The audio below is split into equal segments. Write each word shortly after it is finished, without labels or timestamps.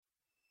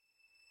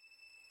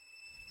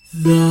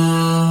The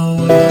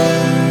world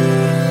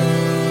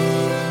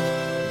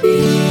is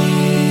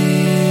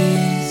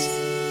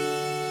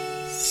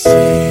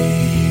saved.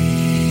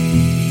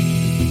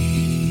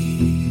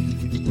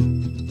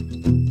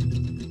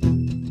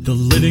 The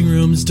living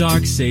room's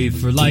dark, save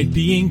for light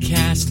being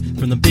cast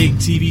from the big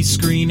TV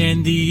screen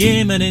and the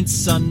imminent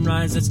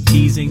sunrise that's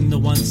teasing the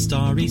one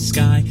starry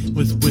sky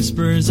with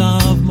whispers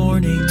of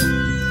morning.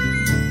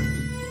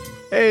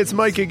 Hey, it's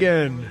Mike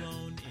again.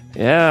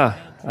 Yeah,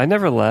 I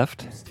never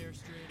left.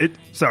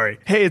 Sorry.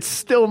 Hey, it's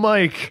still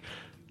Mike.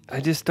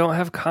 I just don't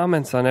have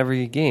comments on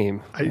every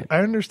game. I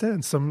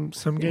understand. Some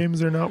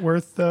games are not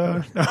worth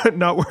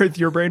not worth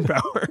your brain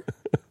power.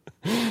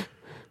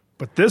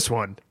 But this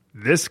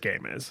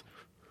game is.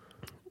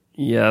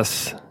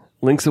 Yes,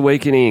 Link's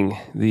Awakening,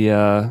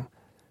 the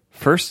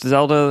first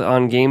Zelda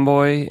on Game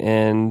Boy,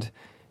 and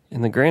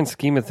in the grand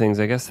scheme of things,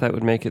 I guess that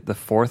would make it the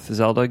fourth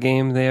Zelda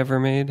game they ever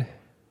made.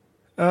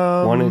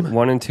 One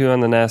and two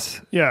on the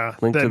NES. Yeah,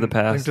 Link to the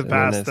Past. Link to the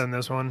Past, then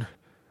this one.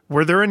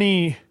 Were there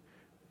any?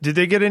 Did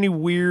they get any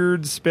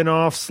weird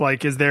spin-offs?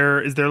 Like, is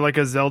there like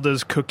a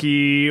Zelda's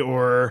Cookie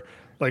or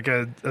like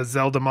a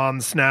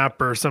Zeldamon Snap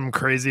or some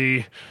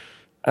crazy?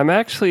 I'm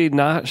actually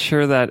not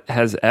sure that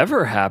has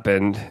ever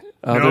happened.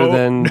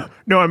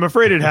 No, I'm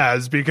afraid it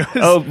has because.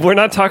 Oh, we're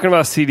not talking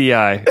about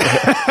CDI.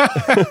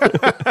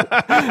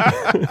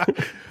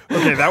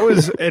 Okay, that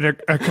was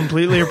a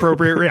completely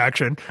appropriate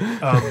reaction.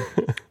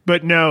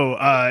 But no,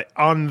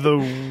 on the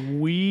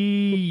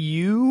Wii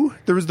U,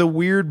 there was the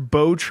weird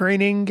bow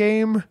training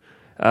game.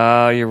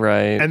 You're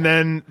right. And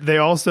then they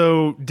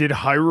also did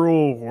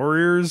Hyrule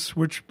Warriors,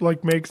 which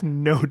makes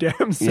no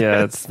damn sense.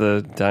 Yeah, it's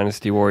the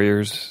Dynasty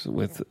Warriors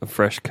with a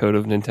fresh coat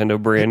of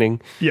Nintendo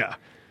branding. Yeah.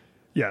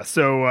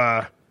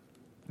 So,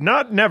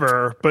 not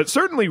never, but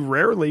certainly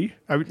rarely.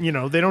 They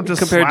don't just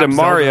compared slap to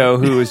Mario,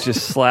 Zelda. who is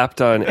just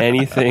slapped on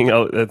anything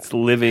that's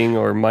living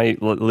or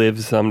might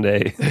live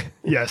someday.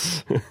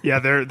 Yes, yeah,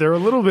 they're a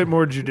little bit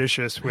more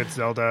judicious with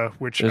Zelda,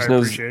 which There's I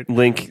appreciate.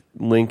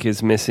 Link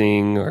is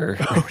missing, or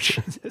oh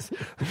Jesus,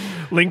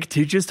 Link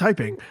teaches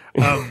typing.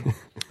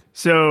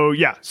 So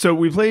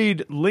we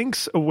played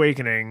Link's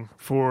Awakening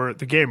for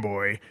the Game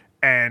Boy,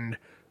 and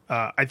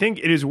I think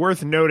it is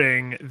worth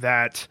noting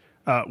that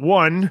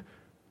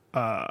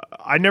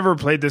I never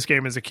played this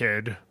game as a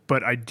kid,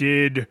 but I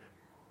did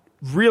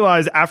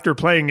realize after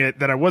playing it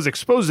that I was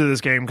exposed to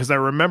this game because I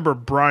remember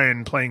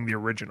Brian playing the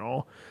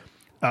original.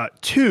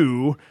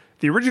 2,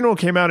 the original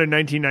came out in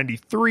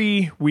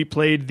 1993. We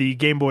played the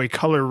Game Boy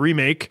Color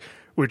remake,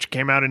 which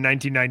came out in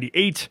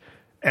 1998,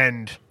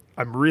 and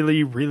I'm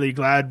really, really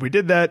glad we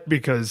did that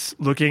because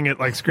looking at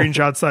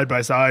screenshots side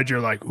by side, you're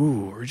like,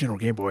 ooh, original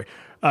Game Boy.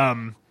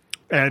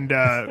 And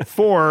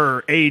 4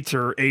 or 8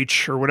 or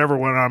H or whatever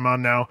one I'm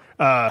on now,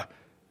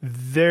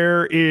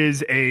 there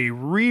is a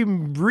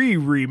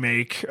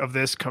remake of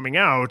this coming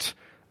out,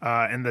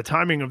 and the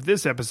timing of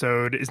this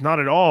episode is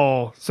not at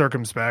all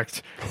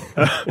circumspect.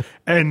 So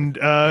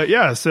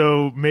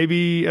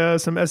maybe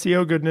some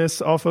SEO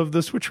goodness off of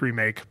the Switch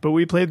remake, but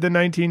we played the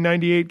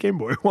 1998 Game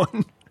Boy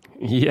one.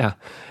 Yeah,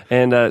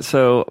 and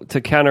so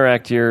to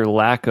counteract your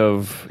lack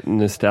of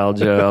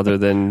nostalgia, other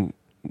than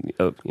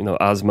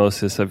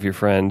osmosis of your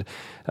friend,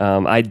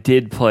 I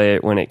did play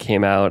it when it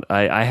came out.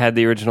 I had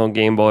the original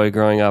Game Boy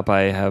growing up.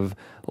 I have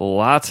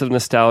lots of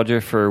nostalgia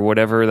for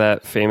whatever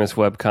that famous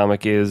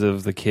webcomic is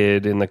of the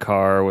kid in the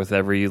car with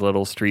every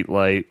little street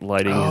light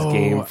lighting his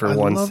game for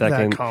 1 second. I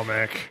love that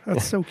comic.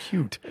 That's so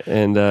cute.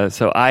 And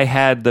so I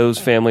had those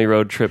family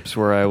road trips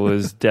where I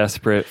was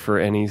desperate for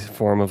any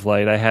form of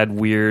light. I had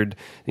weird,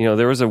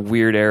 there was a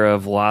weird era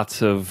of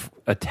lots of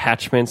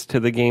attachments to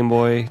the Game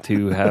Boy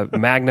to have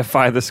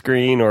magnify the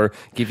screen or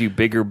give you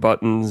bigger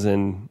buttons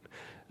and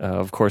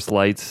of course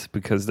lights,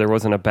 because there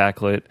wasn't a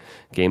backlit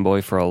Game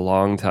Boy for a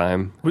long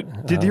time.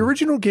 Did the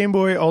original Game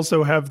Boy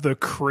also have the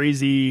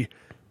crazy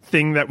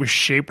thing that was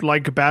shaped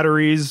like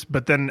batteries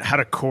but then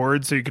had a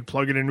cord so you could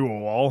plug it into a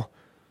wall?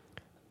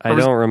 I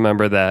don't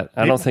remember that.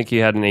 I don't think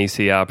you had an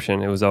AC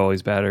option. It was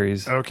always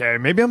batteries. Okay,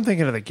 maybe I'm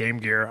thinking of the Game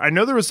Gear. I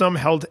know there was some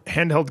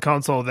handheld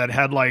console that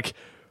had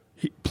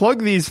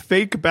plug these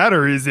fake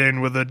batteries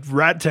in with a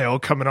rat tail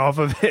coming off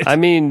of it. I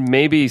mean,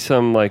 maybe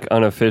some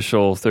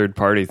unofficial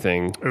third-party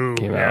thing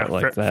came out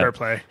like that. Fair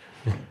play.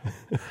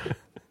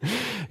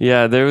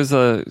 Yeah, there was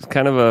a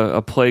kind of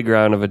a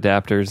playground of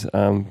adapters.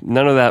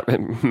 None of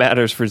that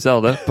matters for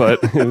Zelda,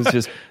 but it was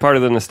just part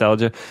of the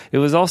nostalgia. It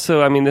was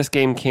also, this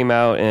game came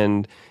out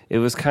and it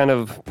was kind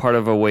of part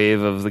of a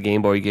wave of the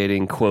Game Boy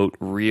getting, quote,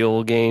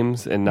 real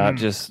games and not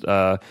just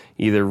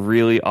either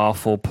really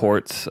awful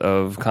ports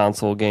of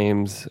console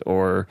games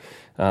or,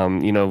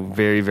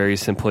 very, very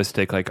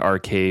simplistic,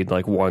 arcade,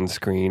 one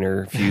screen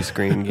or few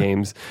screen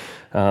games.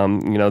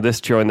 This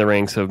joined the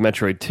ranks of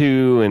Metroid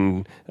 2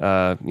 and,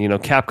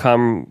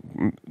 Capcom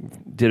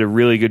did a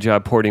really good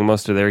job porting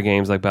most of their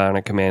games like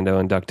Bionic Commando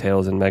and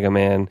DuckTales and Mega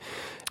Man.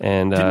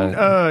 And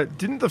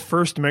didn't the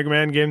first Mega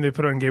Man game they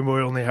put on Game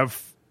Boy only have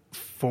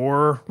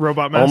 4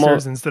 Robot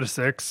Masters instead of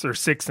 6, or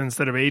 6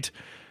 instead of 8?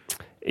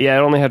 Yeah,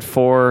 it only had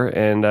 4,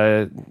 and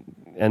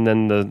and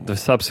then the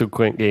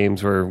subsequent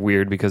games were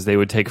weird because they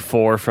would take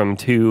 4 from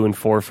 2 and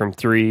 4 from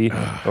 3,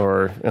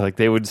 or like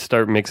they would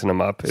start mixing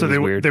them up. It was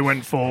weird. They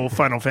went full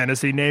Final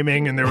Fantasy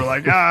naming, and they were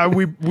like,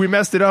 we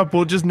messed it up.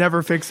 We'll just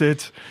never fix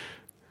it.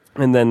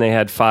 And then they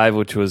had 5,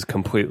 which was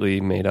completely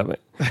made of it.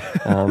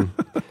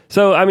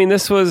 So, I mean,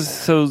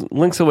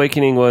 Link's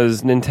Awakening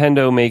was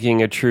Nintendo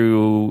making a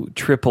true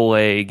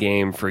AAA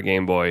game for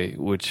Game Boy,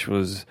 which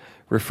was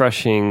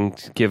refreshing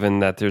given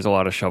that there's a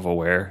lot of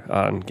shovelware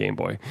on Game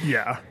Boy.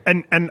 Yeah.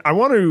 And I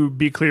want to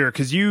be clear,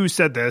 because you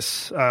said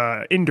this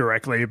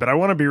indirectly, but I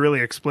want to be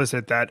really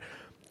explicit that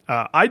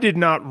I did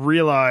not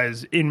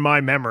realize in my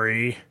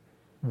memory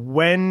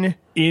when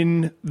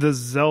in the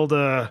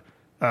Zelda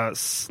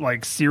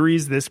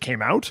series this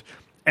came out.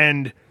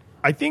 And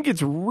I think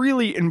it's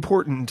really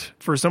important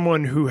for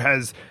someone who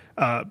has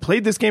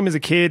played this game as a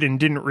kid and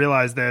didn't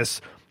realize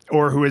this,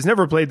 or who has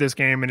never played this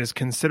game and is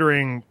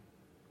considering,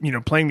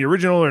 playing the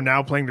original or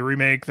now playing the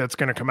remake that's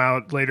going to come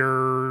out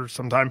later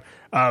sometime.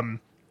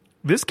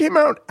 This came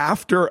out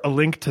after A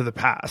Link to the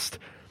Past.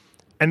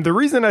 And the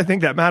reason I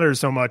think that matters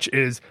so much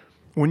is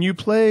when you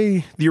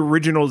play the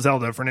original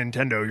Zelda for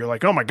Nintendo, you're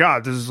like, oh my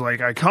God, this is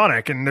like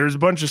iconic, and there's a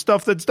bunch of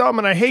stuff that's dumb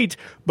and I hate,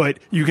 but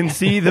you can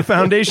see the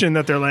foundation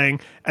that they're laying.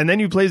 And then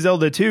you play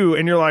Zelda 2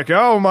 and you're like,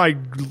 oh my,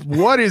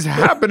 what is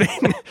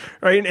happening?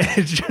 Right? And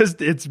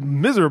it's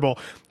miserable.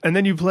 And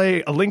then you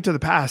play A Link to the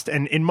Past.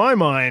 And in my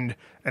mind,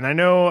 and I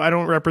know I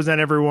don't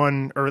represent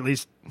everyone, or at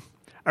least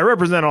I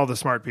represent all the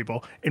smart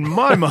people. In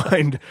my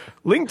mind,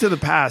 Link to the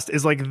Past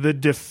is like the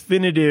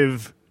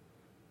definitive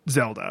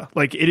Zelda.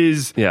 Like it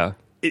is. Yeah.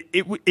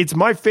 It's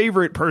my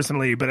favorite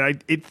personally,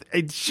 but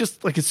it's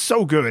just like, it's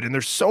so good, and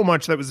there's so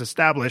much that was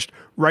established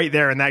right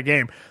there in that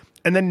game.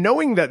 And then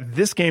knowing that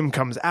this game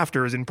comes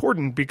after is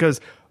important,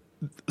 because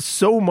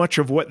so much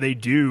of what they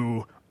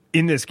do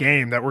in this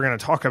game that we're going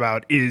to talk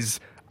about is,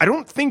 I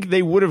don't think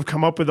they would have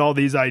come up with all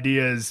these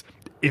ideas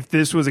if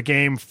this was a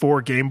game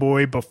for Game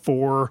Boy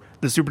before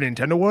the Super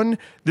Nintendo one.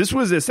 This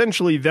was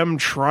essentially them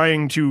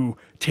trying to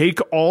take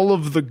all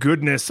of the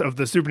goodness of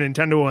the Super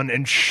Nintendo one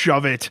and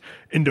shove it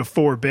into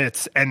 4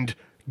 bits, and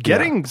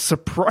getting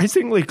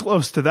surprisingly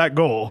close to that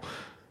goal.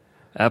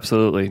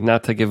 Absolutely.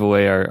 Not to give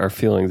away our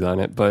feelings on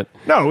it, but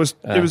no, it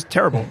was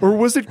terrible. Or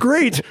was it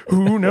great?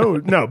 Who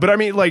knows? No, but I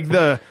mean, like,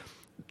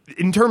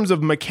 in terms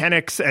of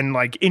mechanics and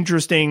like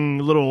interesting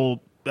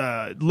little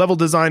level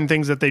design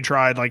things that they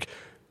tried, like,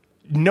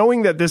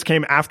 knowing that this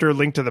came after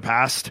Link to the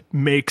Past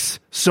makes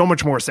so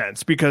much more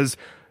sense, because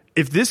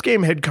if this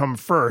game had come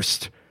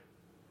first,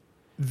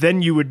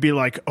 then you would be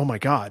like, oh my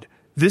God,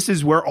 this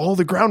is where all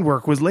the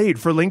groundwork was laid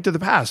for Link to the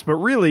Past. But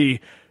really,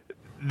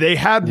 they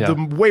had the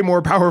way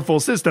more powerful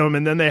system,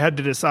 and then they had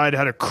to decide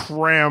how to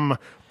cram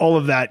all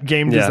of that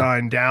game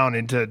design down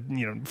into,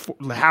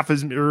 half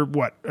as, or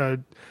what, a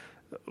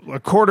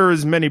quarter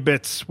as many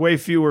bits, way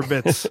fewer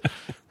bits.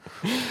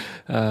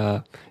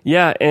 And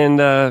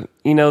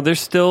there's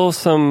still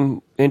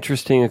some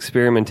interesting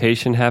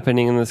experimentation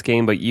happening in this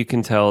game, but you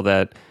can tell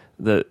that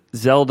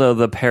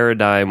the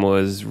paradigm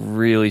was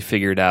really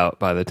figured out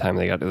by the time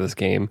they got to this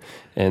game,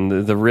 and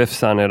the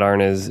riffs on it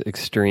aren't as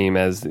extreme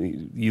as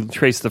you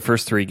trace the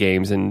first 3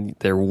 games, and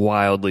they're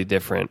wildly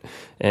different.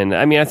 And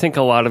I mean, I think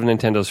a lot of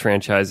Nintendo's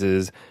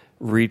franchises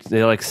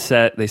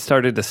they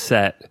started to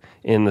set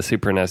in the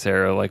Super NES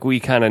era, like, we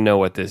kind of know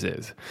what this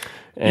is.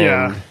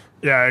 And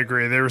Yeah, I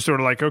agree. They were sort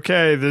of like,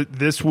 okay,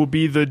 this will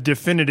be the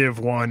definitive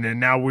one, and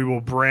now we will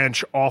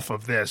branch off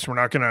of this. We're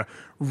not going to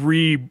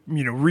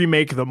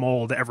remake the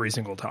mold every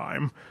single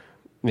time.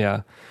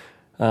 Yeah.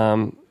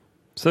 Lots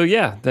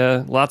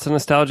of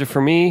nostalgia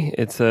for me.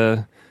 It's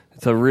a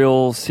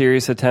real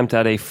serious attempt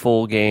at a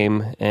full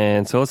game,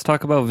 and so let's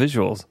talk about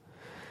visuals.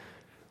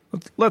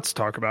 Let's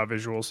talk about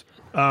visuals.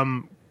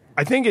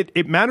 I think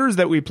it matters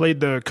that we played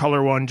the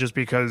color one just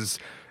because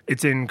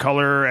it's in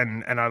color,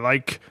 and I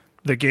like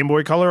the Game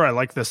Boy Color. I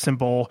like the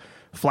simple,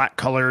 flat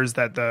colors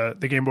that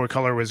the Game Boy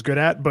Color was good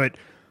at. But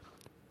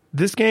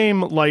this game,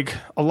 like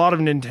a lot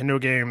of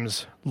Nintendo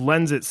games,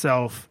 lends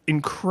itself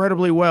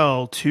incredibly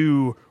well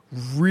to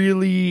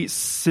really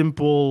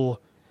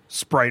simple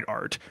sprite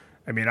art.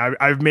 I mean,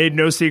 I've made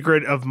no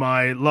secret of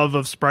my love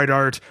of sprite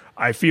art.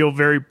 I feel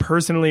very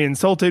personally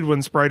insulted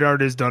when sprite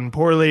art is done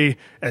poorly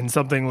and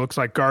something looks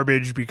like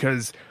garbage,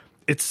 because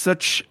it's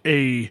such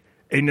a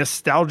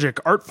nostalgic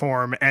art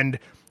form. And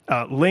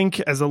Link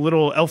as a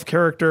little elf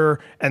character,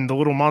 and the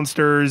little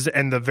monsters,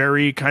 and the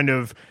very kind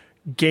of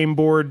game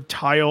board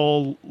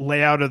tile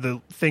layout of the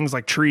things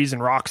like trees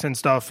and rocks and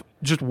stuff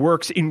just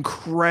works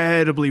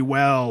incredibly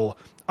well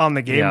on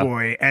the Game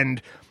Boy.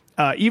 And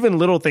even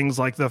little things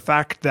like the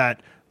fact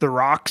that the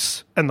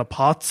rocks and the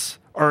pots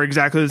are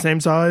exactly the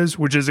same size,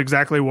 which is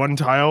exactly one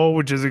tile,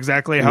 which is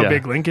exactly how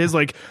big Link is.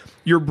 Like,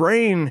 your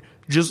brain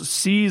just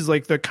sees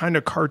like the kind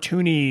of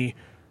cartoony,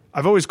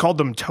 I've always called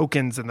them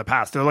tokens in the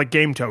past. They're like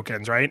game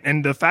tokens, right?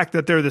 And the fact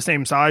that they're the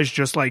same size,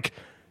 just like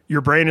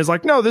your brain is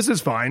like, no, this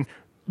is fine,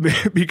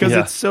 because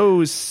it's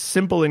so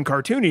simple and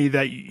cartoony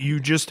that you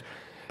just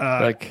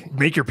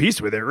make your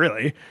peace with it,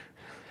 really.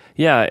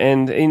 Yeah,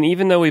 and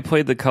even though we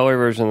played the color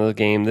version of the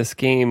game, this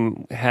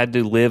game had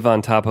to live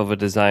on top of a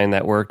design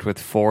that worked with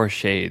 4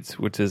 shades,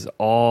 which is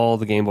all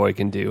the Game Boy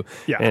can do.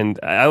 Yeah. And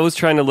I was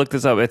trying to look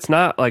this up. It's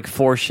not like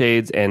 4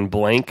 shades and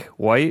blank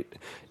white.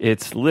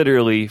 It's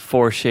literally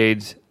 4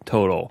 shades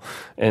total.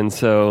 And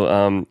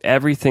so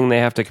everything they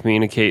have to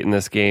communicate in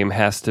this game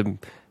has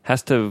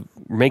to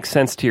make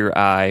sense to your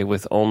eye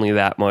with only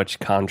that much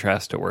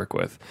contrast to work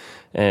with.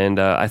 And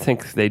I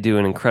think they do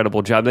an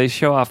incredible job. They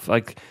show off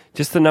like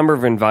just the number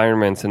of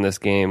environments in this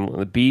game.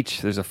 The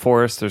beach, there's a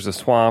forest, there's a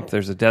swamp,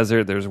 there's a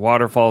desert, there's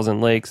waterfalls and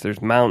lakes,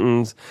 there's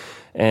mountains.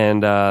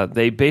 And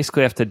they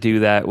basically have to do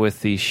that with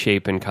the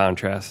shape and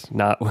contrast,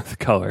 not with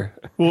color.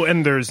 Well,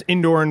 and there's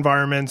indoor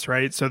environments,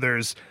 right? So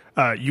there's,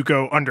 you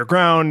go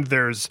underground,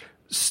 there's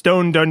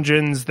stone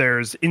dungeons,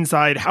 there's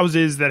inside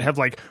houses that have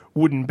like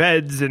wooden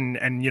beds and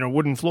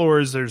wooden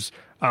floors. There's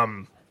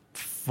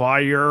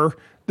fire.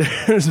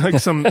 There's like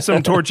some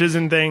torches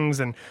and things,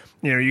 and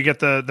you get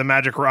the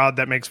magic rod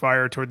that makes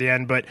fire toward the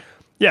end. But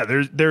yeah,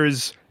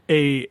 there's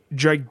a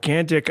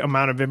gigantic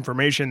amount of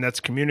information that's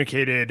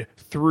communicated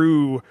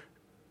through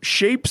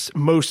shapes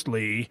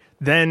mostly,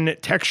 then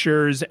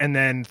textures, and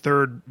then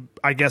third,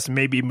 I guess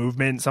maybe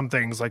movement. Some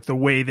things like the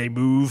way they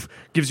move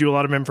gives you a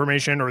lot of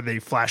information, or they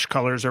flash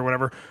colors or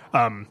whatever.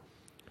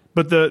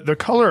 But the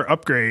color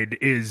upgrade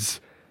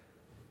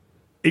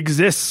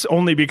exists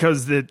only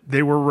because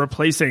they were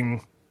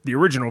replacing the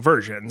original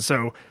version.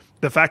 So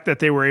the fact that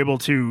they were able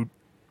to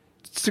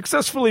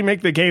successfully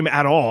make the game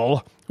at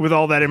all with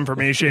all that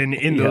information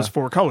in those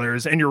 4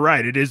 colors, and you're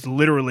right, it is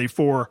literally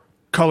 4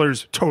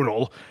 colors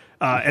total.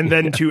 And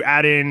then to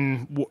add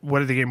in, what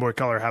did the Game Boy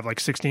Color have?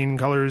 Like 16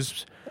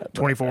 colors?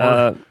 24?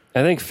 I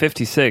think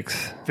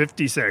 56.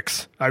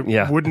 56. I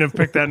wouldn't have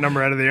picked that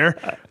number out of the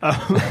air.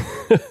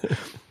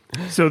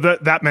 So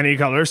that many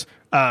colors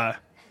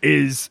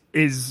is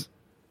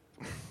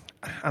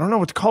I don't know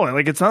what to call it.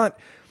 Like it's not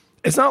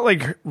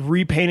like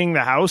repainting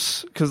the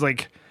house, because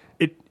like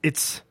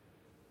it's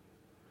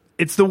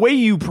the way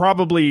you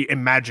probably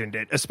imagined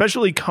it,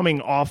 especially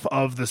coming off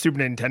of the Super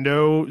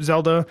Nintendo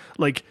Zelda.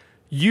 Like,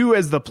 you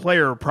as the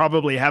player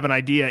probably have an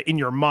idea in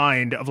your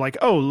mind of like,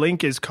 oh,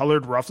 Link is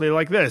colored roughly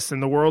like this,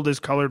 and the world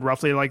is colored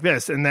roughly like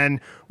this. And then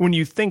when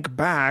you think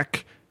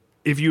back,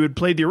 if you had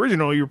played the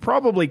original, you're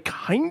probably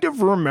kind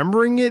of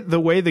remembering it the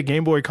way the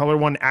Game Boy Color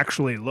one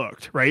actually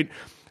looked, right?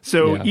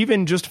 So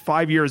even just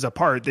 5 years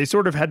apart, they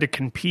sort of had to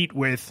compete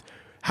with,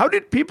 how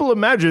did people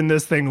imagine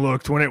this thing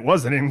looked when it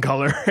wasn't in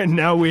color? And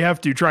now we have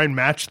to try and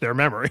match their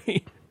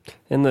memory.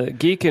 And the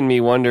geek in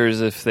me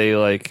wonders if they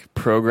like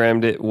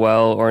programmed it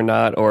well or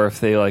not, or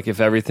if they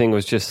if everything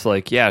was just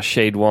like,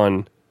 shade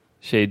 1,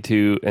 shade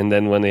 2, and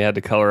then when they had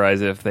to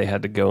colorize it, if they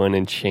had to go in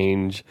and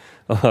change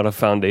a lot of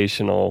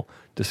foundational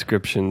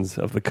descriptions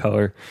of the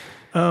color.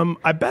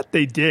 I bet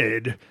they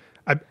did.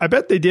 I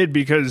bet they did,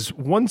 because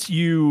once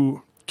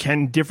you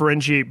can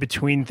differentiate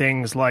between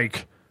things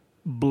like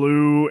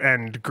blue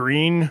and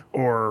green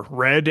or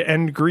red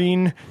and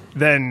green,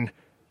 then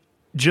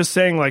just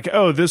saying like,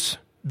 oh, this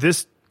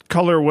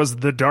color was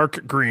the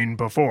dark green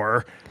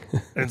before,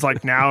 and it's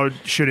like, now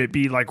should it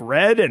be like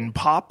red and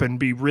pop and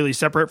be really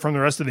separate from the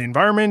rest of the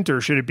environment,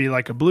 or should it be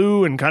like a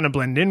blue and kind of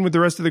blend in with the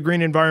rest of the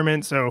green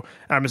environment? So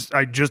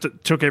I just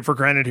took it for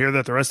granted here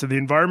that the rest of the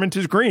environment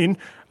is green.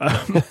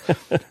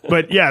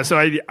 But yeah, so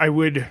I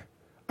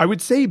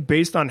would say,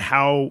 based on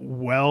how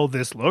well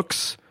this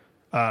looks,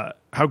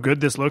 how good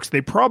this looks,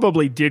 they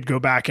probably did go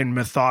back and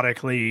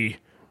methodically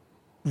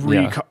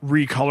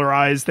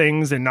recolorize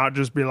things and not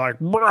just be like,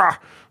 brah.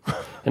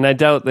 And I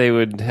doubt they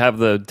would have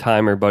the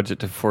time or budget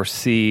to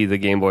foresee the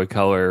Game Boy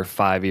Color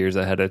 5 years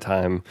ahead of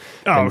time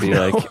and be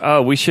like,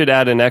 oh, we should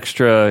add an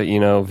extra,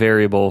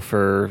 variable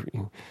for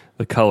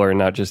the color,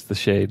 not just the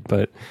shade.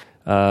 But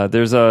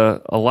there's a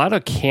lot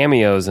of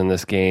cameos in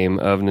this game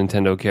of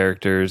Nintendo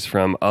characters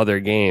from other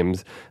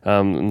games.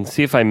 And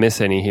see if I miss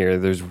any here.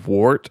 There's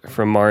Wart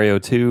from Mario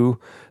 2.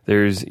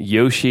 There's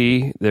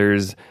Yoshi.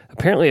 There's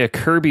apparently a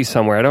Kirby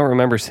somewhere. I don't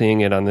remember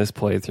seeing it on this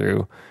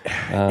playthrough.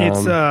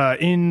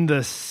 It's in the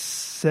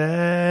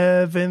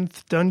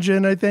 7th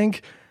dungeon, I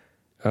think.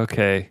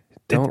 Okay.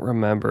 Don't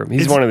remember.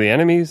 He's one of the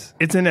enemies?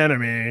 It's an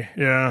enemy,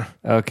 yeah.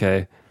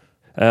 Okay.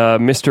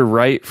 Mr.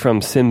 Wright from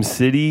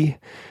SimCity.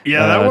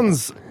 Yeah, that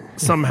one's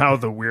somehow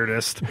the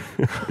weirdest.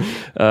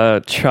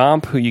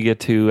 Chomp, who you get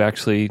to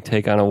actually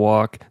take on a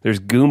walk. There's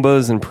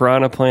Goombas and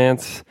Piranha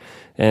Plants.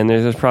 And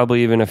there's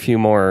probably even a few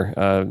more.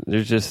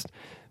 There's just...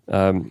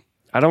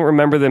 I don't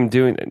remember them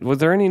doing... Was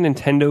there any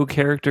Nintendo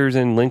characters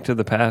in Link to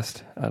the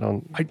Past?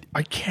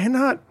 I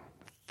cannot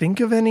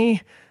think of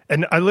any.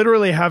 And I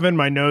literally have in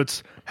my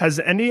notes, has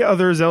any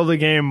other Zelda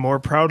game more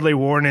proudly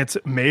worn its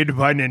Made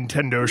by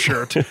Nintendo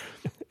shirt?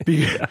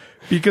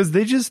 Because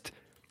they just...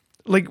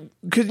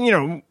 because,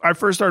 I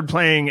first started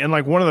playing, and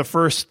one of the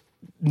first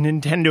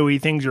Nintendo-y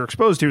things you're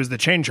exposed to is the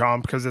Chain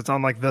Chomp, because it's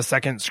on the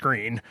second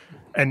screen.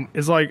 And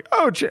it's like,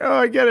 oh,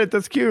 I get it.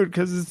 That's cute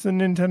because it's a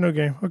Nintendo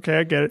game. Okay,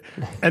 I get it.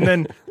 And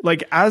then,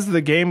 as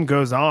the game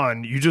goes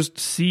on, you just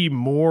see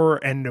more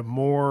and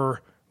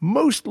more,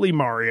 mostly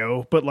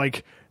Mario, but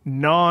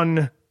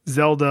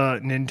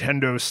non-Zelda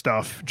Nintendo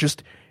stuff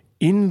just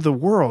in the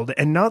world,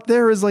 and not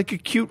there as like a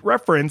cute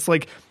reference.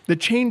 Like the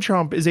Chain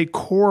Chomp is a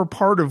core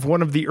part of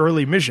one of the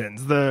early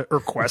missions,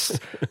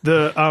 quests.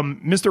 The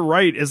Mr.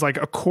 Right is like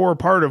a core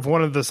part of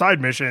one of the side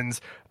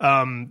missions.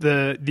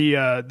 The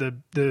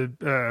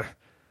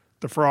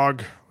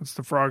frog, what's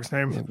the frog's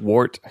name?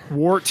 Wart.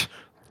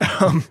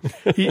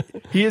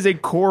 He is a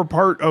core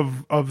part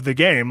of the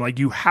game. Like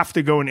you have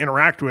to go and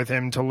interact with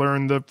him to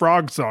learn the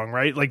frog song,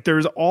 right? Like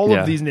there's all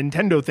of these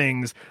Nintendo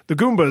things. The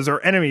Goombas are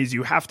enemies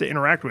you have to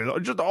interact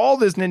with. Just all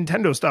this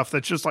Nintendo stuff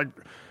that's just like,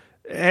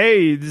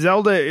 hey,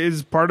 Zelda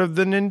is part of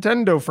the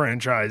Nintendo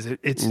franchise.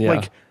 It's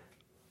like,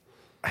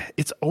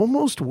 it's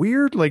almost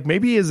weird. Like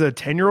maybe as a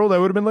 10-year-old I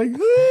would have been like,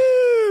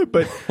 ah!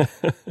 But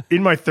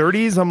in my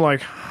 30s I'm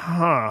like,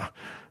 huh.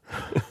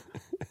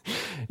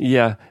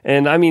 Yeah,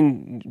 and I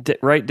mean,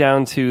 right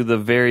down to the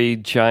very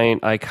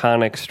giant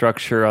iconic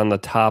structure on the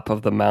top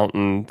of the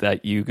mountain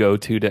that you go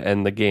to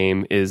end the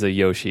game is a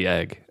Yoshi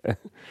egg.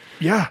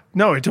 Yeah,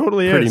 no, it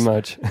totally is. Pretty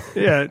much.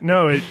 Yeah,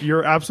 no,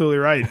 you're absolutely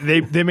right.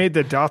 They made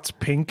the dots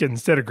pink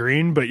instead of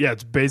green, but yeah,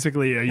 it's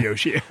basically a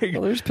Yoshi egg.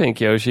 Well, there's pink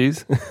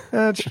Yoshis.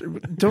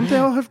 Don't they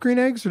all have green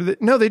eggs?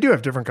 No, they do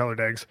have different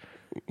colored eggs.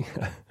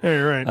 Yeah,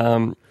 you're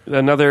right.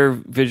 Another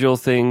visual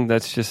thing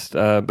that's just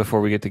before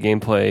we get to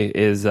gameplay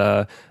is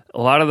a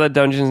lot of the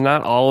dungeons,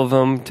 not all of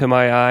them to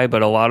my eye,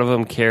 but a lot of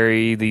them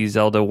carry the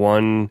Zelda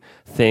 1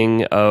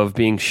 thing of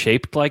being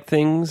shaped like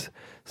things.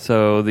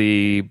 So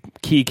the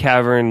key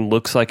cavern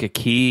looks like a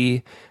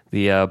key.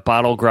 The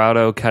bottle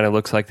grotto kind of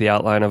looks like the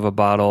outline of a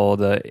bottle.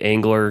 The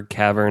angler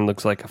cavern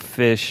looks like a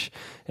fish.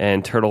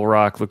 And Turtle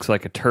Rock looks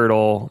like a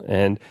turtle.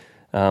 And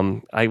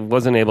I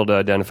wasn't able to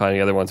identify any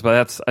other ones, but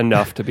that's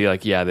enough to be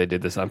like, yeah, they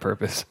did this on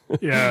purpose.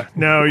 Yeah,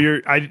 no,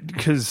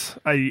 because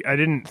I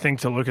didn't think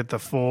to look at the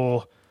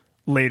full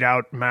laid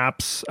out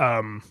maps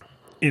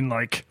in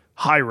like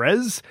high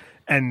res,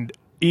 and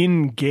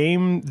in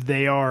game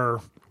they are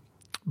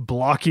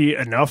blocky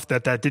enough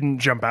that didn't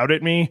jump out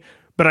at me.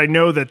 But I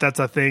know that that's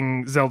a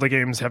thing Zelda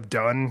games have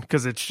done,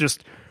 because it's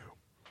just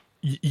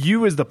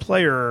you as the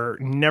player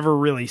never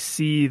really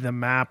see the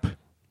map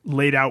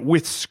laid out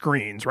with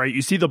screens, right?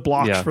 You see the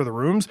blocks for the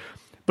rooms,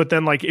 but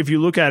then like if you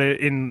look at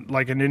it in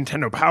like a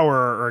Nintendo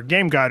Power or a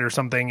game guide or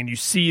something and you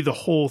see the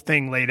whole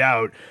thing laid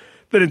out,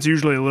 then it's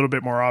usually a little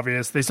bit more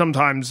obvious. They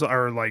sometimes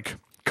are like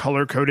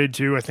color coded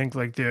too. I think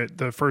like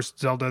the first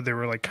Zelda, they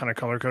were like kind of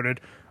color coded.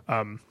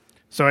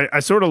 So I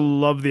sort of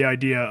love the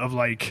idea of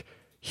like,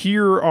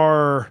 here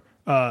are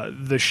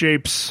the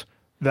shapes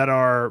that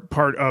are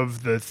part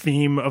of the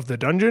theme of the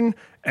dungeon,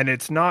 and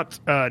it's not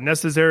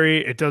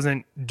necessary. It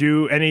doesn't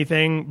do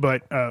anything,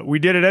 but we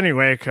did it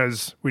anyway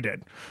because we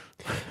did.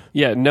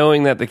 Yeah,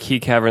 knowing that the key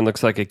cavern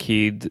looks like a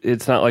key,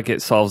 it's not like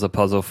it solves a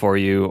puzzle for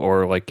you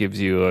or like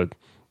gives you a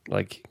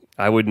like.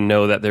 I wouldn't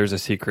know that there's a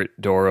secret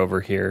door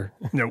over here.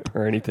 Nope.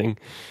 Or anything.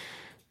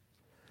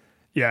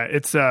 Yeah,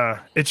 it's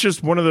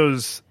just one of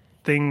those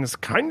things,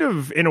 kind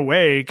of in a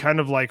way,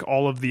 kind of like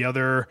all of the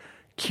other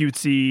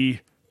cutesy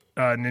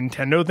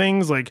Nintendo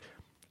things. Like,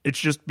 it's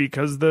just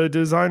because the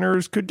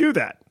designers could do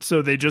that,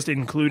 so they just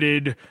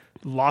included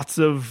lots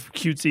of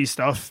cutesy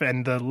stuff,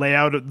 and the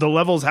layout, the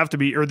levels have to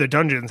be, or the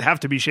dungeons have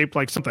to be shaped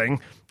like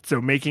something. So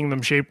making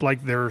them shaped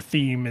like their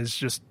theme is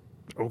just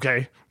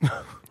okay.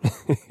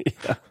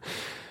 Yeah.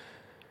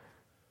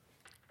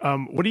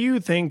 What do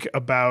you think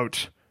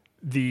about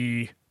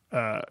the,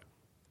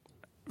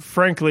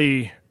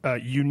 frankly,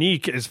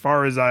 unique, as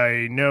far as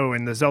I know,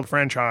 in the Zelda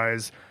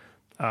franchise,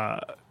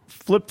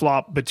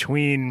 flip-flop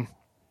between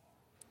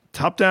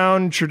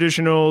top-down,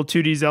 traditional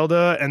 2D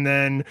Zelda, and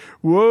then,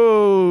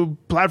 whoa,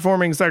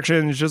 platforming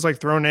sections just, like,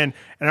 thrown in.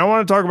 And I don't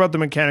want to talk about the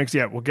mechanics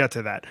yet. We'll get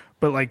to that.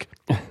 But, like,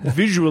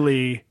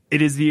 visually,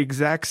 it is the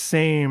exact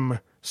same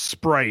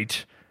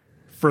sprite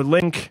for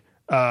Link.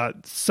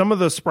 Some of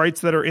the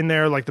sprites that are in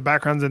there, like the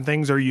backgrounds and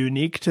things, are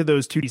unique to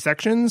those 2D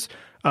sections.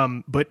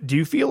 But do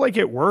you feel like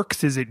it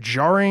works? Is it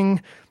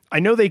jarring? I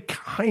know they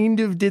kind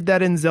of did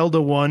that in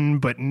Zelda 1,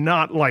 but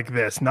not like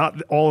this.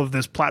 Not all of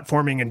this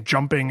platforming and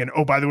jumping. And,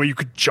 oh, by the way, you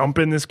could jump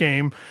in this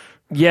game.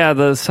 Yeah,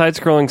 the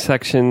side-scrolling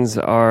sections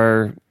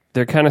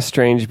they're kind of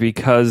strange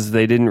because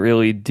they didn't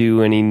really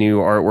do any new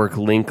artwork.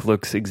 Link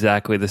looks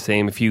exactly the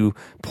same. If you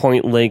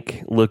point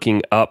Link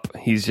looking up,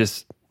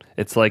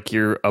 it's like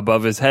you're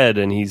above his head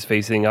and he's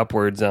facing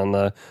upwards on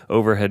the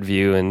overhead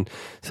view. And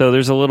so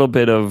there's a little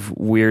bit of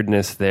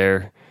weirdness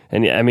there.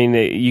 And I mean,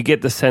 you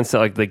get the sense that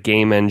like the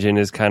game engine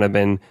has kind of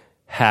been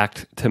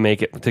hacked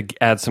to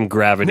add some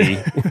gravity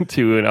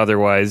to an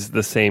otherwise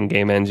the same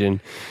game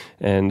engine.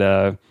 And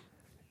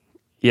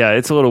yeah,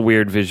 it's a little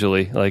weird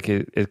visually. Like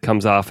it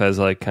comes off as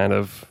like kind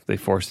of they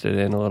forced it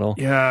in a little.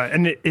 Yeah,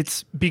 and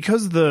it's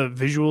because the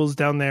visuals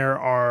down there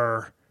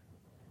are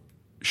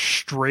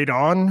straight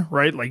on,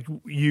 right? Like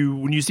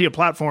when you see a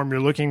platform, you're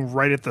looking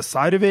right at the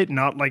side of it,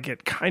 not like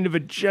at kind of a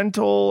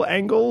gentle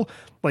angle.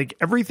 Like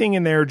everything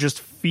in there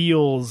just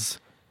feels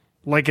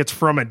like it's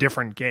from a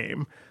different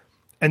game.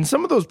 And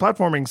some of those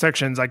platforming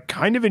sections I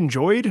kind of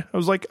enjoyed. I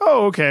was like,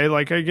 oh, okay,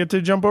 like I get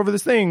to jump over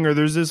this thing, or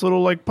there's this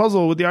little like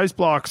puzzle with the ice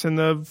blocks and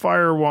the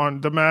fire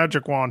wand, the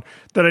magic wand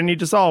that I need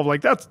to solve.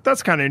 Like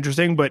that's kind of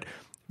interesting, but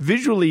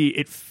visually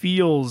it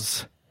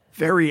feels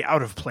very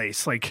out of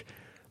place. Like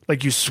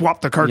you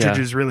swap the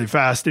cartridges really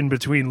fast in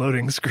between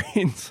loading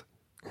screens.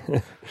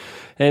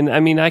 And I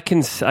mean, I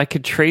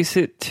could trace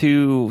it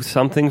to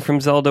something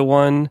from Zelda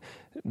 1.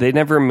 They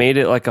never made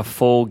it like a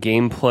full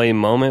gameplay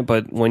moment,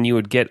 but when you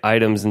would get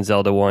items in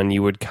Zelda 1,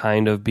 you would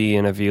kind of be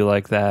in a view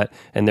like that,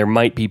 and there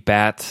might be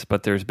bats,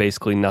 but there's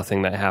basically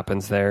nothing that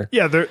happens there.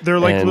 Yeah, they're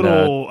like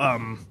little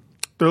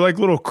they're like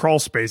little crawl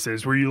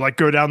spaces where you like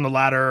go down the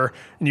ladder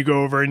and you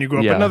go over and you go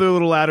up another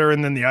little ladder,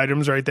 and then the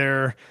item's right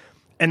there.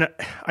 And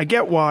I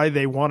get why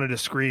they wanted a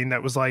screen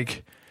that was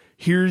like,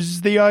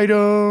 here's the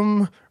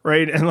item,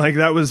 right? And like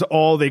that was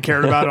all they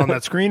cared about on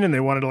that screen, and they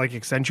wanted to like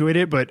accentuate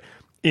it. But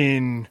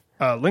in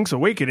Link's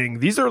Awakening,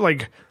 these are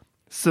like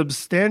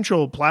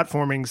substantial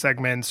platforming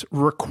segments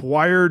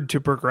required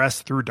to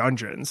progress through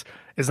dungeons.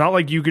 It's not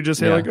like you could just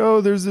say like, oh,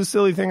 there's this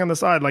silly thing on the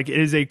side. Like it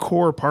is a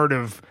core part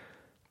of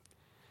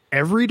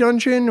every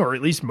dungeon, or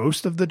at least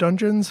most of the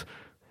dungeons.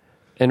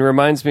 And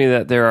reminds me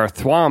that there are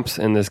thwomps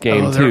in this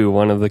game too.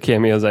 One of the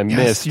cameos I missed.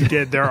 Yes, you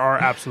did. There are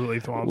absolutely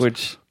thwomps.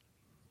 Which,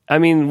 I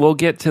mean, we'll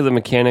get to the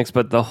mechanics,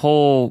 but the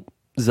whole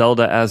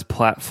Zelda as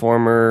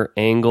platformer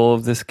angle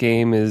of this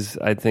game is,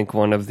 I think,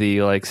 one of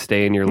the like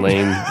stay in your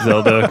lane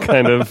Zelda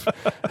kind of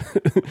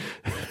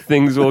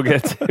things we'll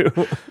get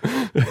to.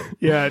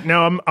 Yeah,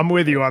 no, I'm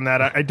with you on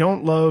that. I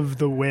don't love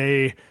the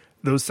way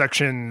those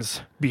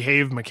sections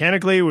behave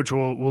mechanically, which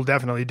we'll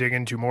definitely dig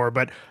into more.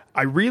 But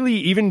I really,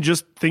 even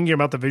just thinking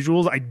about the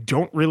visuals, I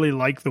don't really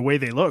like the way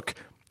they look.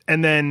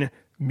 And then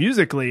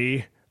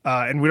musically,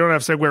 and we don't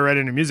have segue right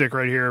into music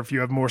right here if you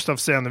have more stuff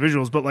to say on the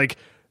visuals, but like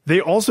they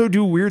also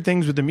do weird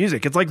things with the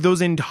music. It's like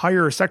those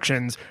entire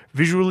sections,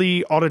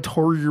 visually,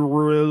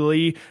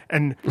 auditorially,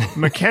 and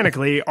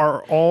mechanically,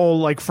 are all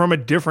like from a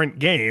different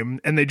game,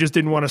 and they just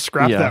didn't want to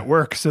scrap that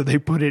work, so they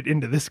put it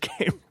into this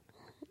game.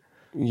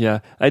 Yeah,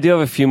 I do have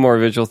a few more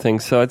visual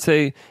things. So I'd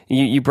say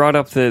you brought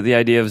up the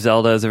idea of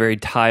Zelda as a very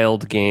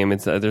tiled game.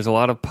 It's there's a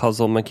lot of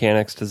puzzle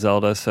mechanics to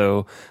Zelda,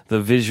 so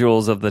the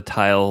visuals of the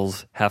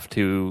tiles have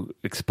to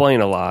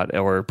explain a lot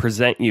or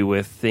present you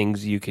with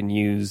things you can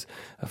use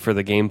for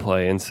the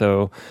gameplay. And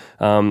so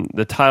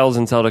the tiles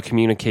in Zelda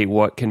communicate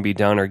what can be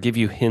done or give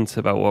you hints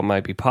about what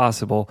might be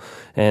possible,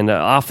 and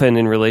often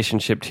in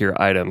relationship to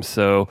your items.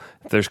 So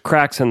if there's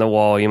cracks in the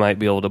wall, you might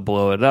be able to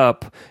blow it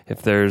up.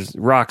 If there's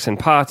rocks and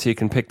pots, you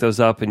can pick those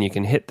up and you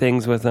can hit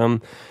things with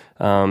them.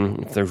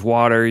 If there's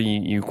water,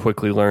 you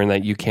quickly learn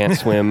that you can't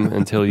swim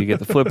until you get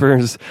the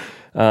flippers.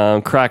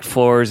 Cracked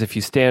floors, if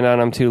you stand on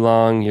them too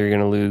long, you're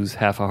going to lose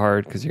half a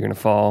heart because you're going to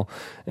fall.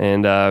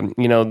 And,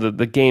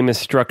 the game is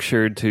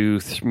structured to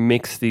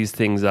mix these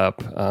things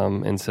up.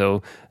 And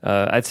so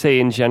I'd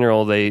say in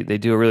general, they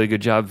do a really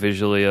good job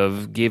visually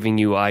of giving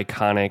you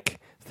iconic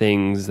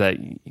things that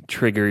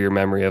trigger your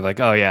memory of like,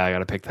 oh yeah, I got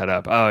to pick that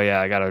up. Oh yeah,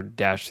 I got to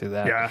dash through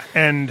that. Yeah,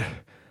 and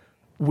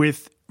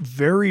with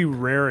very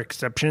rare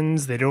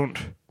exceptions, they don't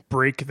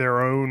break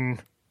their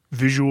own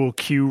visual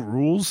cue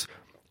rules.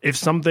 If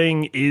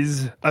something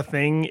is a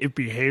thing, it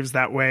behaves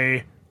that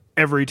way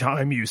every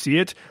time you see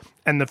it.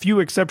 And the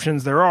few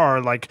exceptions there are,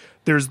 like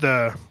there's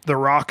the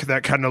rock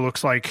that kind of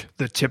looks like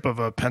the tip of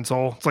a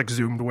pencil. It's like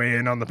zoomed way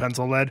in on the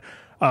pencil lead.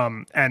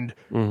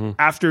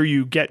 After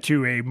you get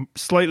to a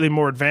slightly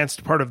more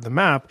advanced part of the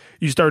map,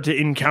 you start to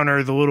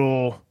encounter the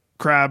little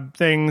crab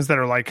things that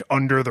are like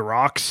under the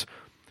rocks.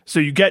 So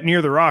you get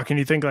near the rock and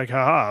you think like,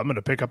 haha, I'm going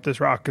to pick up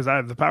this rock because I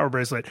have the power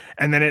bracelet.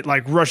 And then it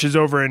like rushes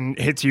over and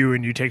hits you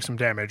and you take some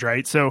damage,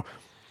 right? So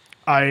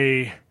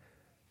I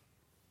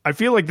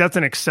feel like that's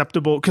an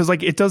acceptable, because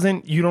like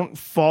you don't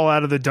fall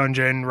out of the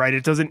dungeon, right?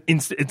 It doesn't,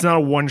 it's not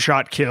a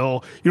one-shot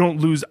kill. You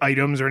don't lose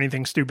items or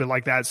anything stupid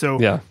like that.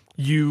 So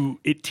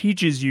it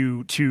teaches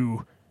you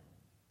to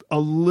a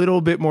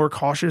little bit more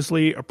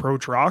cautiously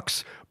approach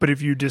rocks. But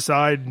if you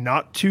decide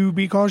not to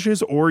be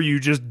cautious, or you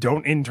just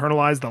don't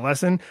internalize the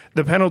lesson,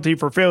 the penalty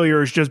for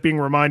failure is just being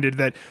reminded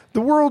that the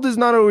world is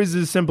not always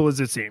as simple as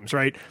it seems,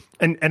 right?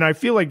 And I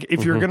feel like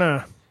if you're going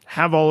to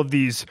have all of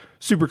these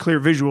super clear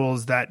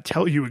visuals that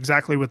tell you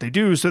exactly what they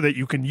do so that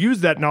you can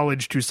use that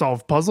knowledge to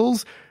solve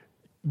puzzles,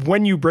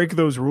 when you break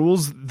those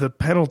rules, the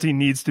penalty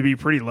needs to be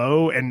pretty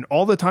low. And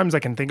all the times I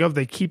can think of,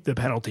 they keep the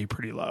penalty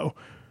pretty low.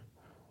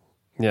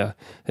 Yeah,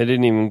 they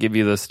didn't even give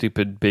you the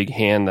stupid big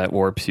hand that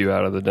warps you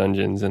out of the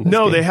dungeons. In this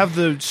game. They have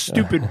the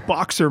stupid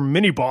boxer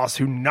mini boss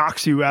who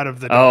knocks you out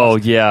of the. Oh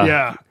yeah,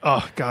 yeah.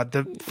 Oh god,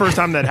 the first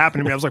time that happened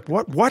to me, I was like,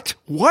 "What?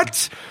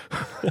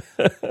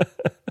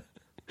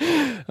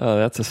 Oh,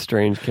 that's a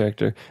strange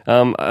character.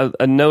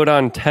 A note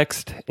on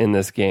text in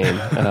this game,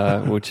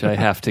 which I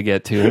have to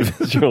get to in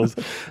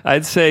visuals.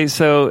 I'd say,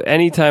 so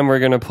anytime we're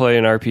going to play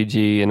an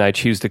RPG and I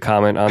choose to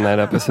comment on that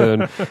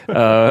episode,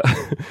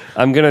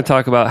 I'm going to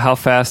talk about how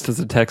fast does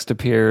the text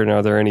appear and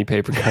are there any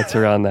paper cuts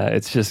around that.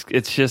 It's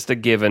just a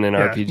given in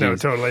RPGs. No,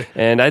 totally.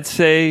 And I'd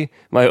say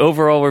my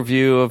overall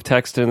review of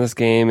text in this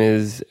game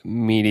is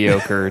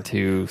mediocre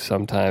to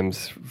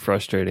sometimes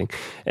frustrating.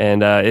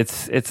 And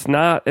it's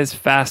not as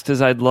fast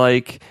as I'd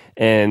like.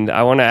 And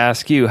I want to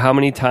ask you, how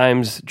many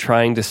times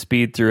trying to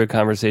speed through a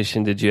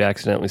conversation did you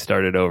accidentally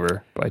start it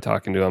over by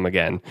talking to him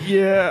again?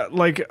 Yeah,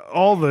 like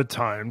all the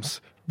times,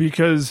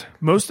 because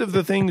most of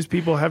the things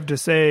people have to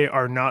say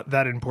are not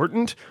that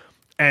important.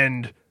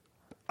 And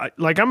I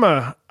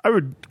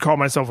would call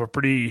myself a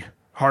pretty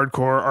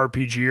hardcore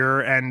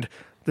RPGer, and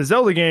the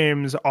Zelda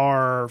games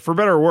are, for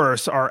better or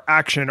worse, are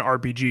action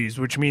RPGs,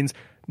 which means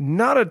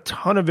not a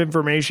ton of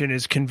information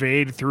is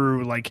conveyed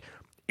through like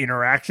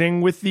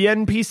interacting with the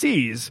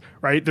NPCs,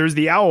 right? There's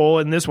the owl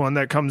in this one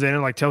that comes in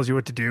and like tells you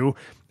what to do.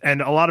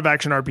 And a lot of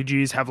action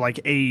RPGs have like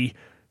a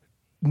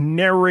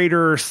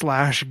narrator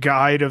 /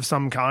 guide of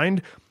some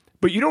kind,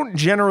 but you don't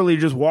generally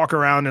just walk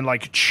around and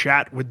like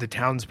chat with the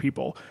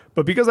townspeople.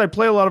 But because I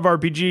play a lot of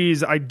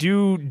RPGs, I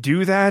do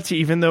that,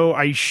 even though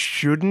I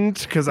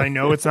shouldn't, because I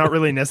know it's not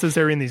really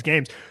necessary in these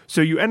games.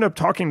 So you end up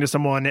talking to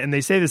someone and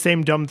they say the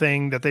same dumb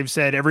thing that they've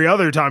said every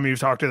other time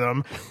you've talked to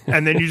them.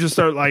 And then you just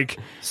start like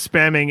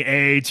spamming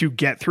A to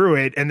get through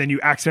it. And then you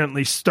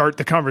accidentally start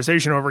the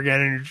conversation over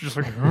again. And you're just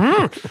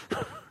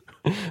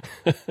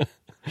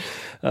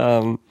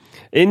like,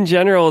 In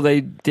general, they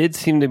did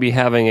seem to be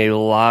having a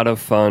lot of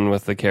fun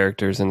with the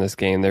characters in this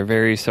game. They're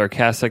very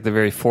sarcastic. They're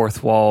very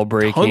fourth wall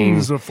breaking.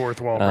 Tons of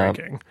fourth wall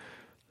breaking.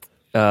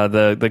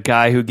 The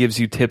guy who gives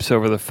you tips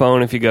over the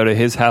phone, if you go to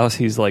his house,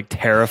 he's like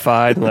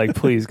terrified. Like,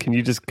 please, can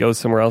you just go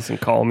somewhere else and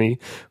call me?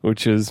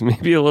 Which is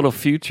maybe a little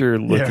future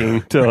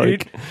looking to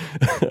right?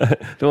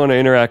 like, don't want to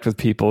interact with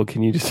people.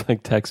 Can you just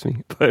like text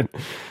me? But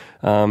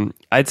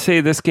I'd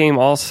say this game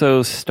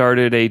also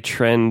started a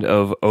trend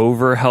of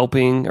over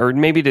helping, or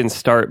maybe didn't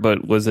start,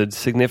 but was a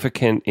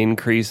significant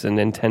increase in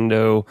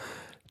Nintendo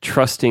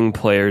trusting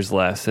players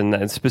less,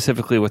 and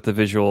specifically with the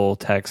visual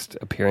text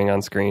appearing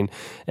on screen.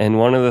 And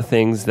one of the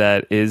things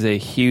that is a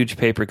huge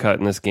paper cut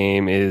in this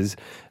game is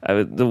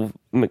the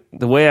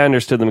way I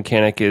understood the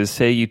mechanic is,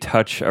 say you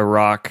touch a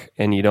rock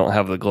and you don't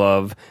have the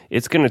glove,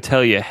 it's going to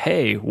tell you,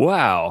 hey,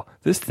 wow,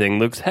 this thing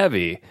looks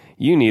heavy.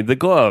 You need the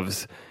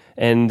gloves.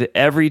 And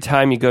every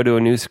time you go to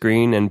a new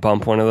screen and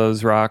bump one of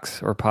those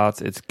rocks or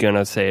pots, it's going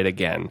to say it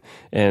again.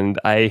 And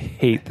I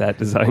hate that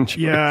design choice.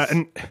 Yeah,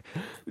 and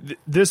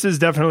this is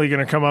definitely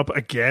going to come up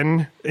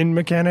again in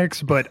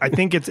mechanics, but I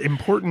think it's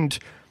important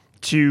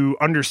to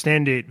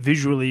understand it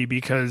visually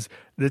because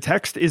the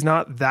text is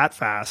not that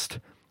fast,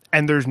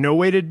 and there's no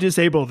way to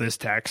disable this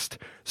text.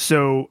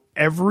 So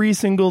every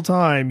single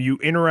time you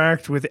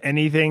interact with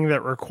anything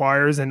that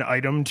requires an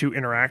item to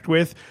interact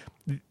with,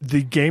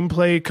 the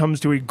gameplay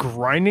comes to a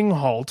grinding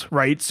halt,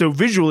 right? So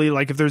visually,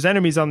 like if there's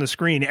enemies on the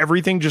screen,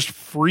 everything just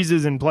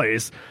freezes in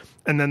place.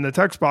 And then the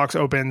text box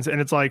opens and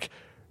it's like,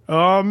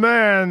 oh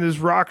man, this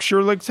rock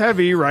sure looks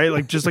heavy, right?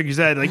 Like, just like you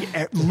said,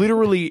 like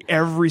literally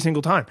every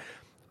single time.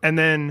 And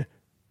then,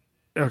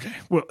 okay,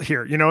 well,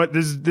 here, you know what?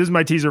 This is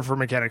my teaser for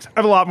mechanics. I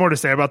have a lot more to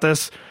say about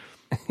this.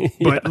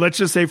 But let's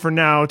just say for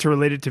now, to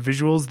relate it to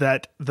visuals,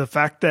 that the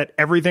fact that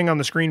everything on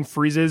the screen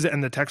freezes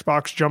and the text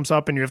box jumps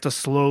up and you have to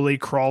slowly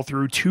crawl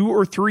through 2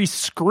 or 3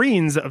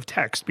 screens of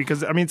text,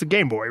 because I mean, it's a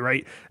Game Boy,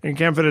 right? And you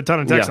can't fit a ton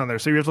of text on there.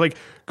 So you have to like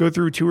go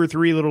through 2 or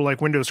 3 little like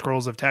window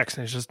scrolls of text.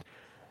 And it's just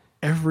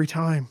every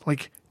time,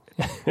 like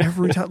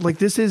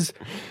this is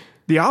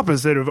the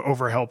opposite of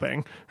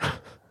overhelping.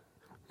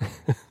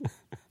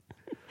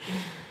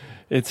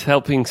 It's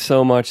helping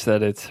so much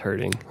that it's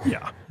hurting.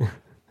 Yeah.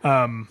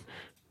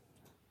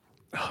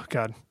 Oh,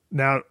 God.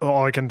 Now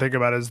all I can think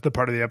about is the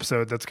part of the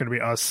episode that's going to be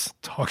us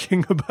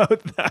talking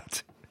about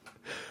that.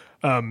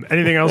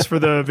 Anything else for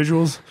the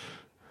visuals?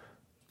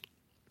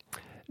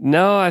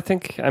 No,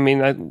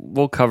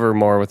 we'll cover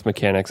more with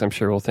mechanics. I'm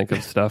sure we'll think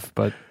of stuff,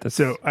 but that's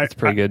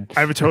pretty good.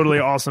 I have a totally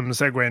awesome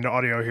segue into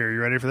audio here.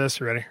 You ready for this?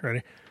 You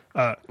ready?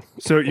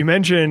 So you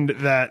mentioned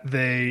that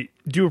they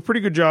do a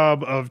pretty good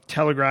job of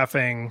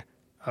telegraphing,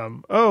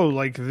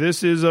 like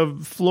this is a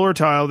floor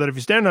tile that if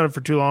you stand on it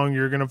for too long,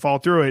 you're going to fall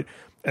through it.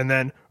 And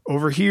then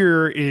over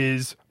here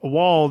is a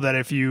wall that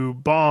if you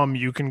bomb,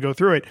 you can go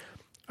through it.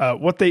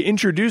 What they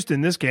introduced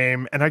in this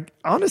game, and I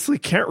honestly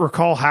can't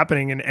recall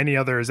happening in any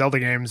other Zelda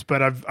games,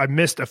 but I've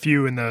missed a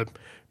few in the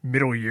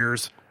middle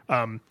years.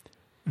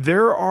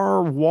 There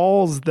are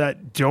walls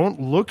that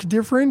don't look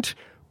different,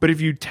 but if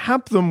you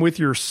tap them with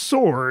your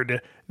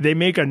sword, they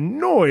make a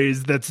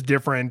noise that's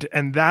different,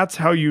 and that's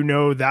how you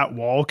know that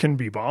wall can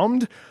be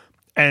bombed.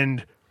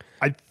 And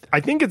I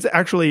think it's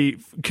actually,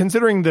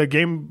 considering the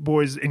Game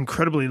Boy's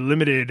incredibly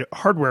limited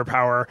hardware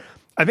power,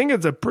 I think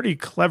it's a pretty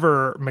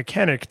clever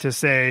mechanic to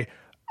say,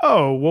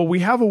 oh, well, we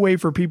have a way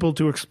for people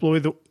to explore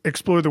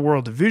the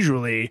world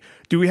visually.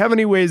 Do we have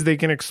any ways they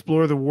can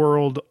explore the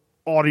world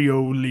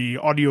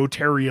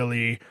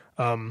auditorially,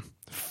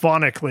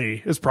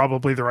 phonically is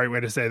probably the right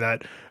way to say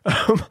that.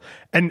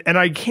 And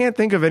I can't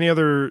think of any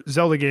other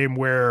Zelda game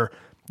where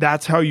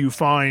that's how you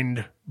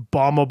find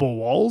bombable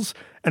walls.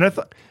 And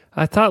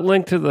I thought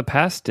Link to the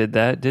Past did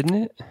that, didn't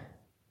it?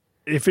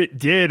 If it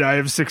did, I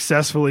have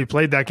successfully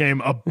played that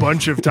game a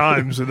bunch of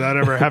times without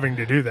ever having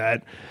to do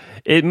that.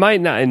 It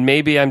might not, and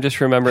maybe I'm just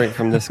remembering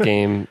from this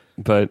game,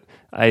 but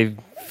I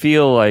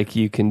feel like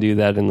you can do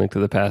that in Link to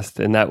the Past,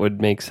 and that would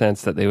make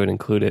sense that they would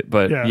include it.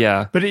 But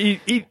yeah. But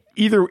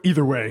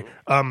either way,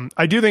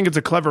 I do think it's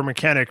a clever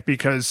mechanic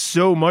because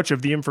so much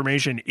of the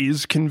information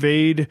is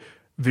conveyed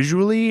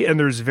visually, and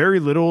there's very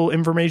little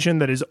information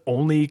that is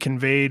only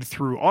conveyed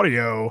through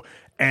audio,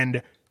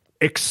 and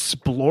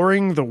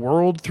exploring the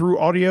world through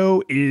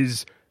audio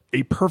is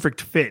a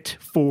perfect fit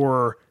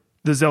for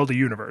the Zelda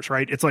universe,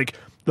 right? It's like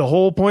the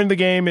whole point of the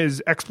game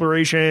is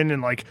exploration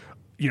and like,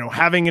 you know,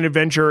 having an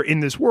adventure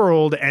in this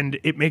world, and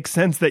it makes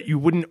sense that you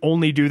wouldn't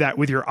only do that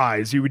with your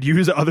eyes. You would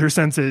use other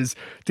senses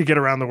to get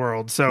around the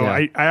world. So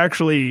yeah. I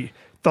actually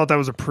thought that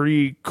was a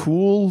pretty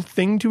cool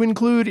thing to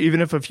include,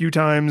 even if a few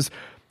times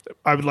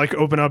I would like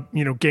open up,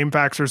 you know,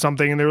 GameFAQs or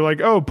something, and they were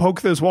like, "Oh,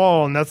 poke this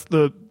wall, and that's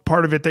the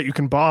part of it that you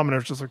can bomb." And I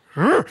was just like,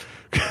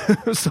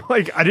 so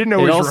like I didn't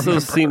always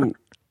remember.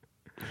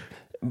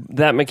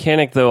 That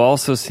mechanic though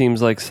also seems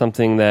like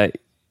something that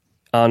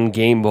on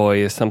Game Boy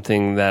is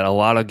something that a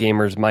lot of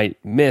gamers might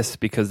miss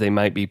because they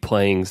might be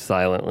playing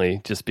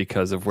silently just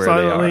because of where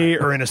they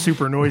are, or in a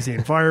super noisy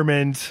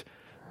environment.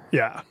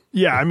 Yeah.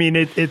 I mean,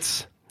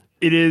 it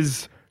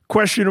is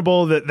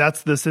questionable that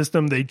that's the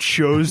system they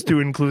chose to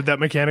include that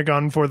mechanic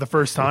on for the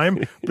first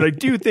time, but I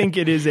do think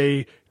it is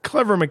a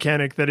clever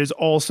mechanic that is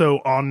also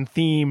on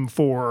theme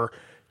for,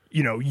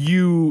 you know,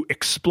 you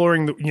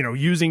exploring the, you know,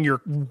 using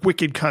your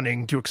wicked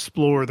cunning to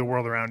explore the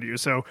world around you.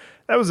 So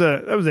that was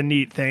a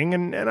neat thing,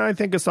 and I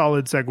think a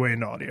solid segue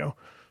into audio.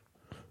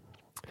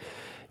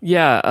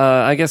 Yeah,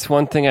 I guess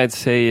one thing I'd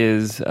say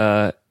is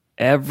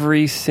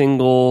every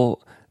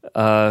single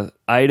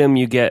item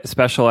you get,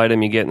 special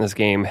item you get in this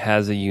game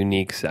has a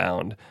unique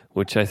sound,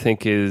 which I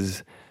think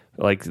is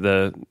like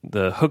the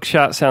hook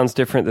shot sounds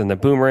different than the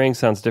boomerang,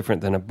 sounds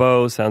different than a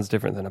bow, sounds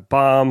different than a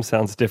bomb,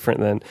 sounds different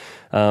than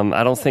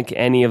I don't think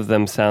any of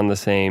them sound the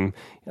same,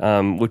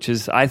 which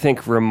is, I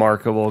think,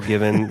 remarkable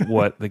given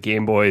what the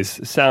Game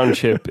Boy's sound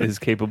chip is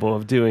capable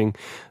of doing.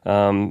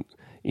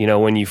 You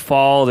know, when you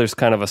fall, there's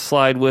kind of a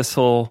slide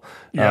whistle.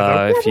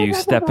 If you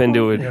step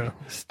into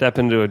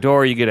a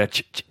door, you get a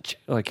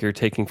like you're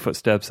taking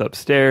footsteps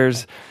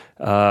upstairs.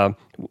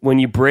 When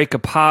you break a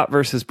pot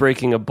versus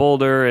breaking a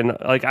boulder, and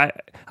like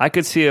I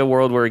could see a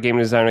world where a game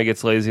designer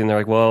gets lazy and they're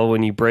like, well,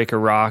 when you break a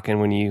rock and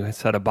when you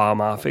set a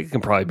bomb off, it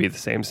can probably be the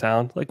same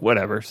sound. Like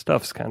whatever,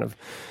 stuff's kind of,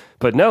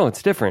 but no,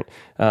 it's different.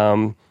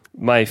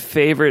 My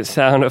favorite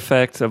sound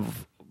effect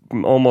of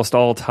almost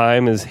all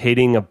time is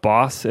hitting a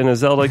boss in a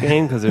Zelda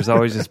game, because there's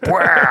always just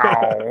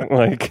wow,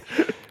 like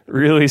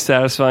really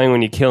satisfying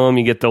when you kill him.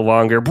 You get the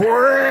longer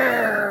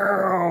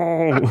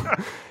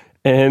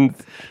and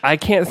I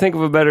can't think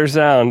of a better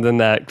sound than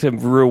that to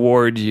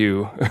reward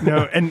you.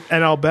 No, and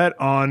I'll bet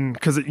on,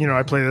 because you know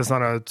I play this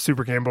on a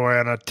Super Game Boy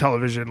on a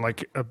television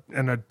like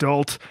an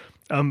adult,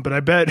 but I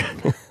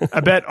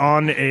bet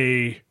on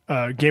a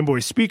Game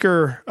Boy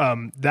speaker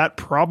that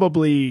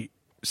probably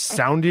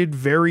sounded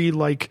very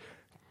like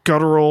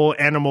guttural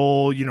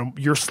animal, you know,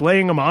 you're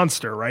slaying a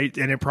monster, right?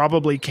 And it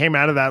probably came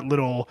out of that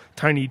little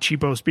tiny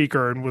cheapo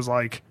speaker and was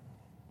like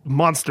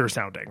monster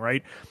sounding,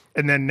 right?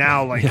 And then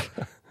now like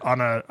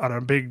on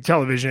a big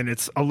television,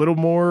 it's a little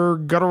more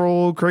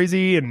guttural,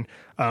 crazy. And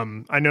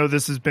I know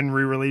this has been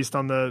re-released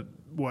on the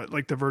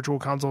virtual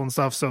console and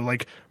stuff. So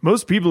like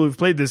most people who've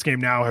played this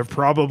game now have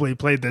probably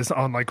played this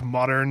on like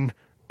modern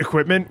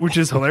equipment, which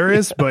is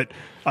hilarious. But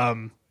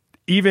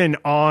even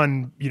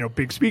on, you know,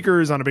 big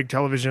speakers on a big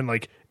television,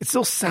 like it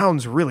still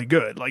sounds really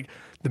good. Like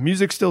the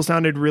music still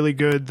sounded really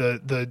good.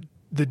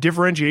 The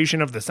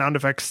differentiation of the sound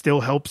effects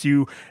still helps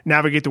you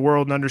navigate the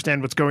world and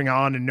understand what's going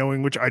on, and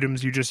knowing which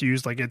items you just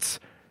used. Like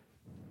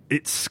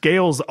it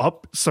scales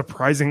up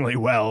surprisingly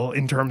well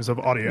in terms of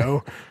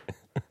audio.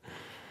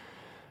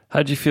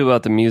 How'd you feel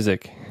about the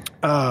music?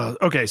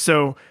 Okay,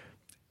 so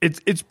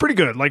it's pretty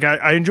good. Like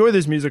I enjoy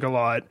this music a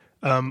lot.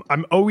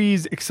 I'm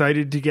always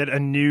excited to get a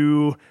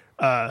new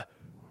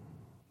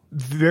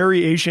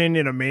variation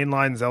in a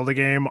mainline Zelda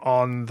game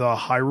on the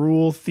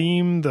Hyrule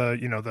theme,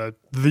 the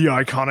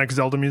iconic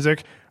Zelda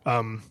music.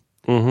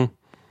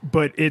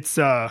 But it's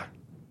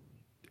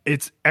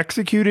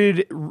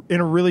executed in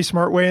a really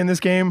smart way in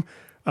this game.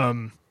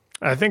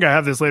 I think I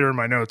have this later in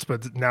my notes,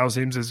 but now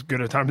seems as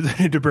good a time as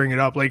any to bring it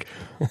up. Like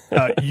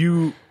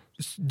you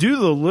do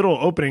the little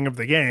opening of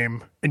the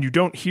game and you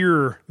don't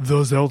hear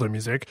the Zelda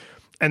music.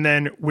 And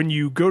then when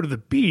you go to the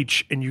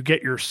beach and you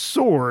get your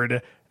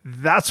sword,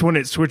 that's when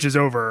it switches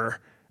over,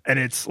 and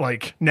it's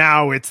like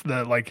now it's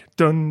the like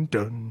dun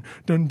dun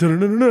dun dun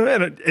dun, dun,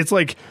 and it's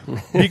like,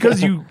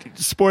 because you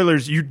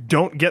spoilers, you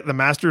don't get the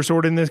Master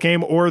Sword in this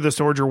game, or the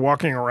sword you're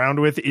walking around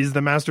with is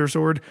the Master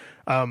Sword.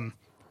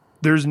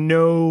 There's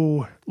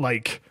no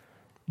like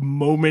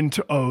moment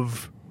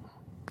of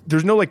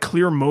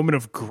clear moment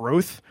of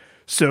growth.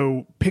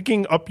 So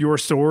picking up your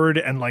sword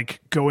and like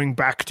going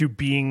back to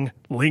being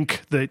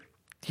Link, the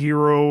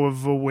hero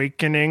of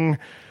awakening,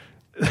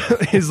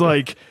 is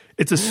like,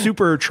 it's a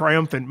super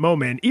triumphant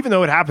moment, even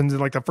though it happens in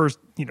like the first,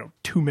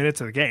 2 minutes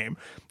of the game,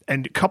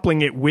 and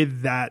coupling it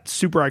with that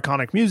super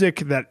iconic music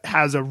that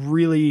has a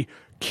really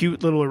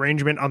cute little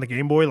arrangement on the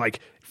Game Boy,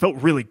 like felt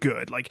really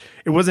good. Like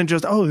it wasn't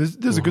just, oh, this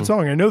is a good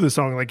song, I know this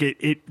song. Like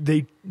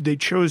they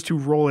chose to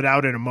roll it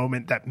out in a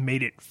moment that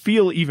made it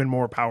feel even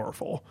more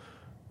powerful.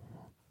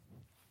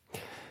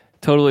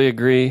 Totally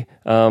agree.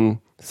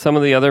 Some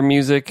of the other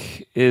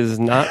music is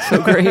not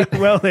so great.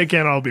 Well, they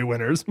can't all be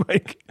winners,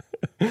 Mike.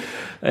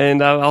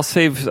 And I'll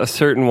save a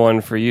certain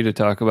one for you to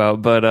talk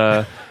about, but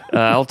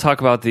I'll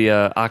talk about the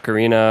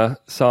Ocarina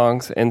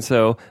songs. And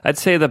so I'd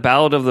say the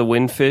Ballad of the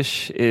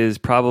Windfish is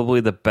probably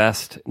the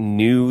best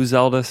new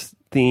Zelda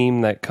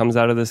theme that comes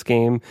out of this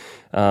game.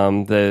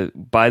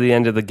 By the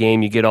end of the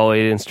game, you get all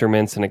 8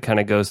 instruments, and it kind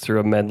of goes through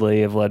a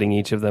medley of letting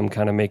each of them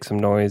kind of make some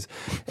noise.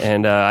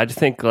 And I just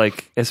think,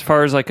 like, as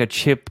far as like a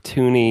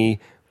chip-tuney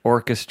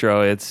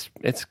orchestra, it's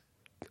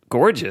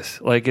gorgeous.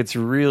 Like, it's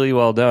really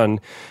well done.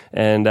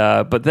 And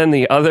but then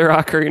the other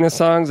Ocarina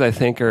songs, I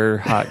think, are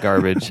hot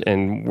garbage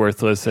and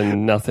worthless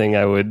and nothing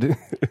I would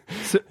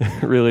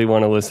really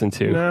want to listen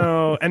to.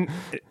 No, and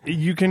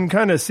you can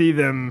kind of see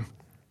them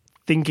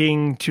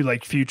thinking to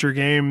like future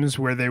games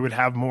where they would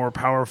have more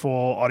powerful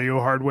audio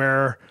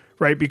hardware,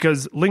 right?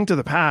 Because Link to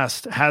the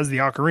Past has the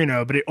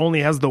ocarina, but it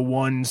only has the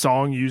one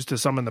song used to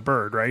summon the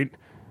bird, right?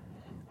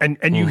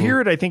 And you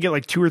hear it, I think, at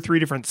like 2 or 3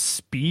 different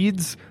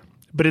speeds,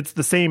 but it's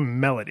the same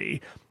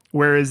melody.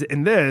 Whereas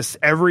in this,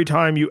 every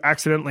time you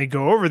accidentally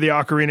go over the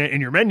ocarina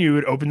in your menu,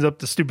 it opens up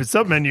the stupid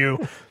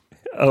submenu.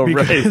 Oh,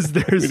 right.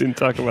 We didn't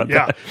talk about that.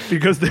 Yeah,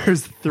 because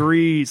there's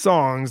 3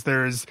 songs.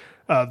 There's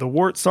the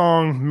Wart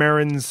song,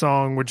 Marin's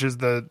song, which is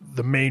the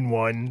main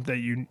one that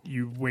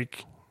you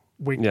wake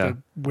the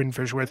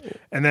windfish with,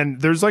 and then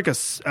there's like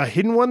a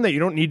hidden one that you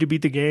don't need to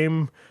beat the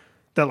game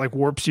that like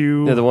warps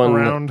you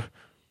around.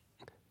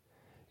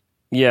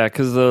 Yeah,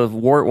 because the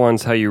Wart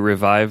one's how you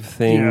revive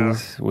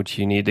things, which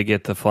you need to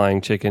get the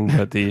flying chicken,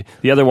 but the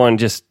other one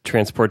just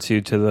transports you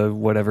to the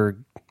whatever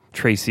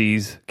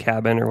Tracy's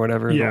cabin or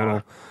whatever. The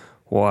little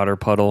water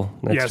puddle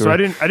next to so her. I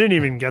didn't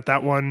even get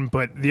that one,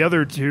 but the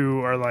other 2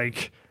 are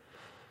like,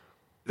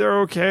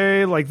 they're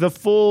okay. Like the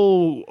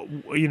full,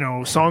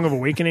 Song of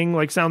Awakening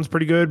like sounds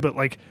pretty good, but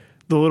like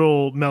the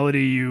little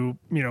melody you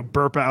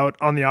burp out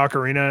on the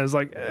ocarina is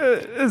like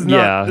is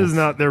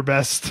not their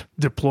best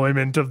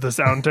deployment of the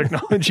sound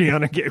technology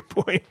on a Game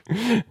Boy.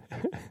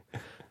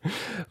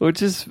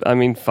 Which is, I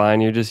mean,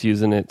 fine. You're just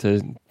using it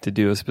to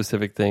do a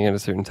specific thing at a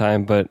certain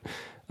time, but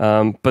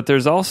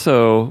there's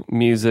also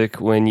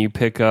music when you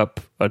pick up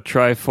a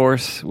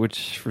Triforce,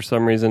 which for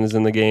some reason is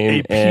in the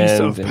game, a piece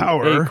of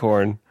power, an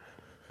acorn.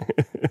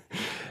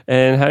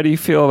 And how do you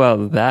feel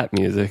about that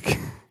music?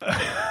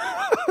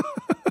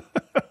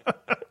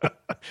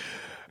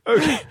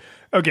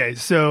 Okay,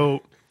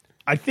 so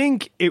I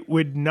think it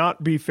would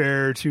not be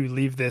fair to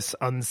leave this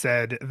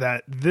unsaid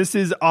that this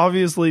is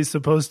obviously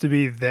supposed to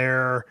be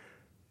their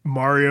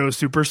Mario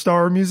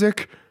Superstar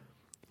music,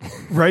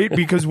 right?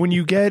 Because when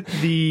you get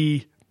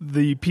the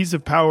piece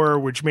of power,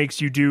 which makes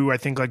you do, I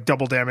think, like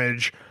double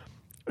damage,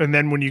 and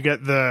then when you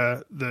get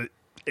the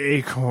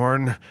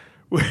acorn,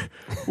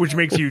 which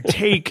makes you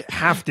take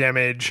half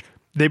damage,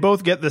 they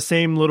both get the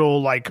same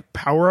little like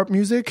power-up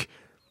music,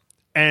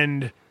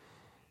 and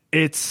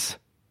it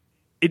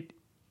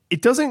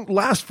doesn't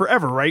last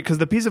forever, right? Because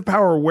the piece of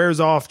power wears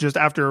off just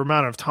after an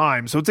amount of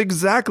time. So it's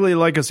exactly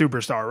like a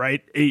superstar,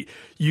 right?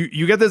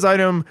 You get this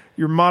item,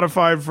 you're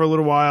modified for a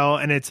little while,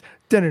 and it's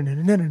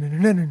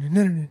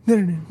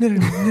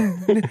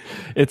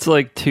it's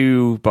like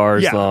 2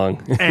 bars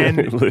long. And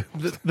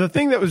the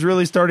thing that was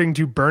really starting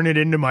to burn it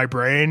into my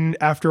brain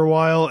after a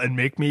while and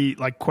make me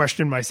like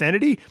question my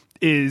sanity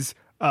is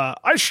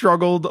I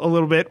struggled a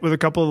little bit with a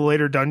couple of the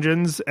later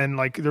dungeons, and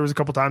like there was a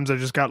couple times I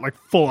just got like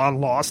full on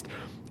lost,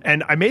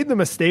 and I made the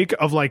mistake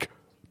of like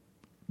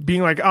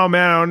being like, oh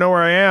man, I don't know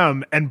where I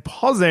am, and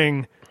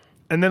pausing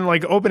and then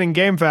like opening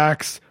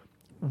GameFAQs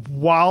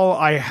while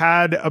I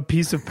had a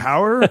piece of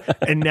power,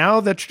 and now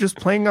that's just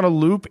playing on a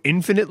loop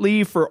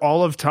infinitely for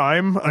all of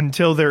time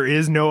until there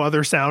is no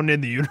other sound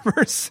in the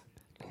universe.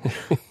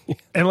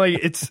 And like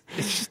it's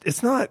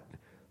not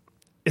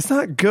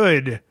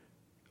good.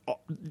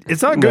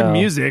 It's not good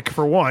music,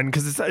 for one,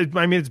 because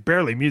it's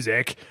barely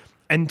music,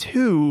 and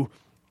 2,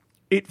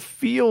 it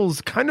feels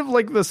kind of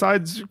like the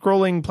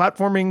side-scrolling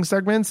platforming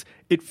segments.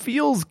 It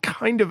feels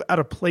kind of out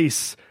of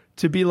place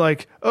to be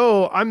like,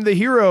 oh, I'm the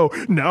hero.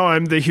 Now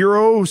I'm the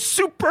hero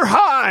super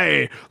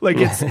high. Like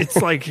it's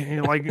like,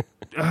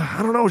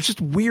 I don't know. It's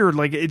just weird.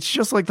 Like it's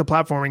just like the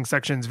platforming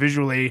sections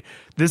visually.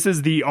 This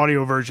is the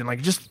audio version. Like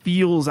it just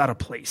feels out of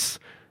place.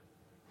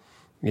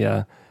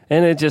 Yeah.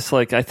 And it just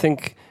like, I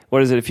think,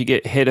 what is it? If you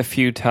get hit a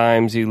few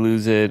times, you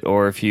lose it.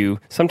 Or if you,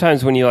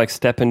 sometimes when you like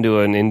step into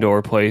an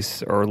indoor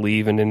place or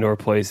leave an indoor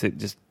place, it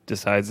just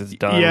decides it's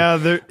done. Yeah,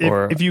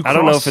 or if you I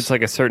don't know cross- if it's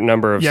like a certain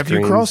number of Yeah, if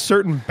screens. you cross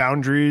certain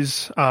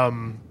boundaries,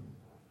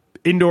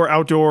 indoor,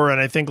 outdoor,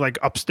 and I think like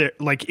upstairs,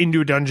 like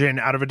into a dungeon,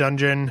 out of a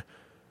dungeon,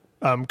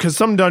 because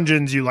some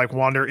dungeons you like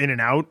wander in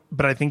and out,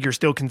 but I think you're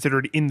still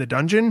considered in the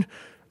dungeon.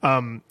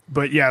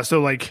 But yeah,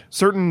 so like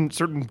certain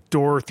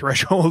door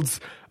thresholds,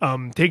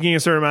 taking a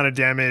certain amount of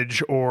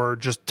damage or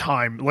just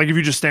time, like if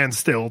you just stand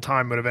still,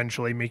 time would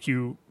eventually make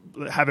you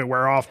have it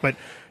wear off.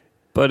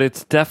 But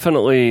it's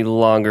definitely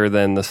longer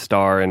than the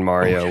star in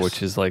Mario, yes.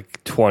 which is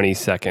like 20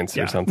 seconds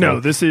or something. No,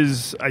 this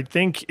is, I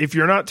think if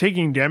you're not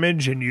taking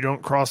damage and you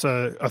don't cross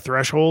a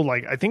threshold,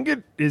 like I think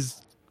it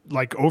is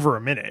like over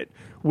a minute,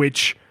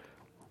 which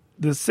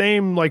the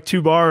same like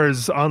 2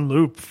 bars on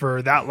loop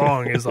for that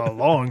long is a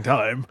long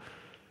time.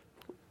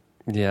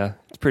 Yeah,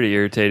 it's pretty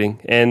irritating.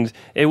 And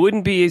it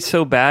wouldn't be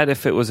so bad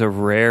if it was a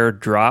rare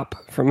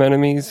drop from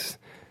enemies.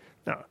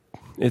 No.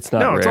 It's not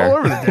No, rare. it's all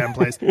over the damn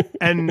place.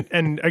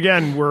 And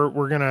again,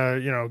 we're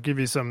gonna give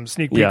you some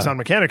sneak peeks on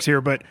mechanics here,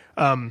 but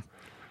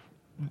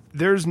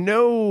there's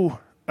no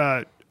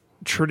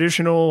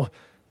traditional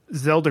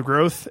Zelda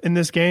growth in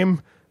this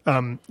game.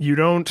 You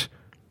don't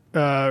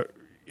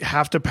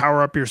have to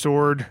power up your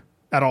sword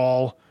at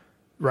all,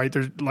 right?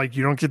 There's like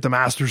you don't get the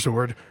Master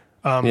Sword.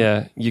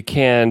 Yeah, you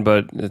can,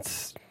 but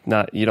it's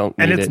not. You don't.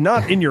 And need it's it.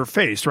 not in your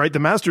face, right? The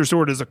Master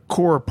Sword is a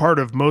core part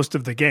of most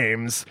of the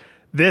games.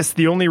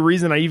 The only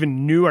reason I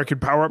even knew I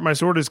could power up my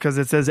sword is because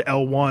it says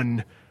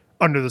L1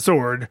 under the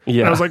sword.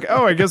 Yeah. And I was like,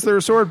 oh, I guess there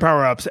are sword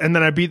power-ups. And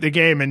then I beat the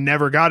game and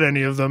never got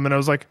any of them. And I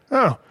was like,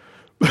 oh.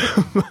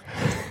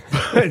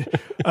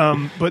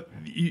 But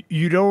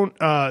you don't...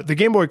 the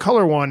Game Boy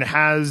Color one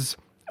has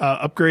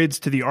upgrades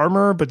to the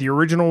armor, but the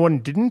original one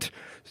didn't.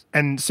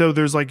 And so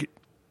there's like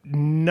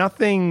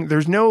nothing...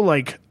 There's no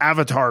like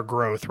avatar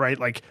growth, right?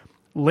 Like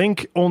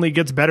Link only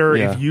gets better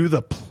if you,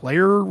 the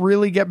player,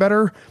 really get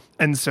better.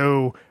 And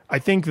so I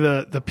think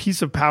the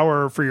piece of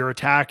power for your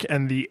attack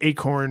and the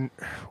acorn,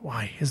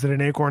 why is it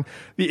an acorn?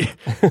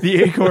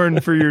 The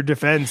acorn for your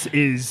defense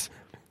is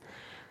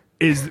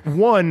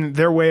one,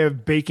 their way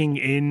of baking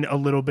in a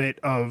little bit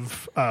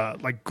of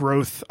like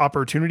growth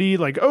opportunity.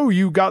 Like, oh,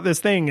 you got this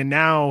thing and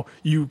now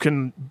you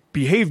can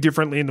behave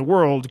differently in the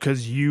world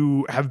because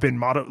you have been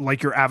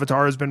like your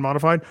avatar has been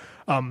modified.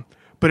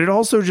 But it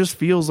also just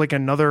feels like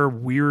another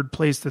weird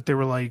place that they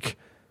were like,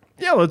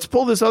 yeah, let's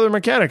pull this other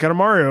mechanic out of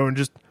Mario and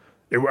just,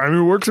 it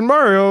works in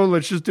Mario.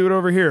 Let's just do it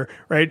over here,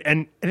 right?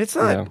 And it's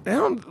not,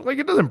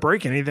 it doesn't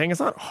break anything. It's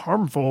not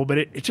harmful, but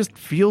it just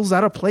feels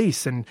out of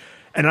place. And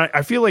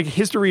I feel like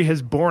history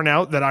has borne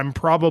out that I'm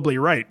probably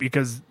right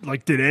because,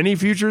 like, did any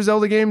future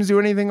Zelda games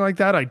do anything like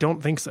that? I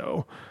don't think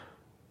so.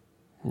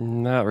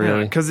 Not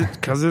really, because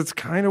it's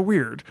kind of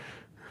weird.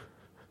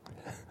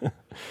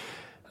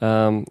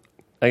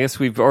 I guess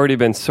we've already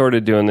been sort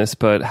of doing this,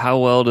 but how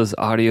well does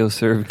audio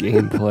serve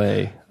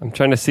gameplay? I'm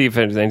trying to see if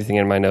there's anything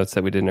in my notes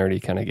that we didn't already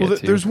kind of get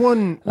to. There's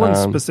one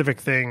specific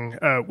thing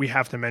we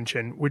have to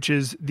mention, which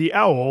is the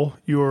owl,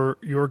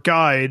 your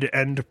guide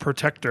and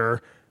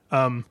protector.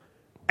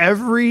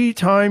 Every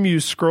time you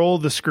scroll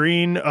the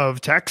screen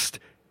of text,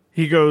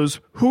 he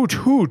goes hoot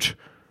hoot,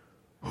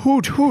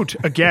 hoot hoot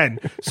again.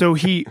 So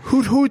he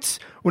hoot hoots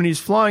when he's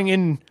flying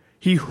in.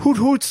 He hoot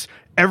hoots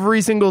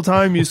every single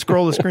time you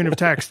scroll the screen of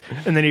text,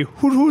 and then he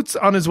hoot hoots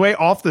on his way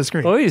off the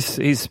screen. Oh,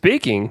 he's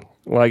speaking.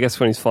 Well, I guess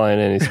when he's flying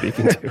in, he's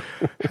speaking too.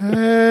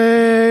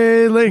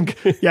 Hey, Link.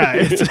 Yeah,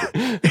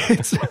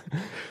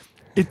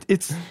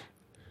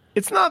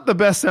 it's not the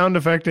best sound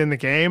effect in the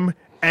game,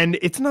 and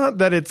it's not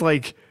that it's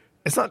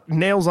not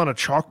nails on a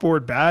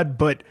chalkboard bad,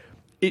 but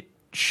it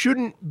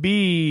shouldn't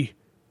be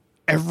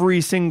every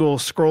single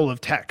scroll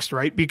of text,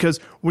 right? Because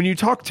when you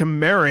talk to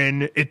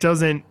Marin, it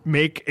doesn't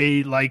make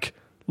a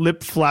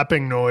lip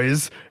flapping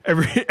noise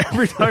every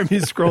time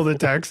you scroll the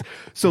text.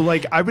 So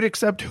I would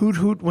accept hoot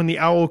hoot when the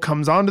owl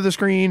comes onto the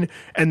screen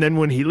and then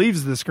when he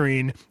leaves the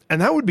screen,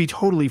 and that would be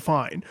totally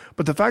fine.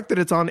 But the fact that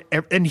it's on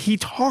and he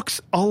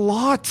talks a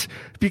lot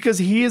because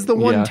he is the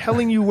one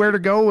telling you where to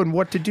go and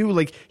what to do.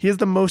 He has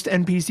the most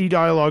NPC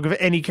dialogue of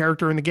any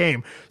character in the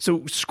game. So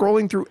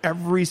scrolling through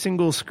every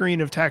single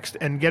screen of text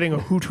and getting a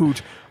hoot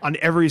hoot on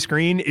every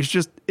screen is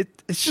just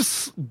it's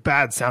just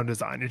bad sound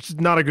design. It's just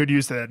not a good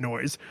use of that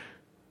noise.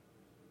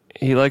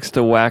 He likes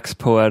to wax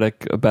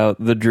poetic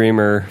about the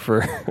dreamer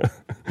for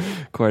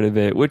quite a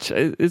bit, which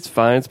it's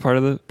fine. It's part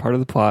of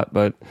the plot,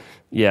 but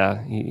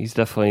yeah, he's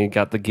definitely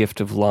got the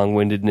gift of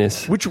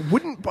long-windedness, which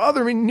wouldn't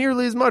bother me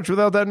nearly as much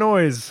without that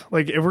noise.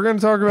 If we're going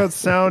to talk about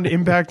sound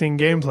impacting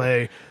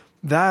gameplay,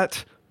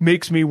 that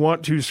makes me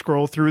want to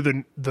scroll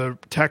through the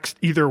text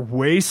either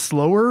way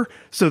slower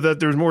so that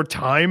there's more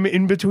time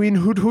in between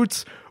hoot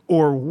hoots,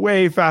 or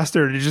way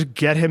faster to just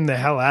get him the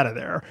hell out of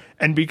there.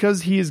 And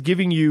because he is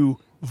giving you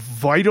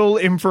vital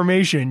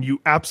information you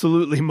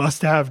absolutely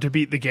must have to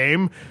beat the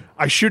game,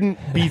 I shouldn't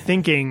be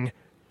thinking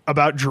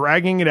about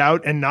dragging it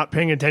out and not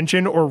paying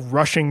attention, or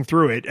rushing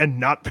through it and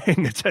not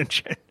paying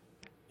attention.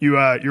 You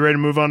ready to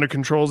move on to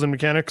controls and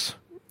mechanics?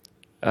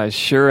 I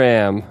sure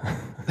am.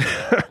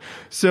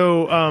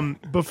 So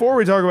before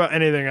we talk about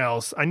anything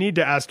else, I need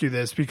to ask you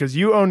this because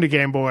you owned a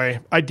Game Boy.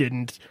 I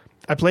didn't.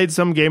 I played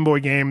some Game Boy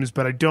games,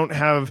 but I don't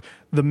have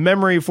the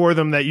memory for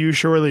them that you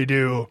surely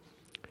do.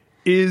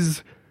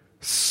 Is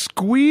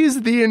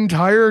squeeze the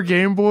entire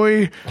Game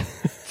Boy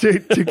to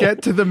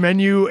get to the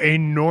menu a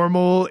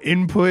normal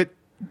input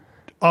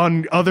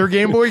on other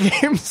Game Boy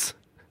games?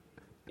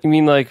 You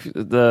mean like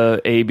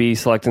the A, B,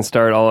 select and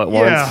start all at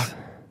once?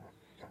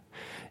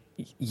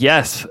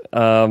 Yes.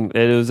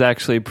 It was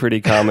actually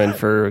pretty common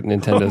for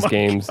Nintendo's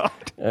games.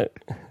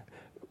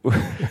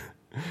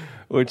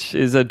 Which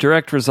is a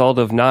direct result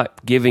of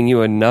not giving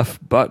you enough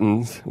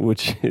buttons,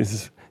 which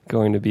is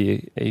going to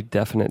be a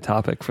definite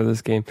topic for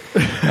this game.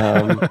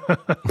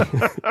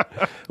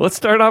 Let's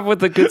start off with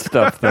the good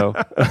stuff, though.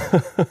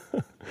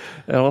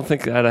 I don't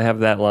think I'd have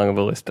that long of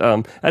a list.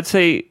 I'd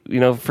say,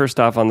 first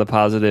off on the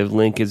positive,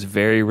 Link is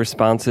very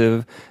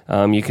responsive.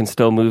 You can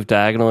still move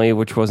diagonally,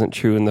 which wasn't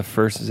true in the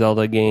first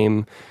Zelda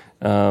game,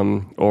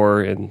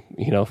 or in,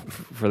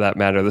 for that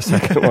matter, the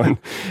second one.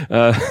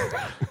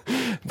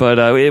 But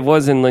it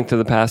was in Link to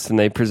the Past, and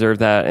they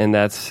preserved that, and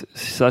that's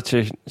such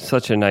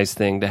a nice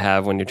thing to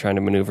have when you're trying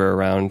to maneuver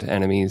around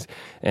enemies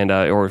and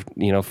or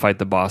fight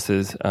the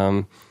bosses.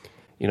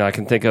 I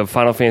can think of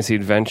Final Fantasy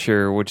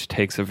Adventure, which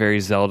takes a very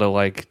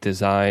Zelda-like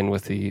design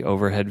with the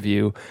overhead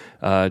view,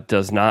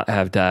 does not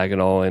have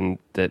diagonal, and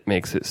that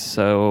makes it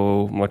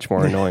so much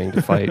more annoying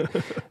to fight.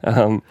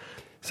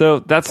 So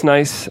that's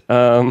nice.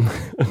 I'm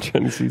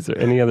trying to see, is there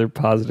any other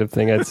positive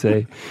thing I'd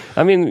say?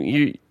 I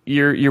mean,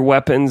 your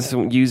weapons,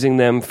 using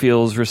them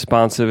feels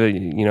responsive.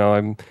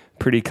 I'm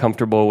pretty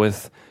comfortable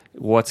with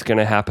what's going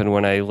to happen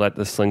when I let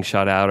the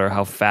slingshot out, or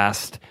how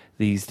fast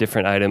these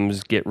different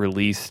items get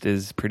released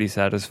is pretty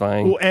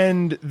satisfying. Well,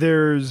 and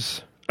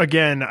there's,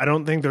 again, I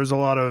don't think there's a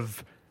lot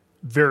of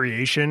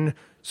variation.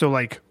 So,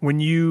 like, when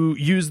you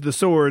use the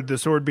sword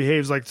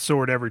behaves like the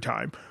sword every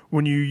time.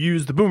 When you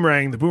use the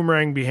boomerang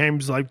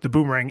behaves like the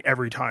boomerang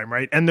every time,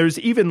 right? And there's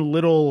even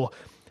little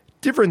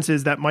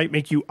differences that might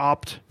make you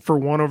opt for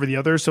one over the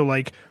other. So,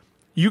 like,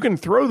 you can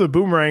throw the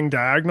boomerang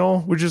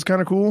diagonal, which is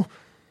kind of cool.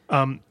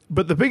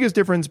 But the biggest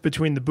difference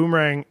between the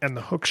boomerang and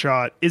the hook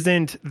shot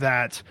isn't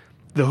that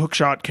the hook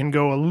shot can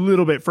go a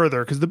little bit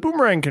further, because the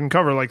boomerang can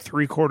cover like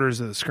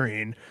 3/4 of the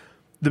screen.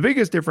 The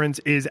biggest difference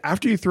is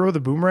after you throw the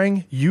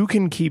boomerang, you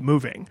can keep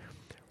moving.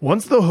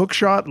 Once the hook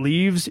shot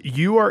leaves,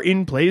 you are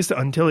in place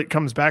until it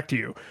comes back to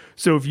you.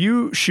 So if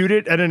you shoot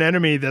it at an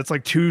enemy that's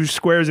like 2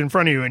 squares in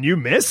front of you and you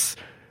miss,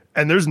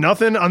 and there's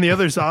nothing on the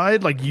other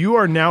side, like, you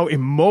are now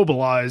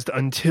immobilized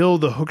until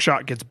the hook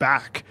shot gets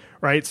back,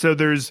 right? So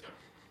there's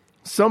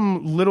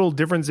some little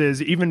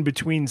differences even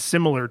between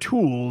similar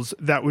tools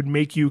that would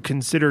make you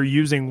consider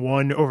using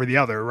one over the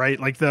other, right?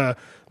 Like the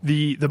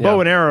bow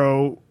and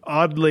arrow,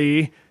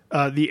 oddly,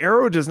 the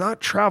arrow does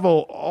not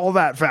travel all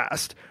that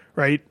fast,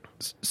 right?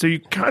 So you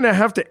kind of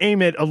have to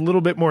aim it a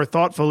little bit more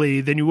thoughtfully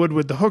than you would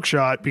with the hook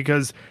shot,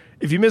 because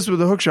if you miss with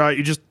the hook shot,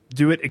 you just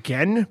do it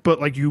again, but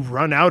like you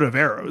run out of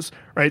arrows,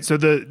 right? So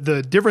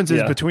the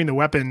differences between the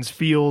weapons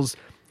feels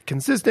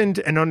consistent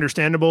and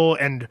understandable,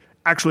 and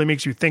actually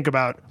makes you think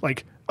about,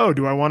 like, oh,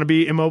 do I want to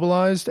be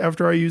immobilized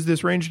after I use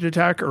this ranged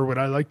attack, or would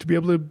I like to be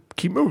able to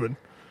keep moving?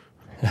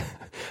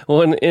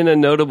 Well, in a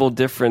notable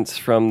difference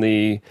from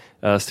the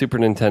Super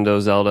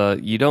Nintendo Zelda,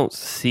 you don't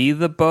see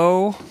the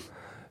bow.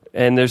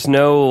 And there's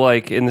no,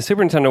 like, in the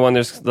Super Nintendo one,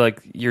 there's, like,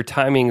 your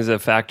timing is a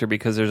factor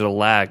because there's a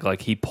lag.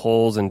 Like, he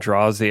pulls and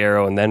draws the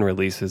arrow and then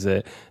releases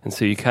it. And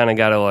so you kind of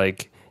got to,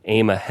 like,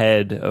 aim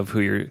ahead of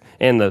who you're...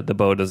 And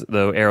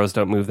the arrows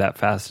don't move that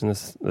fast in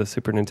the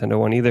Super Nintendo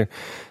one either.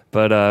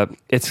 But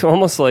it's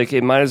almost like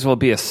it might as well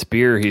be a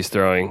spear he's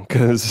throwing,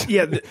 because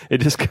it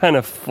just kind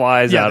of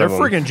flies out of him.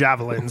 Yeah, they're friggin'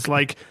 javelins.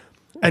 Like,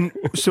 and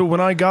so when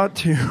I got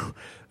to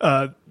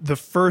the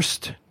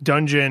first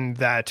dungeon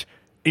that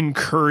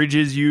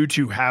encourages you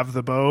to have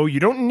the bow,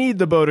 you don't need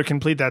the bow to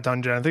complete that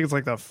dungeon. I think it's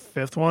like the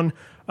 5th one.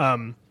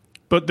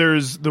 But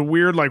there's the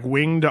weird, like,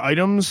 winged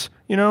items,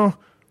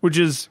 which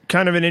is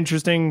kind of an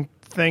interesting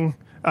thing.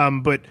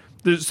 But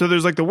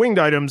there's like the winged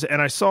items,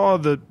 and I saw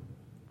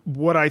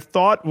what I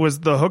thought was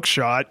the hook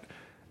shot,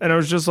 and I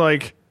was just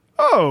like,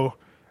 oh,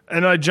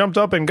 and I jumped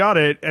up and got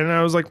it, and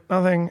I was like,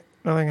 nothing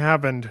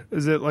happened.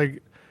 Is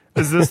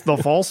this the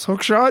false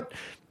hook shot?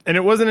 And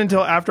it wasn't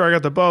until after I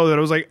got the bow that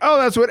I was like, oh,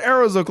 that's what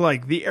arrows look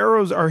like. The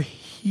arrows are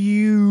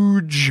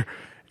huge,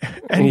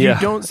 and you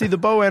don't see the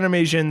bow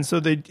animation, so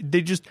they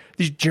just,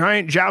 these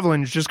giant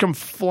javelins just come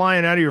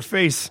flying out of your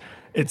face.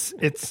 It's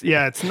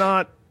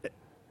not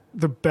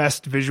the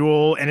best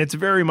visual, and it's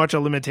very much a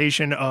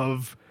limitation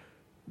of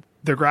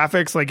the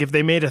graphics. Like, if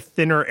they made a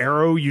thinner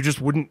arrow, you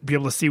just wouldn't be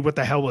able to see what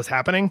the hell was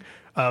happening.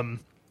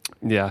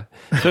 Yeah,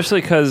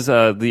 especially because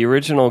the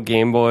original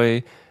Game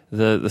Boy,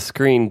 the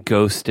screen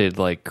ghosted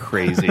like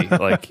crazy.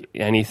 Like,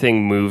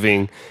 anything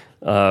moving,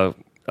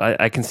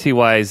 I can see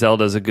why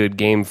Zelda's a good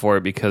game for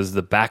it, because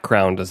the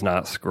background does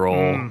not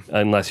scroll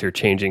unless you're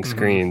changing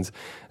screens,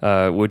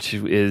 which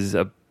is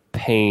a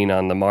pain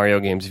on the Mario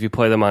games. If you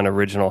play them on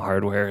original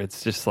hardware,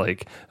 it's just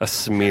like a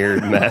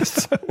smeared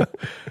mess.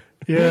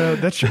 Yeah,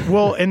 that's true.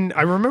 Well, and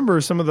I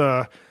remember some of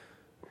I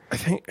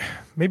think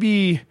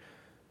maybe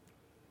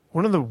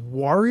one of the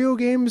Wario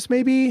games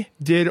maybe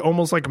did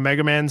almost like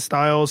Mega Man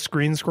style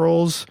screen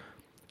scrolls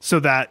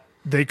so that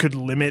they could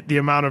limit the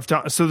amount of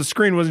time. So the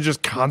screen wasn't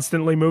just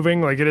constantly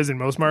moving like it is in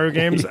most Mario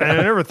games. And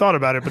I never thought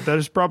about it, but that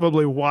is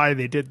probably why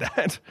they did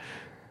that.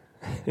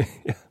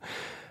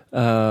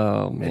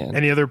 Oh, man.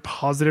 Any other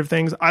positive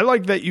things? I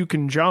like that you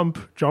can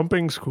jump.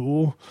 Jumping's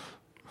cool.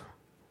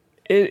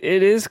 It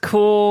is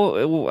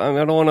cool. I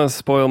don't want to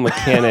spoil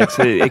mechanics.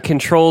 It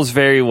controls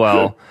very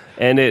well,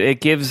 and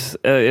it gives.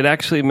 It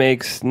actually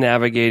makes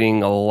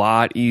navigating a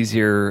lot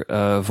easier,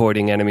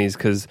 avoiding enemies,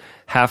 because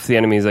half the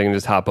enemies I can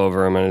just hop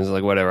over them, and it's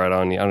like whatever. I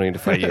don't need to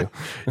fight you.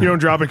 You don't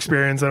drop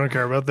experience. I don't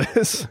care about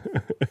this.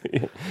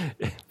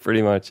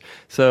 Pretty much.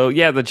 So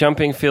yeah, the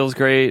jumping feels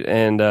great,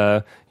 and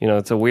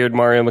it's a weird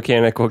Mario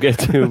mechanic we'll get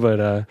to,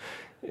 but.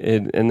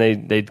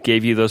 They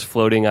gave you those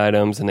floating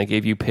items, and they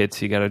gave you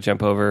pits you got to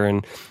jump over.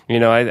 And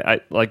I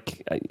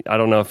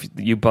don't know if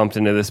you bumped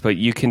into this, but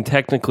you can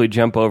technically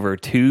jump over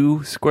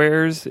 2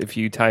 squares if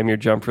you time your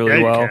jump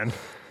really well. Can.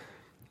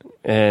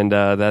 And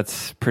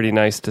that's pretty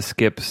nice to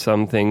skip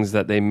some things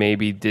that they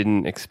maybe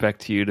didn't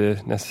expect you to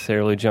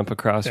necessarily jump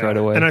across right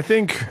away. And I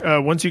think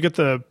once you get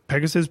the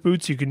Pegasus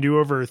boots, you can do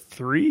over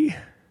 3.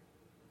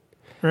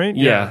 Right?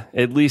 Yeah,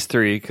 at least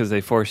 3 because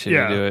they force you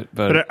to do it.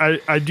 But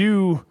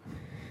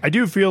I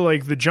do feel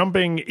like the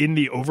jumping in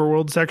the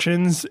overworld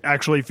sections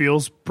actually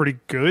feels pretty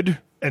good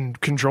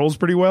and controls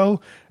pretty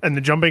well. And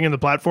the jumping in the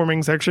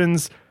platforming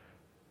sections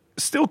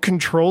still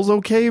controls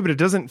okay, but it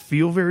doesn't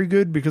feel very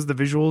good because the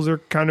visuals are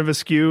kind of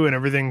askew and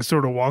everything's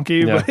sort of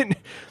wonky. Yeah. But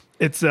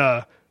it's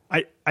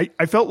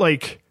I felt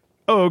like,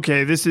 oh,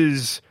 okay, this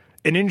is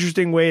an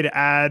interesting way to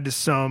add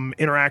some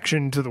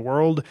interaction to the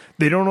world.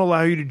 They don't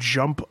allow you to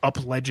jump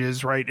up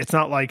ledges, right? It's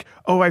not like,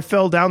 oh, I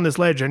fell down this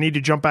ledge, I need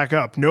to jump back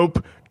up.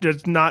 Nope,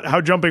 that's not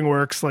how jumping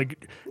works.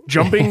 Like,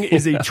 jumping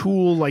is a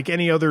tool like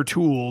any other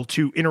tool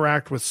to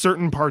interact with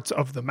certain parts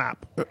of the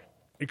map.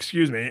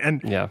 Excuse me.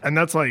 And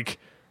that's like,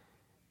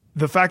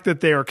 the fact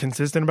that they are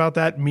consistent about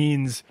that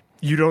means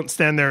you don't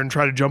stand there and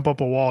try to jump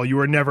up a wall. You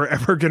are never,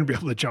 ever going to be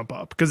able to jump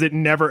up because it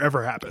never,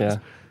 ever happens. Yeah.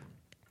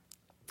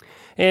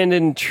 And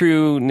in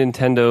true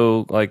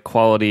Nintendo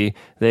quality,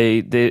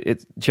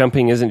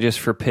 jumping isn't just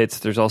for pits.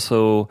 There's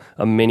also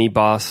a mini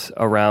boss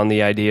around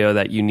the idea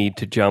that you need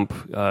to jump,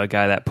 a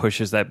guy that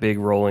pushes that big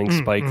rolling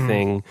spike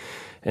thing.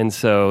 And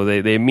so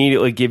they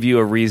immediately give you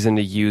a reason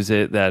to use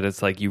it, that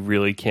it's like you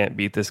really can't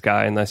beat this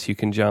guy unless you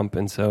can jump.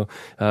 And so,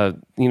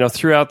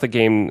 throughout the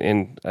game,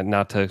 and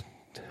not to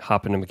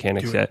hop into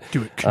mechanics yet.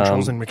 Do it.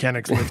 Controls and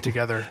mechanics live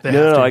together.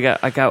 No, I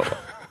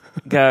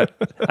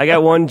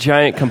got one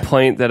giant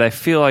complaint that I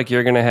feel like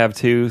you're going to have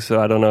too,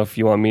 so I don't know if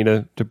you want me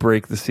to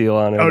break the seal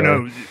on it. Oh,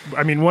 no.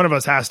 I mean, one of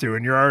us has to,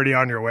 and you're already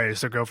on your way,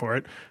 so go for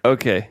it.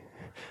 Okay.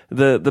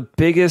 The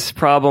biggest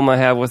problem I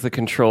have with the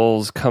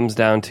controls comes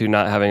down to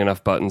not having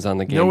enough buttons on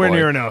the Game Boy. Nowhere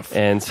near enough.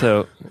 And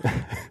so,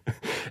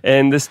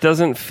 and this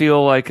doesn't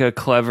feel like a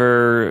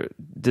clever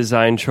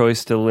design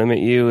choice to limit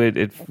you.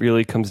 It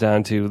really comes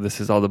down to,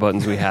 this is all the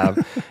buttons we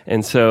have.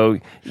 And so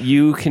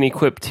you can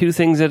equip 2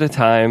 things at a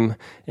time.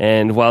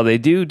 And while they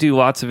do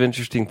lots of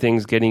interesting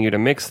things, getting you to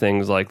mix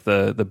things like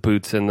the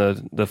boots and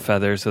the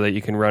feather so that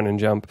you can run and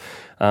jump,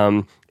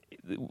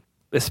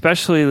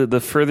 especially the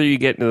further you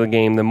get into the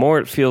game, the more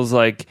it feels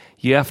like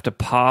you have to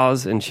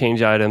pause and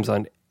change items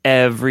on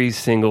every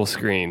single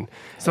screen.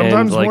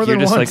 Sometimes and, more than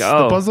you're just once.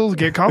 The puzzles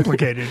get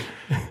complicated.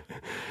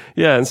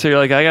 Yeah, and so you're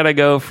like, I got to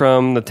go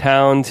from the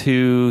town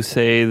to,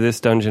 say, this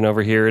dungeon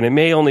over here, and it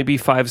may only be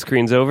 5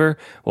 screens over.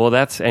 Well,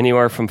 that's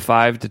anywhere from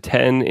 5 to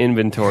 10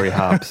 inventory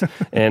hops.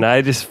 And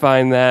I just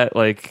find that,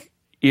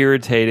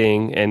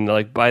 irritating,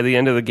 and, by the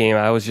end of the game,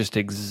 I was just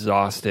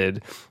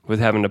exhausted with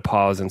having to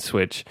pause and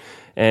switch.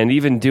 And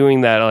even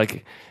doing that,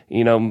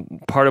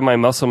 part of my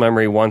muscle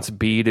memory wants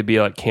B to be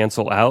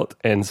cancel out.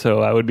 And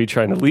so I would be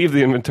trying to leave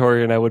the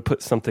inventory and I would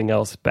put something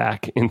else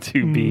back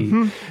into B.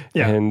 Mm-hmm.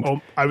 Yeah.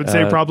 And, I would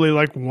say probably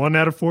 1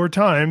 out of 4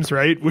 times,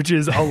 right? Which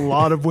is a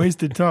lot of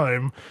wasted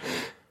time.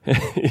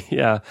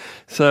 Yeah.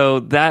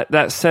 So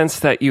that sense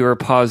that you are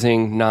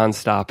pausing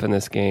nonstop in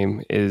this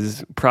game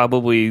is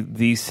probably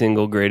the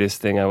single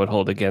greatest thing I would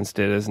hold against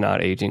it as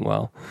not aging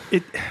well.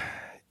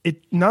 It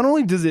not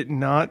only does it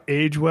not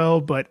age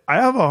well, but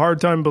I have a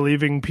hard time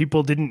believing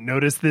people didn't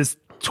notice this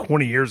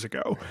 20 years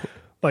ago.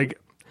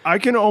 I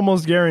can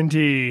almost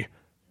guarantee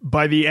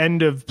by the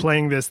end of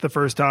playing this the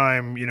first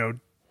time,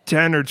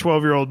 10 or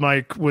 12-year-old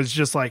Mike was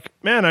just like,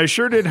 man, I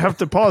sure did have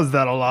to pause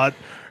that a lot.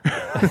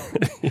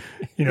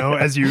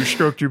 As you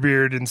stroked your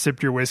beard and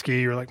sipped your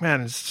whiskey, you're like,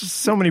 man, it's just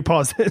so many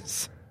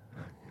pauses.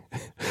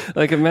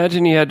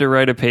 Imagine you had to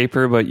write a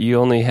paper, but you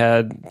only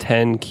had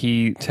 10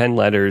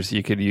 letters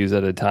you could use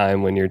at a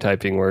time when you're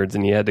typing words,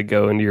 and you had to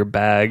go into your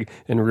bag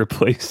and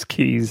replace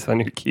keys on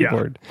your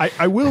keyboard. Yeah.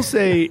 I will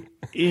say,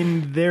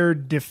 in their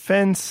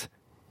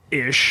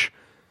defense-ish,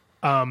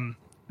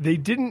 they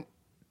didn't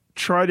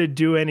try to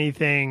do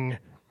anything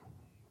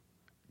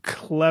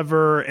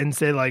clever and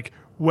say like,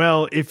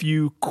 well, if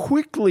you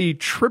quickly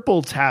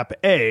triple tap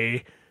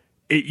A,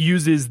 it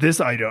uses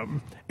this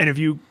item. And if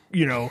you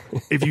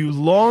if you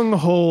long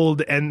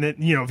hold and then,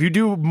 if you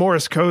do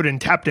Morse code and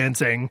tap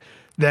dancing,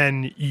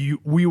 then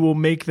we will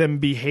make them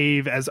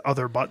behave as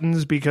other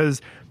buttons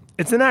because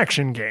it's an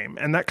action game.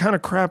 And that kind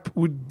of crap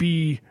would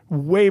be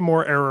way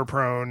more error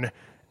prone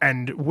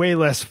and way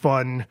less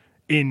fun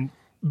in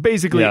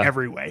basically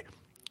every way.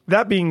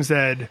 That being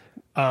said,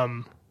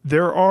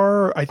 there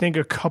are, I think,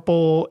 a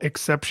couple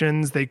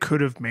exceptions they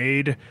could have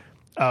made.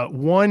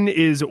 One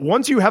is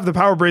once you have the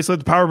power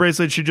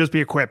bracelet should just be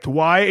equipped.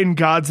 Why in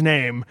God's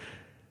name?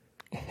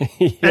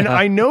 And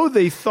I know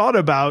they thought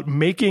about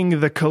making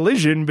the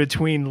collision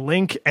between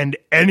Link and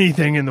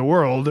anything in the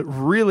world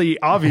really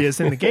obvious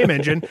in the game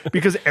engine,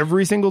 because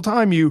every single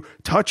time you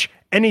touch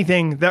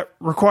anything that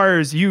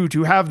requires you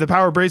to have the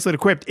power bracelet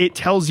equipped, it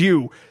tells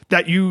you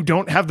that you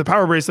don't have the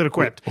power bracelet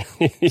equipped.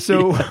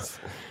 So,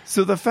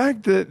 so the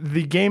fact that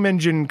the game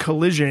engine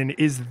collision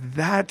is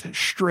that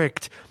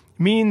strict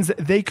means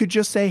they could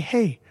just say,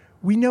 hey,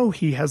 we know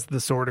he has the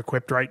sword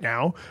equipped right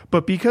now,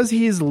 but because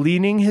he is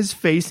leaning his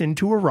face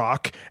into a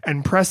rock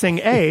and pressing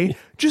A,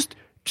 just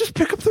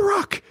pick up the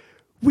rock.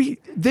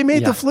 They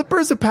made the flipper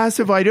as a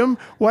passive item.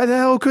 Why the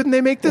hell couldn't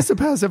they make this a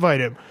passive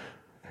item?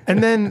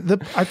 And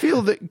then I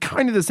feel that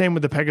kind of the same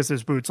with the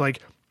Pegasus boots. Like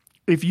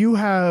if you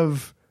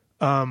have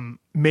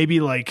maybe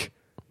like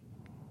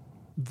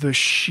the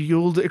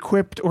shield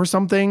equipped or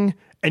something,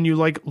 and you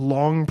like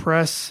long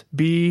press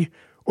B.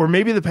 Or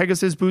maybe the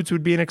Pegasus boots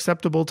would be an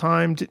acceptable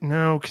time.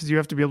 No, because you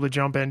have to be able to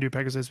jump and do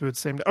Pegasus boots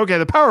same time. Okay,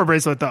 the power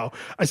bracelet, though.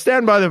 I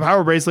stand by the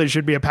power bracelet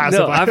should be a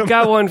passive item. I've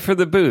got one for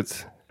the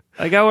boots.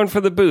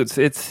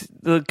 It's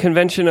the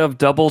convention of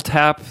double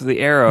tap the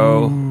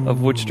arrow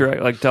of which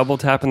direction, like double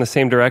tap in the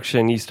same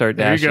direction you start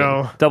dashing. There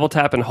you go. Double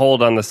tap and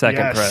hold on the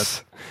second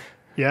press.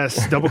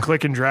 Yes, double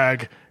click and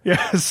drag.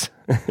 Yes.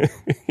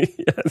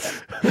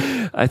 Yes.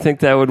 I think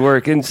that would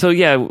work. And so,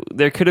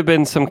 there could have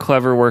been some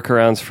clever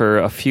workarounds for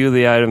a few of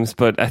the items,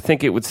 but I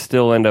think it would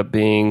still end up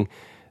being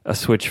a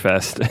Switch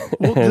fest.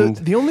 Well,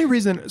 the only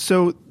reason,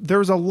 so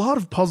there's a lot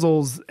of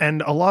puzzles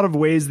and a lot of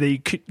ways they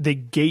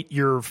gate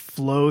your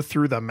flow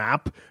through the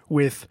map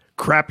with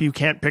crap you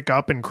can't pick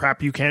up and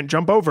crap you can't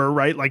jump over,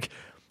 right? Like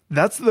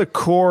that's the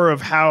core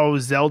of how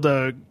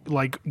Zelda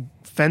like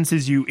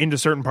fences you into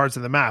certain parts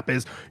of the map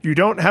is you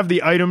don't have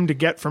the item to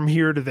get from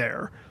here to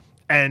there.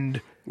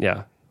 And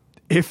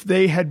if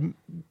they had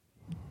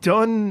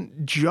done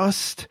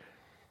just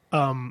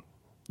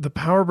the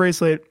power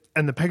bracelet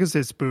and the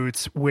Pegasus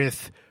boots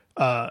with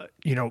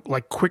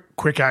like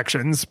quick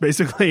actions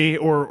basically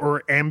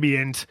or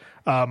ambient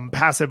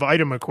passive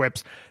item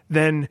equips,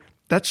 then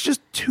that's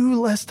just 2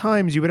 less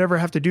times you would ever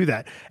have to do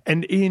that.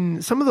 And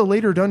in some of the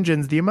later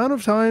dungeons, the amount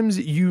of times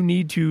you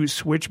need to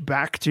switch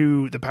back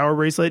to the power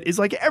bracelet is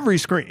like every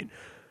screen.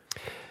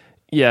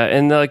 Yeah,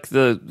 and like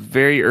the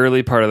very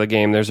early part of the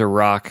game, there's a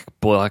rock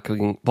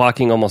blocking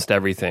almost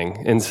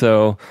everything. And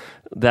so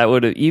that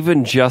would have,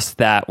 even just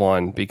that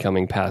one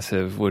becoming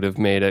passive would have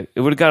made it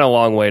would have gone a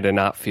long way to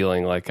not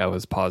feeling like I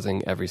was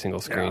pausing every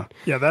single screen.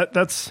 Yeah,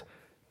 that's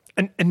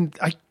and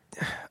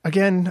I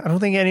don't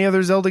think any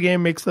other Zelda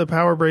game makes the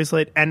power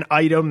bracelet an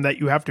item that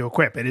you have to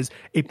equip. It is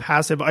a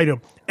passive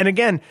item. And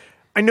again,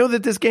 I know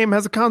that this game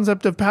has a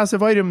concept of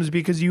passive items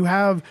because you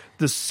have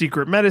the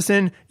secret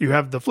medicine, you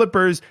have the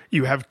flippers,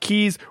 you have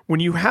keys. When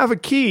you have a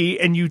key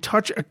and you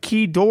touch a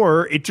key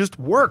door, it just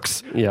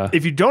works. Yeah.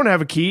 If you don't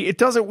have a key, it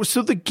doesn't.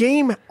 So the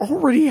game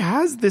already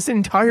has this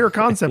entire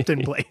concept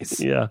in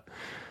place. Yeah.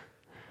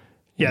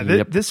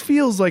 Yeah, this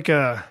feels like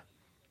I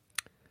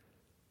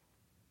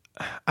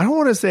don't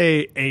want to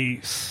say a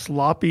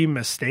sloppy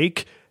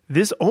mistake.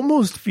 This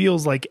almost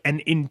feels like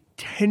an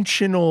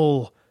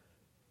intentional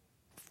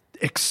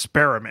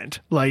experiment.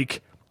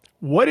 Like,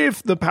 what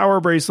if the power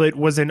bracelet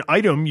was an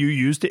item you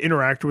use to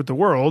interact with the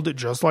world,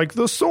 just like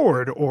the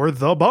sword or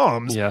the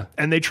bombs? Yeah.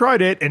 And they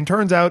tried it, and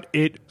turns out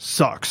it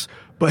sucks.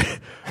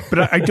 But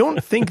I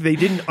don't think they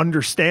didn't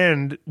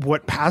understand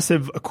what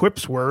passive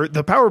equips were.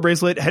 The power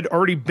bracelet had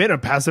already been a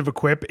passive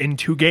equip in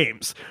 2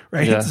 games,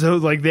 right? Yeah. So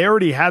like they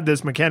already had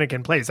this mechanic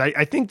in place.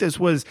 I think this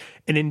was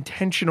an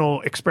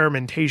intentional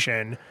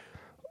experimentation.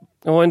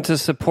 Oh, and to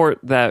support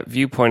that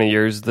viewpoint of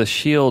yours, the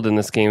shield in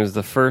this game is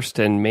the first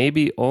and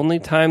maybe only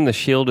time the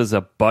shield is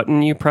a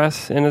button you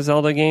press in a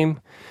Zelda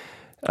game.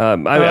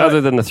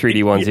 Other than the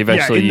 3D ones,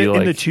 eventually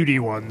in the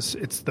 2D ones,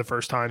 it's the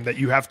first time that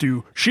you have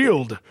to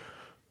shield.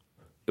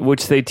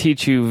 Which they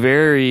teach you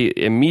very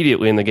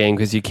immediately in the game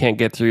because you can't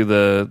get through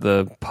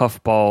the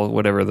puffball,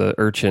 whatever, the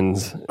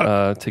urchins,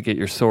 to get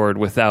your sword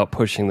without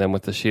pushing them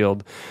with the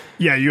shield.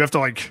 Yeah, you have to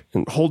like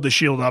hold the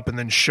shield up and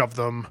then shove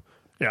them.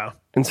 Yeah.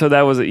 And so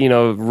that was,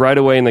 right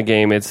away in the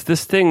game, it's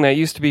this thing that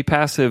used to be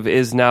passive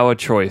is now a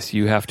choice.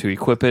 You have to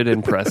equip it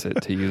and press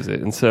it to use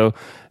it. And so,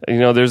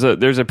 there's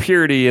a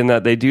purity in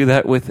that they do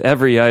that with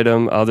every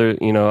item other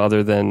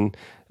than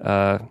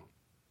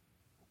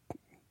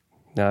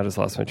Now I just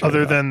lost my train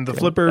Other of thought. than the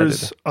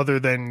flippers, other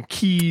than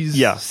keys,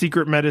 Yeah.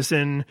 secret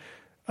medicine.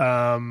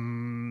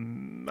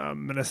 I'm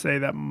going to say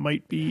that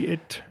might be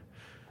it.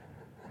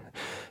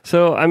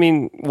 So, I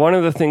mean, one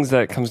of the things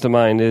that comes to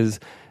mind is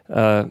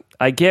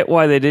I get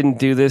why they didn't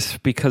do this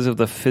because of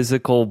the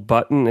physical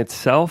button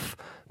itself,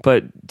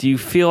 but do you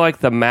feel like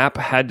the map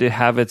had to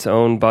have its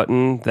own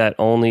button that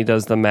only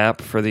does the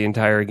map for the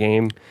entire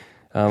game?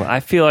 I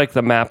feel like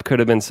the map could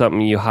have been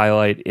something you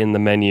highlight in the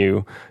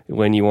menu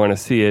when you want to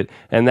see it,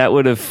 and that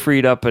would have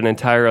freed up an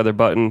entire other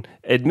button,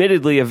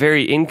 admittedly a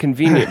very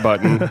inconvenient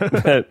button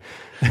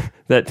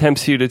that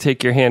tempts you to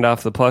take your hand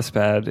off the plus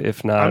pad,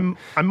 if not.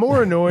 I'm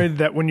more annoyed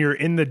that when you're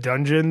in the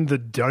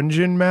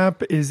dungeon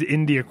map is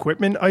in the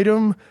equipment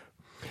item.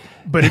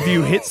 But if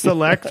you hit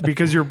select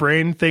because your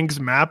brain thinks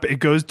map, it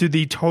goes to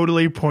the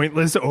totally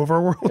pointless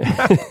overworld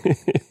map.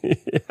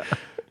 Yeah.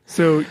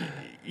 So,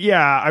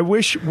 yeah, I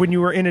wish when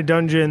you were in a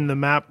dungeon, the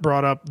map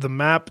brought up the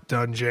map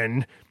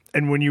dungeon.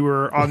 And when you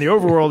were on the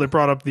overworld, it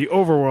brought up the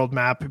overworld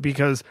map,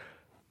 because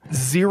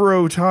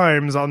 0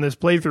 times on this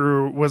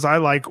playthrough was I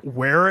like,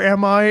 where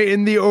am I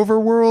in the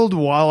overworld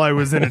while I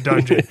was in a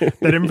dungeon?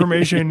 That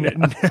information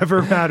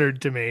never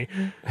mattered to me.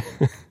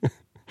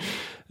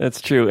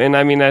 That's true. And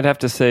I mean, I'd have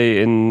to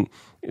say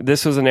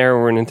this was an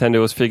era where Nintendo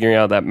was figuring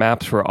out that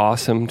maps were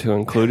awesome to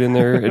include in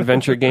their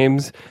adventure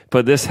games,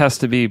 but this has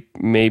to be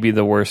maybe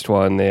the worst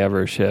one they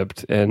ever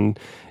shipped. And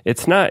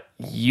it's not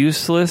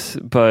useless,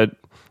 but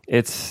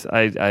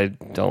I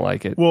don't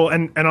like it. Well,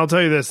 and I'll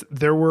tell you this,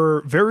 there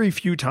were very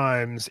few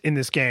times in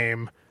this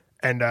game,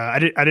 and I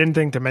didn't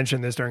think to mention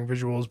this during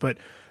visuals, but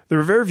there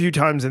were very few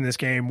times in this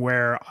game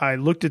where I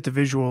looked at the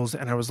visuals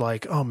and I was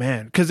like, oh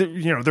man, because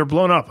they're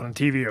blown up on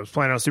TV. I was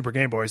playing on Super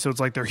Game Boy, so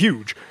it's like they're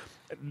huge.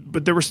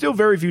 But there were still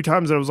very few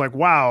times that I was like,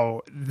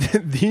 wow,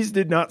 these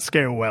did not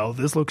scale well.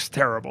 This looks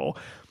terrible.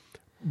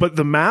 But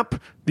the map,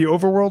 the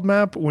overworld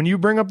map, when you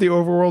bring up the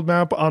overworld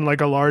map on like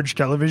a large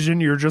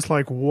television, you're just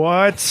like,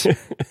 what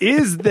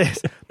is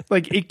this?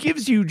 Like, it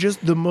gives you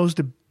just the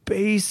most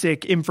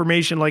basic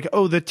information, like,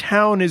 oh, the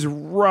town is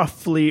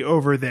roughly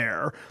over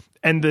there.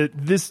 And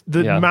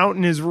the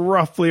mountain is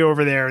roughly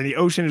over there, and the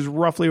ocean is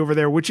roughly over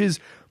there, which is,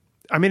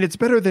 I mean, it's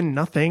better than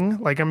nothing.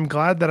 Like, I'm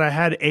glad that I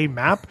had a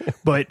map,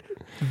 but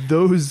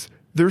there's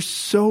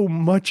so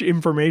much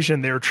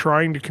information they're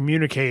trying to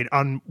communicate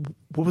on,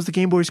 what was the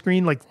Game Boy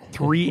screen? Like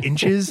 3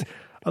 inches?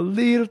 A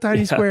little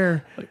tiny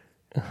square.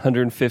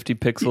 150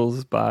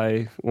 pixels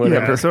by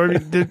whatever. Yeah, so I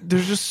mean,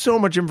 there's just so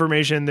much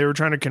information they were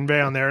trying to convey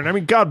on there. And I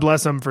mean, God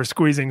bless them for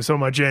squeezing so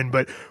much in.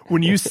 But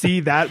when you see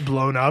that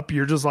blown up,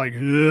 you're just like,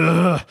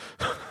 ugh.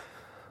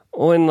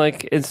 Well, and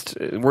like,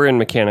 we're in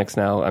mechanics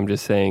now, I'm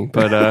just saying.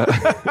 But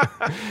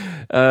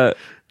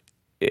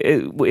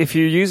if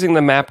you're using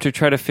the map to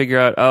try to figure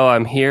out, oh,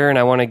 I'm here and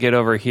I want to get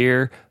over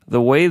here,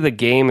 the way the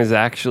game is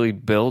actually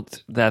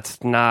built,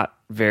 that's not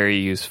very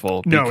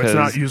useful. No, it's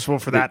not useful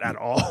for that at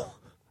all.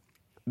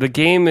 The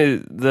game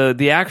is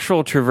the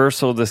actual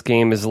traversal of this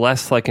game is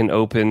less like an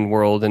open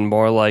world and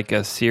more like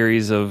a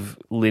series of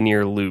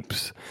linear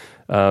loops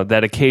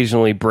that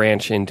occasionally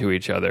branch into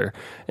each other.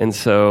 And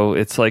so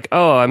it's like,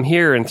 oh, I'm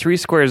here, and 3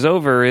 squares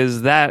over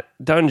is that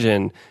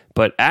dungeon.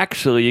 But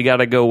actually, you got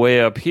to go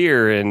way up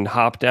here and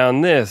hop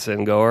down this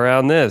and go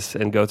around this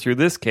and go through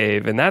this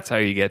cave, and that's how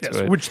you get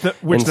to it. Which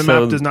the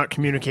map does not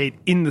communicate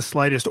in the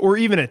slightest, or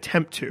even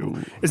attempt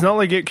to. It's not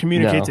like it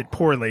communicates it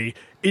poorly.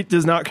 It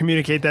does not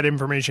communicate that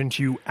information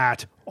to you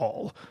at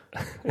all.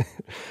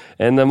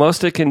 And the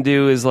most it can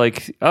do is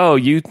like, oh,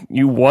 you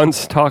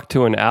once talked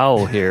to an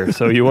owl here,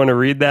 so you want to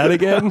read that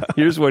again?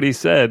 Here's what he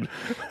said.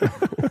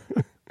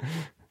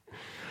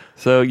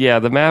 So, yeah,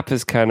 the map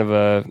is kind of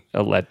a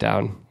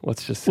letdown.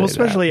 Let's just say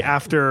especially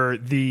after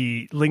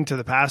the Link to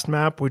the Past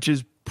map, which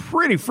is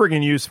pretty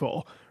friggin'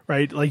 useful,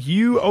 right? Like,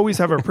 you always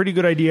have a pretty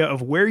good idea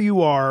of where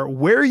you are,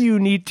 where you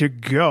need to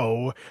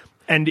go,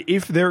 and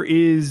if there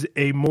is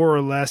a more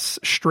or less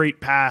straight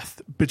path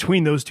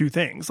between those two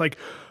things. Like,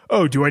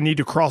 oh, do I need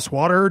to cross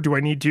water? Do I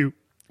need to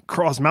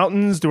cross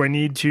mountains? Do I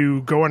need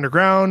to go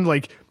underground?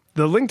 Like,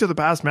 the Link to the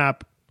Past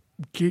map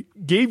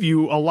gave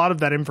you a lot of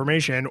that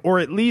information, or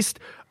at least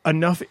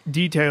enough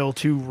detail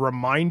to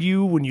remind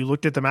you when you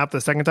looked at the map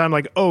the second time,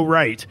 like, oh,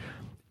 right,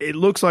 it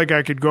looks like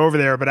I could go over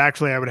there, but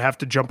actually I would have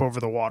to jump over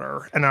the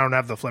water, and I don't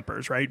have the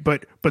flippers, right?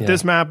 But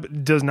this map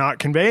does not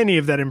convey any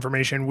of that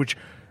information, which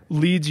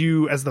leads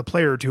you as the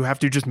player to have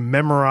to just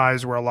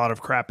memorize where a lot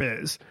of crap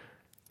is.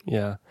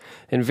 Yeah.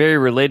 And very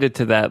related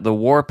to that, the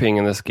warping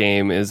in this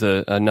game is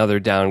another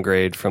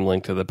downgrade from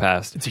Link to the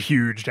Past. It's a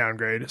huge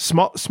downgrade.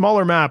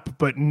 Smaller map,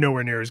 but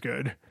nowhere near as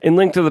good. In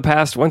Link to the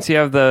Past, once you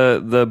have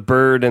the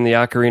bird and the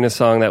ocarina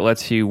song that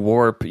lets you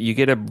warp, you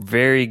get a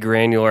very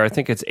granular, I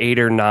think it's 8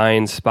 or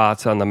 9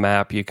 spots on the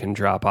map you can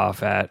drop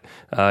off at,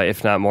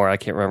 if not more. I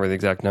can't remember the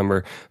exact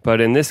number. But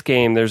in this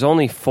game, there's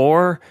only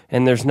 4,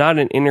 and there's not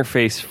an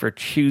interface for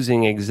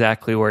choosing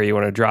exactly where you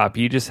want to drop.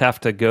 You just have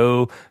to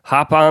go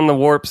hop on the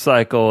warp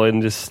cycle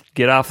and just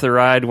get off the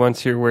ride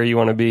once you're where you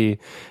want to be.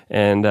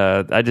 And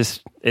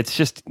it's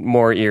just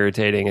more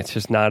irritating. It's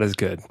just not as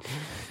good.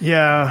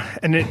 Yeah,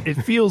 and it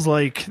feels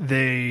like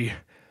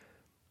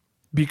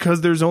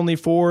because there's only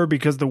 4,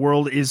 because the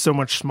world is so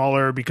much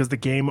smaller, because the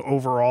game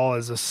overall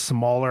is a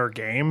smaller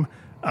game,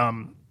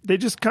 they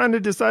just kind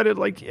of decided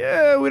like,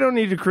 yeah, we don't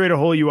need to create a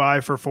whole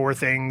UI for 4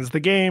 things. The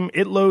game,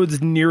 it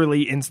loads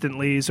nearly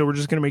instantly, so we're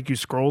just going to make you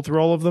scroll through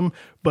all of them.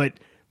 But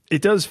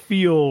it does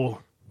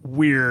feel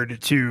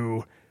weird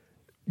to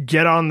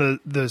get on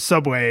the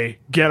subway,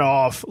 get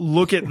off,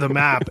 look at the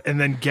map, and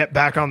then get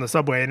back on the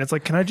subway. And it's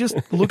like, can I just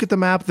look at the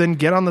map, then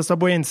get on the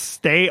subway and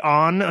stay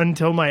on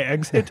until my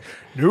exit?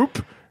 Nope.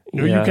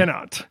 No, you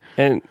cannot.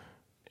 And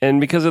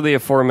because of the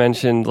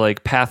aforementioned,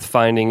 like,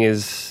 pathfinding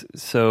is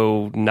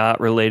so not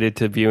related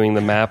to viewing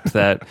the map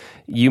that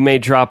you may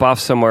drop off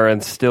somewhere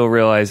and still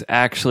realize,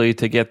 actually,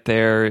 to get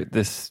there,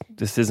 this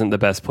isn't the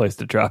best place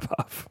to drop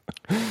off.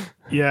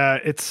 Yeah,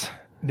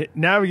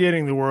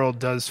 navigating the world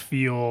does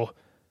feel...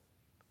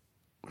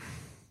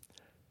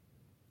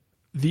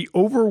 The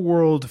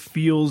overworld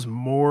feels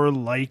more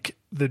like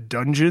the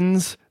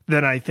dungeons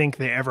than I think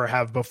they ever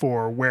have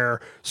before,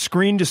 where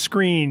screen to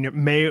screen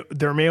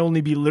there may only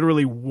be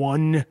literally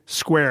one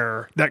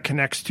square that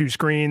connects 2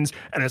 screens,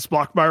 and it's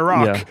blocked by a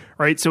rock,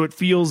 right? So it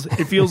feels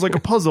like a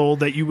puzzle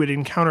that you would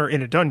encounter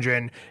in a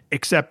dungeon,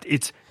 except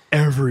it's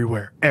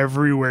everywhere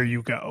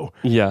you go.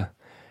 Yeah.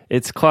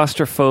 It's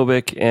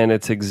claustrophobic and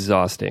it's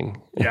exhausting.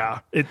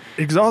 Yeah,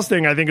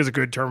 exhausting, I think, is a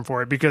good term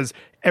for it, because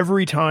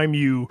every time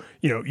you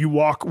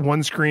walk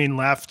one screen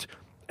left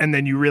and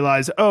then you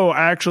realize, oh,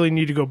 I actually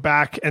need to go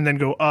back and then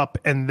go up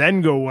and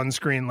then go one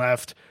screen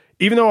left,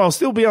 even though I'll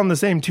still be on the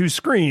same 2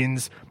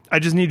 screens, I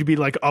just need to be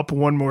like up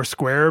one more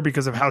square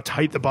because of how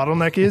tight the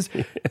bottleneck is.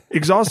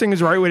 Exhausting is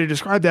the right way to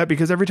describe that,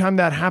 because every time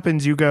that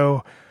happens, you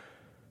go...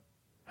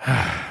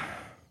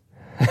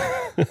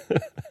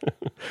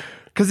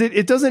 Because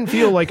it doesn't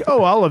feel like,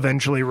 oh, I'll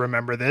eventually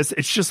remember this.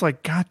 It's just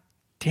like, God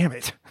damn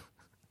it.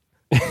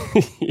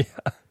 Yeah.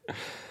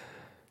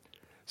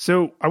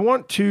 So I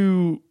want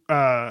to,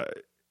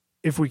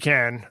 if we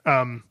can,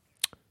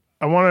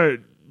 I want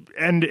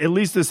to end at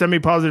least a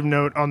semi-positive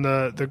note on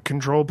the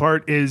control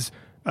part is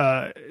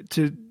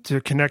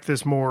to connect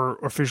this more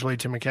officially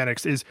to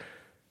mechanics is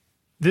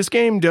this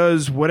game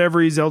does what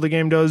every Zelda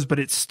game does, but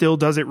it still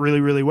does it really,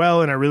 really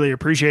well, and I really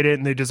appreciate it,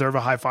 and they deserve a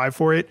high five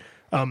for it.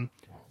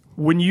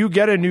 When you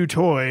get a new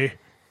toy,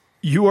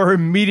 you are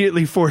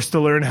immediately forced to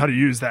learn how to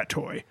use that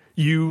toy.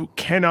 You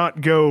cannot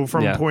go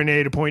from point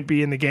A to point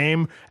B in the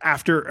game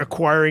after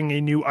acquiring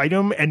a new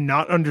item and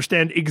not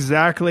understand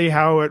exactly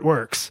how it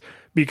works,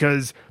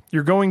 because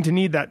you're going to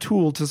need that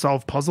tool to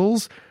solve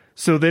puzzles.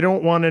 So they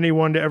don't want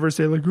anyone to ever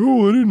say like,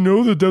 oh, I didn't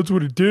know that's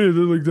what it did.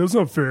 They're like, that's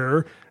not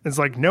fair. It's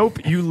like,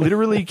 nope, you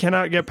literally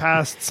cannot get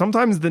past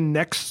sometimes the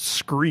next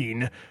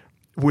screen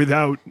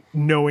without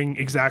knowing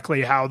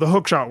exactly how the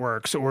hookshot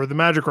works or the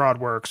magic rod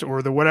works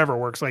or the whatever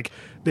works. Like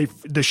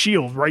the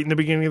shield right in the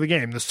beginning of the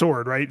game, the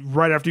sword,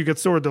 right after you get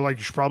sword, they're like,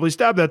 you should probably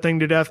stab that thing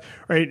to death,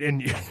 right?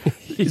 And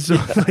so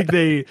like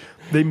they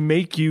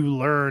make you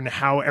learn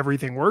how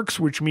everything works,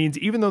 which means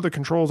even though the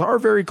controls are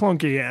very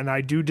clunky, and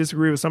I do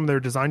disagree with some of their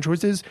design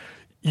choices,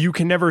 you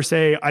can never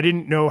say, I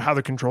didn't know how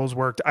the controls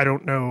worked, I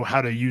don't know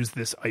how to use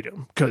this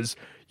item, because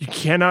you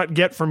cannot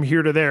get from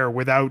here to there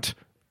without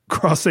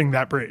crossing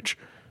that bridge.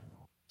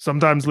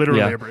 Sometimes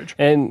literally a bridge.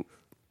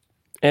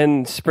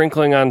 And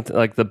sprinkling on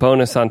like the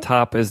bonus on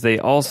top is they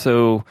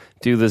also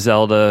do the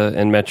Zelda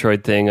and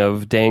Metroid thing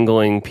of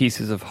dangling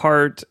pieces of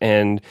heart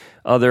and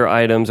other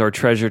items or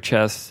treasure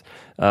chests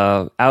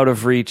out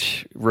of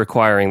reach,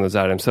 requiring those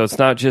items. So it's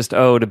not just,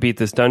 oh, to beat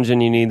this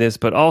dungeon you need this,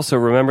 but also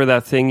remember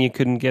that thing you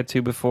couldn't get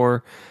to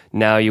before?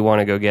 Now you want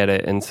to go get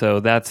it. And so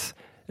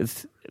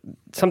it's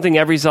something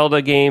every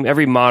Zelda game,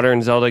 every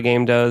modern Zelda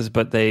game does,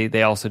 but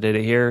they also did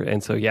it here.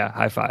 And so,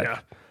 high five. Yeah.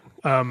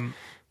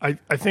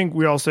 I think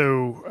we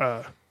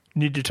also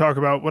need to talk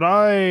about what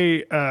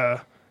I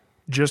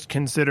just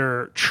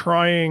consider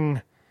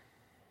trying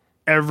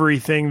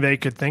everything they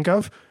could think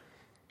of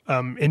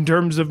in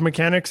terms of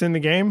mechanics in the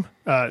game.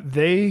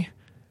 They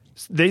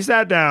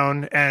sat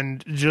down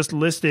and just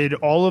listed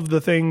all of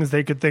the things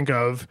they could think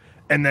of,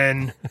 and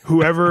then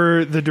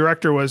whoever the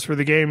director was for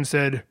the game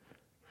said,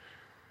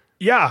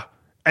 yeah.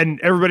 And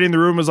everybody in the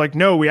room was like,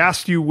 no, we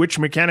asked you which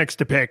mechanics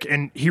to pick.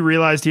 And he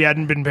realized he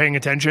hadn't been paying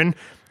attention.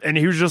 And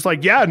he was just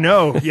like,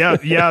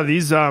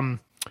 these,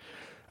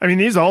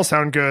 these all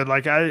sound good.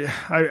 Like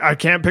I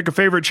can't pick a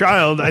favorite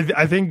child.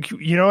 I think,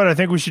 you know what? I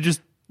think we should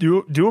just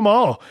do them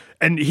all.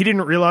 And he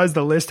didn't realize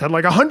the list had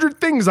like 100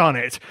 things on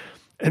it.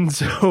 And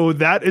so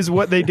that is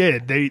what they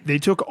did. They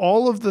took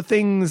all of the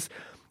things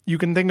you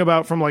can think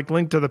about from like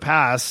Link to the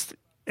Past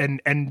and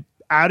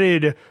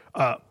added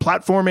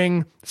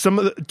platforming.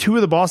 Two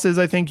of the bosses,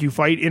 I think, you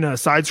fight in a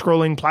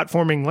side-scrolling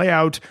platforming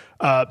layout.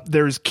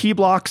 There's key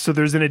blocks, so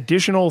there's an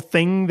additional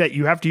thing that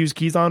you have to use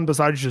keys on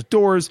besides just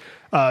doors.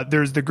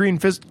 There's the green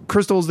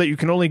crystals that you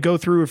can only go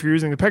through if you're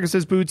using the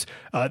Pegasus boots.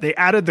 They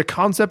added the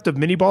concept of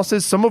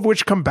mini-bosses, some of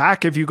which come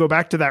back if you go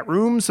back to that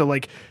room. So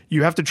like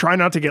you have to try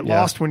not to get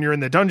lost when you're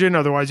in the dungeon,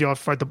 otherwise you'll have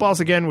to fight the boss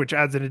again, which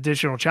adds an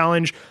additional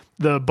challenge.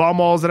 The bomb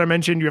walls that I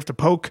mentioned, you have to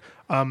poke.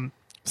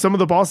 Some of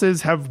the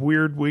bosses have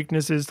weird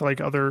weaknesses to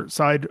like other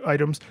side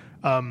items.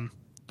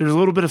 There's a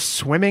little bit of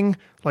swimming.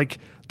 Like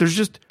there's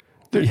just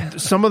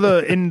some of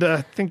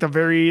I think the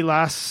very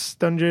last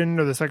dungeon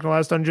or the second to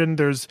last dungeon,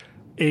 there's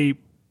a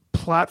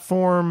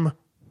platform,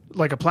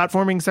 like a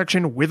platforming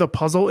section with a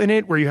puzzle in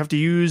it where you have to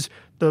use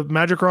the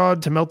magic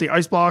rod to melt the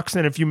ice blocks.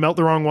 And if you melt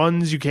the wrong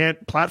ones, you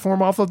can't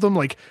platform off of them.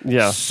 Like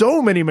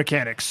so many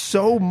mechanics,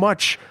 so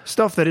much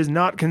stuff that is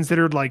not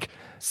considered like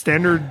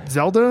standard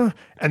Zelda.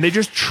 And they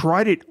just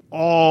tried it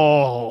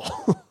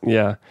all.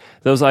 Yeah.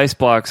 Those ice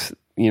blocks,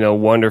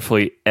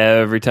 wonderfully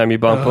every time you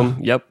bump them.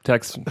 Yep.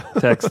 Text.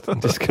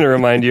 I'm just going to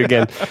remind you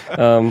again.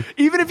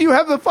 Even if you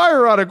have the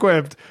fire rod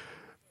equipped.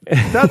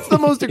 That's the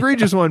most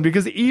egregious one,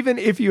 because even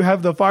if you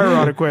have the fire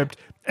rod equipped,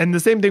 and the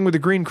same thing with the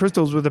green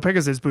crystals with the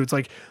Pegasus boots,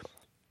 like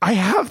I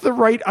have the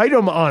right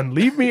item on.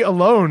 Leave me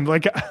alone.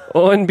 Like,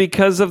 and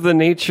because of the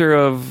nature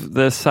of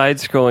the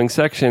side-scrolling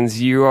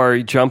sections, you are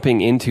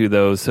jumping into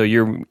those, so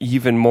you're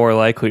even more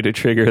likely to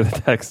trigger the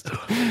text.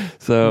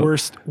 So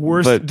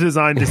worst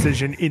design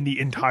decision in the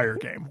entire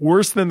game.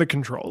 Worse than the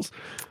controls.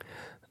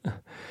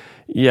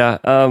 Yeah.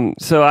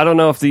 So I don't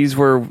know if these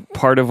were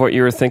part of what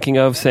you were thinking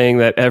of, saying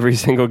that every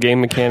single game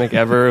mechanic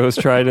ever was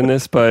tried in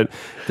this, but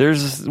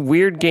there's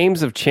weird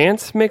games of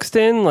chance mixed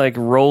in, like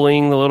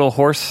rolling the little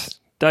horse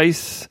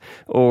dice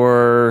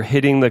or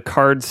hitting the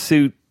card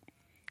suit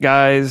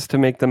guys to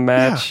make them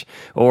match.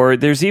 Yeah. Or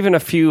there's even a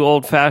few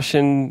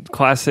old-fashioned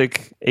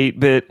classic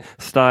 8-bit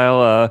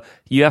style,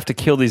 you have to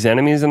kill these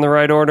enemies in the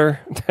right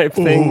order type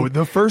thing. Oh,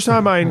 the first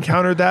time I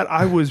encountered that,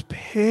 I was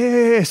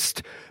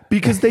pissed.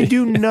 Because they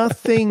do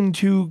nothing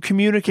to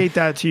communicate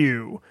that to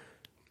you.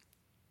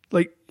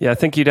 Like, yeah, I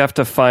think you'd have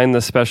to find the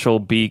special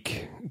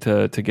beak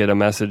to get a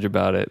message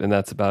about it, and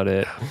that's about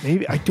it.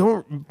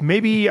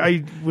 Maybe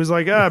I was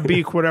like,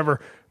 beak,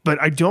 whatever.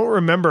 But I don't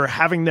remember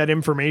having that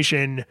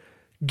information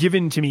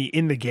given to me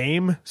in the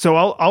game. So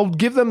I'll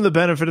give them the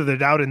benefit of the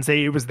doubt and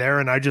say it was there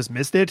and I just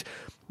missed it.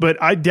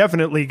 But I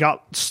definitely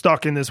got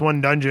stuck in this one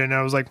dungeon. And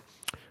I was like,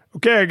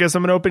 okay, I guess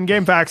I'm going to open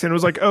Game Facts. And it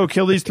was like, oh,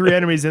 kill these 3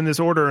 enemies in this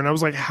order. And I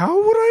was like, how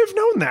would I have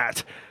known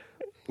that?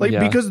 Like,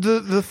 because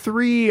the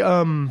 3,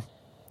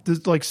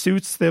 like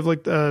suits, they have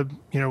like,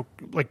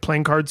 like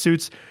playing card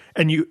suits.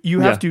 And you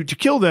have to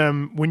kill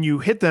them, when you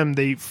hit them,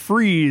 they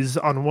freeze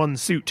on one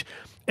suit.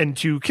 And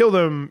to kill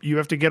them, you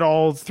have to get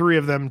all 3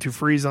 of them to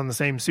freeze on the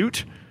same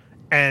suit.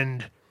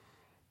 And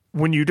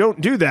when you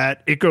don't do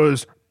that, it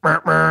goes,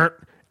 burr,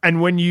 burr.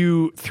 And when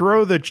you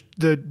throw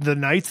the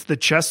knights, the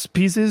chess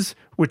pieces,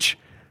 which...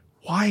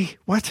 Why?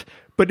 What?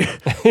 But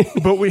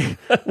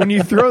when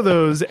you throw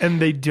those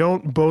and they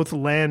don't both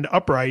land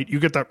upright, you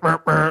get the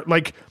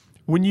like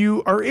when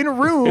you are in a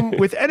room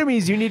with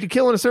enemies you need to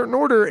kill in a certain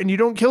order and you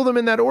don't kill them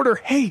in that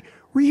order. Hey,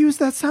 reuse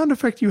that sound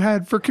effect you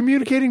had for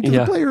communicating to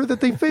the player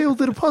that they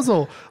failed at a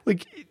puzzle.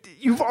 Like,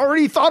 you've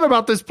already thought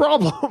about this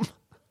problem.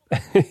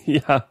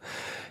 Yeah.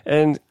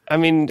 And I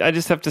mean, I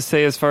just have to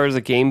say, as far as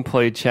a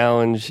gameplay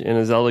challenge in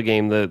a Zelda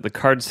game, the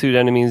card suit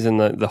enemies and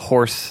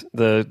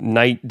the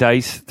knight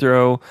dice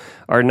throw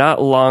are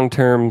not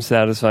long-term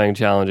satisfying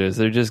challenges.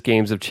 They're just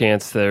games of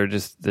chance. They're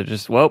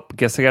just, well,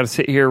 guess I got to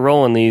sit here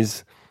rolling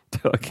these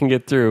till I can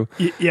get through.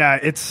 Yeah,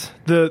 it's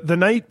the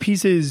knight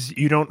pieces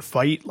you don't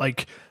fight.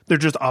 Like, they're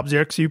just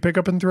objects you pick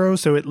up and throw.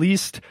 So at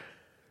least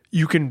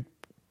you can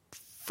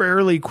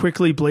fairly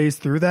quickly blaze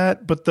through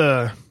that. But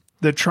the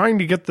trying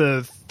to get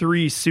the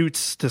 3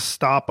 suits to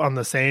stop on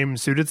the same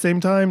suit at the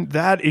same time,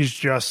 that is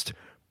just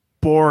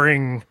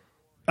boring.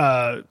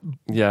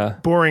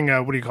 Boring.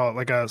 What do you call it?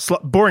 Like a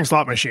boring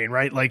slot machine,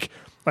 right? Like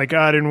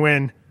I didn't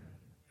win.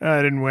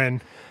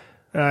 When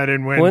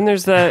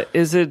there's that,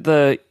 is it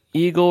the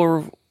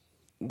eagle?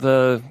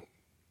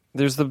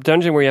 There's the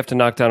dungeon where you have to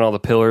knock down all the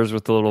pillars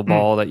with the little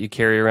ball that you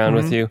carry around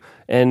with you.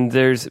 And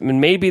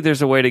maybe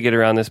there's a way to get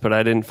around this, but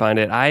I didn't find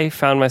it. I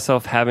found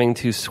myself having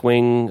to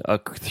swing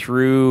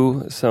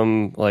through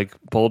some like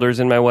boulders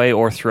in my way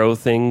or throw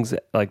things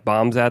like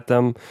bombs at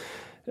them.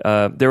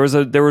 There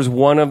was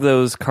one of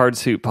those card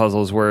suit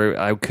puzzles where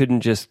I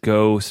couldn't just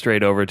go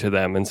straight over to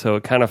them. And so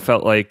it kind of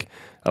felt like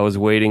I was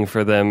waiting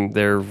for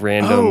their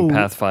random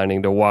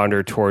pathfinding to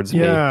wander towards me.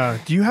 Yeah.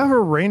 Do you have a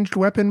ranged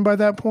weapon by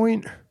that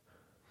point?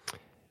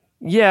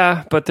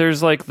 Yeah, but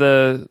there's like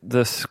the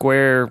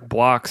square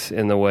blocks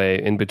in the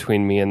way in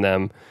between me and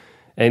them.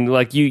 And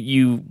like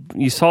you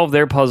solve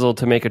their puzzle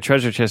to make a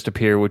treasure chest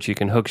appear, which you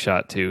can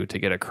hookshot to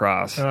get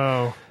across.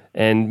 Oh.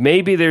 And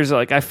maybe there's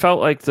like, I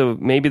felt like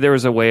maybe there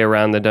was a way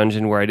around the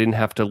dungeon where I didn't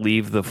have to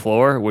leave the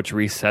floor, which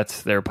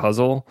resets their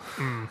puzzle.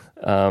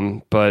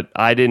 But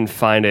I didn't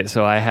find it,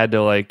 so I had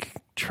to like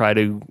try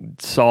to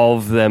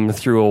solve them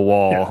through a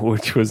wall,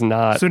 which was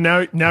not. So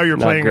now you're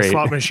playing great. A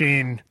slot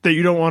machine that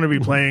you don't want to be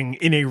playing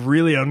in a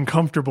really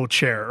uncomfortable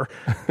chair.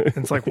 And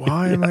it's like,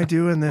 why am I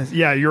doing this?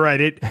 Yeah, you're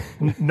right.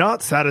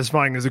 Not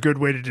satisfying is a good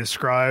way to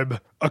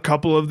describe a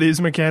couple of these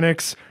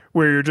mechanics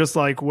where you're just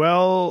like,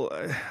 well,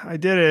 I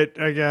did it,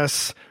 I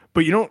guess.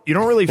 But you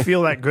don't really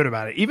feel that good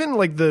about it. Even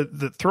like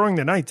the throwing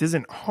the knights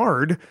isn't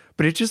hard,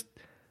 but it just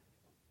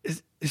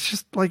it's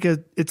just like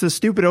it's a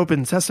stupid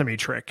open sesame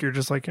trick. You're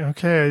just like,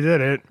 okay, I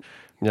did it.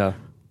 Yeah.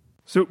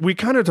 So we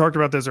kind of talked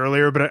about this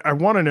earlier, but I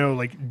want to know,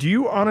 like, do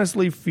you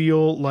honestly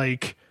feel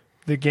like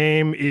the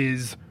game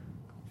is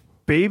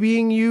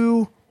babying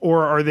you,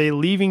 or are they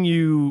leaving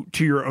you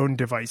to your own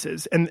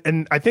devices?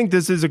 And I think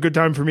this is a good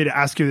time for me to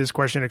ask you this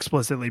question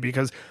explicitly,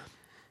 because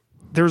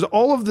there's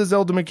all of the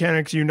Zelda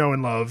mechanics you know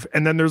and love,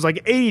 and then there's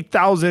like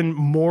 80,000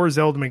 more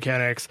Zelda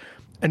mechanics,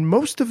 and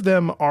most of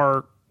them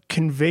are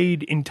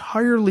conveyed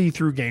entirely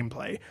through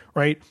gameplay,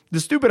 right? The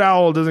stupid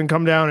owl doesn't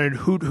come down and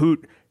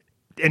hoot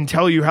and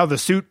tell you how the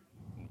suit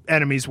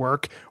enemies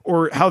work,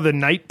 or how the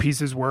knight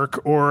pieces work,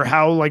 or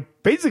how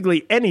like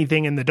basically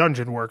anything in the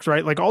dungeon works,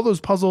 right? Like all those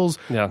puzzles,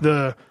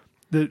 the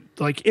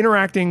like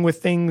interacting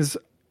with things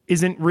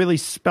isn't really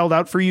spelled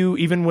out for you,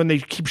 even when they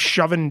keep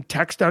shoving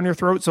text down your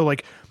throat. So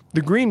like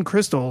the green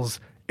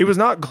crystals, it was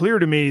not clear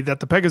to me that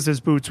the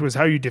Pegasus boots was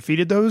how you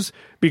defeated those,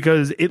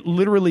 because it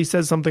literally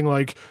says something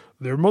like,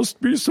 there must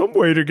be some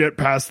way to get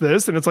past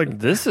this. And it's like,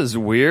 this is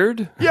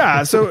weird.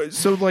 Yeah. So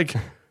like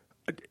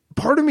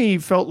part of me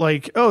felt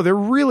like, oh, they're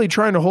really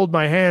trying to hold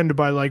my hand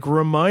by like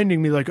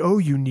reminding me like, oh,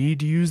 you need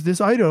to use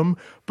this item.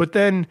 But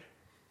then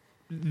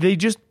they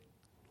just,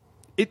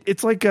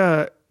 it's like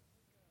a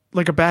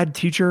bad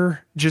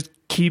teacher just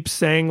keeps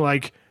saying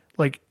like,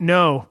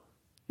 no.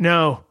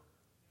 Yeah,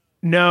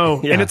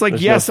 and it's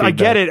like, yes, I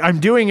get it. I'm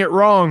doing it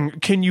wrong.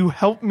 Can you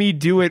help me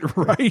do it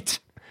right?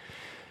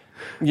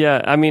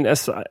 Yeah, I mean,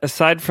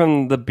 aside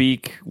from the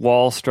beak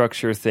wall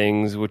structure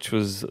things, which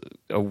was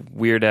a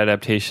weird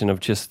adaptation of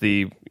just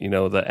the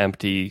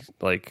empty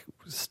like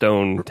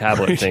stone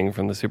tablet thing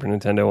from the Super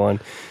Nintendo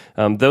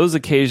one, those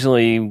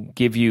occasionally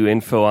give you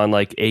info on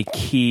like a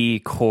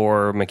key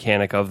core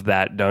mechanic of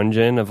that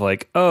dungeon of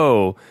like,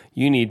 oh,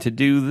 you need to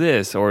do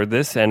this, or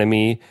this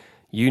enemy,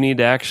 you need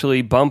to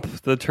actually bump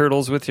the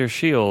turtles with your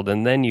shield,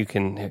 and then you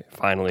can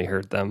finally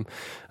hurt them.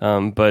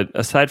 But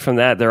aside from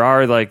that, there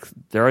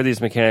are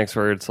these mechanics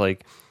where it's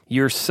like,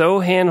 you're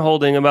so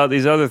hand-holding about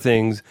these other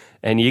things,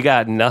 and you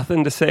got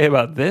nothing to say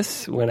about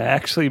this when I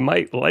actually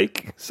might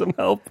like some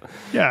help.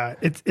 Yeah,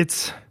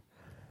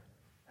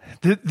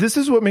 this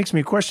is what makes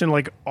me question,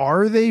 like,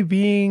 are they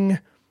being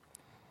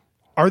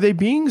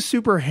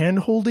super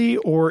hand-holdy,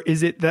 or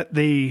is it that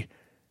they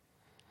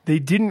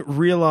didn't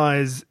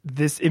realize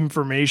this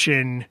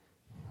information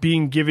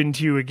being given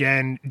to you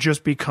again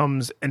just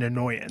becomes an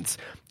annoyance?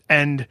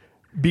 And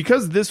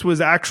because this was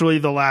actually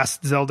the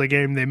last Zelda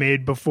game they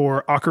made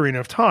before Ocarina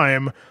of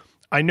Time,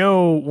 I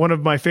know one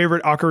of my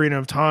favorite Ocarina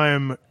of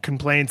Time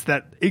complaints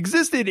that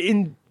existed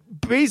in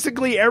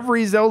basically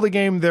every Zelda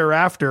game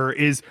thereafter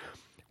is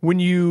when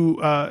you...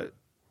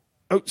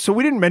 so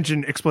we didn't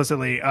mention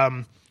explicitly...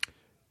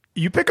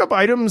 you pick up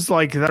items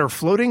like that are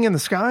floating in the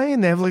sky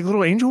and they have like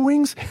little angel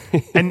wings.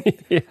 And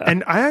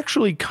and I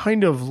actually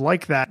kind of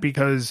like that,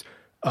 because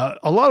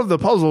a lot of the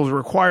puzzles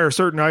require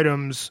certain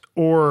items,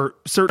 or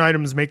certain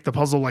items make the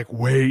puzzle like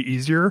way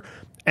easier,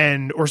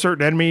 or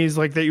certain enemies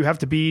like that you have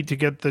to beat to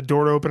get the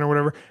door to open or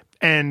whatever.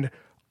 And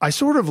I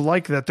sort of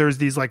like that there's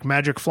these like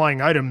magic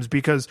flying items,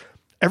 because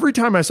every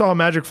time I saw a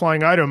magic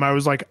flying item, I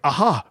was like,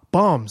 aha,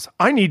 bombs.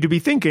 I need to be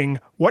thinking,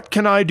 what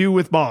can I do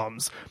with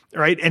bombs?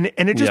 Right. And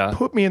it just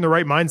put me in the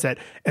right mindset.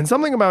 And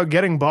something about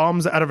getting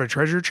bombs out of a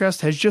treasure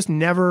chest has just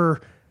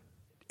never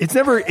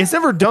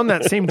done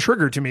that same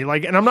trigger to me.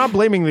 Like, and I'm not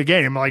blaming the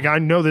game. Like, I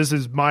know this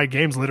is my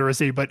game's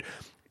literacy, but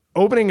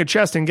opening a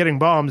chest and getting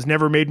bombs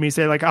never made me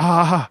say like,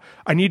 I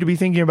need to be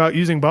thinking about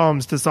using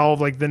bombs to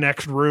solve like the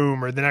next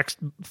room or the next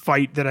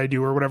fight that I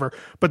do or whatever.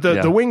 But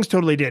the wings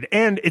totally did.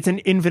 And it's an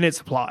infinite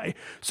supply.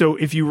 So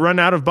if you run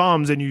out of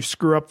bombs and you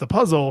screw up the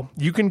puzzle,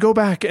 you can go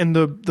back and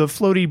the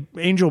floaty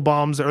angel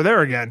bombs are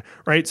there again.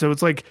 Right. So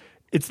it's like,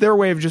 it's their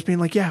way of just being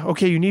like, yeah,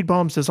 okay, you need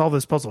bombs to solve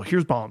this puzzle.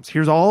 Here's bombs.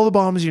 Here's all the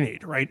bombs you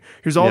need. Right.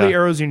 Here's all the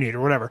arrows you need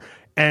or whatever.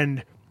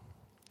 And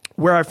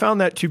where I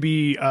found that to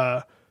be,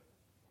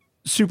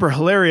 super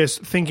hilarious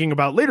thinking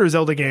about later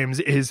Zelda games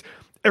is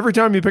every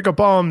time you pick up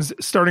bombs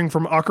starting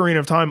from Ocarina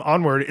of Time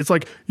onward, it's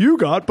like, you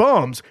got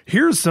bombs.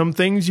 Here's some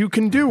things you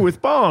can do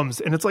with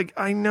bombs. And it's like,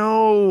 I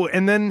know.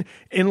 And then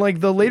in like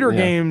the later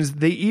games,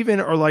 they even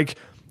are like,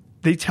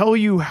 they tell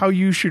you how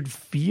you should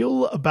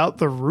feel about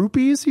the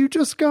rupees you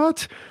just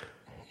got.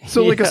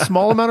 So like a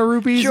small amount of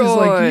rupees is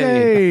like,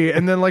 yay.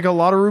 And then like a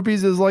lot of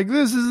rupees is like,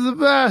 this is the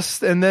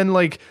best. And then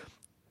like,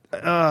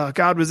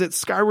 God, was it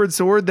Skyward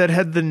Sword that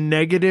had the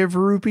negative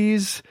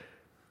rupees?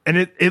 And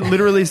it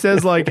literally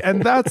says like,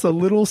 and that's a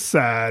little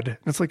sad.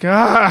 It's like,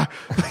 why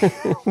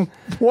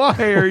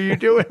are you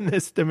doing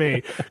this to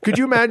me? Could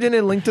you imagine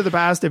in Link to the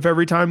Past if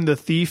every time the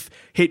thief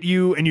hit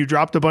you and you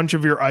dropped a bunch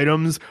of your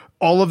items,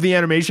 all of the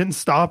animation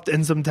stopped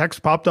and some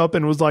text popped up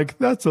and was like,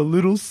 that's a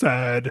little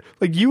sad.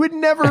 Like, you would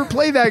never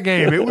play that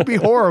game. It would be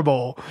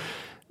horrible.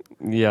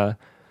 Yeah.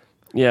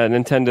 Yeah,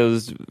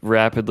 Nintendo's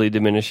rapidly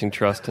diminishing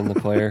trust in the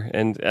player.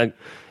 And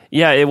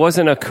it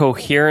wasn't a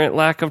coherent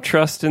lack of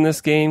trust in this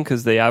game,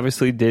 because they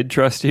obviously did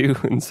trust you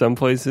in some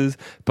places,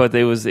 but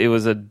it was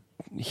a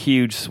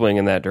huge swing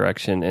in that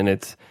direction. And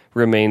it's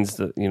remains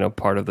the,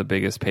 part of the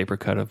biggest paper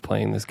cut of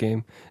playing this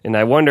game. And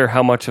I wonder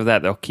how much of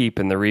that they'll keep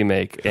in the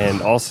remake,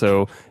 and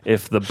also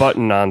if the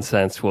button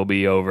nonsense will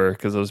be over,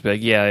 because those be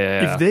like,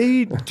 yeah. If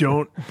they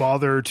don't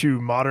bother to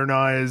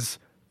modernize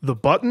the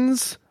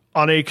buttons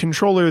on a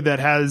controller that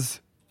has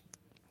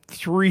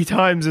 3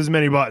 times as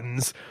many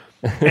buttons,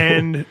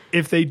 and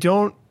if they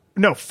don't,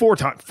 no, 4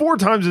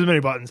 times as many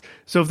buttons.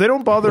 So if they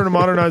don't bother to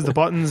modernize the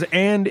buttons,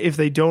 and if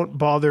they don't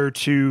bother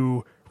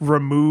to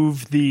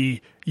remove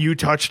the you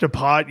touched a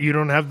pot, you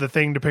don't have the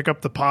thing to pick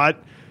up the pot,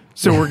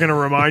 so we're going to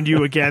remind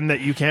you again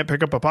that you can't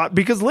pick up a pot,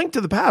 because Link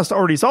to the Past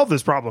already solved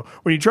this problem.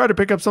 When you try to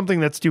pick up something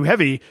that's too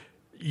heavy,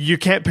 you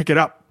can't pick it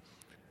up,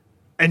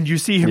 and you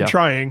see him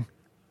trying,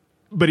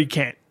 but he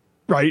can't,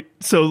 right?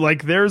 So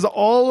like, there's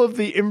all of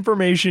the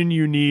information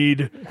you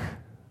need.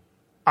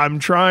 I'm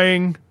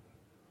trying,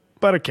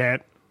 but I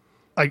can't.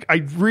 Like, I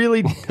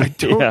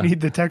don't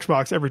need the text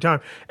box every time.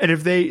 And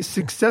if they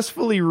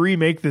successfully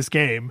remake this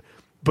game,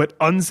 but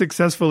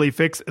unsuccessfully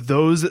fix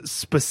those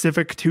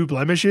specific 2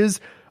 blemishes,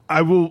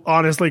 I will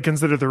honestly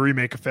consider the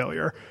remake a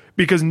failure,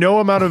 because no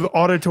amount of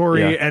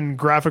auditory and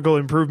graphical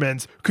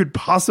improvements could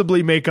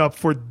possibly make up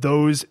for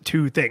those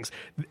 2 things.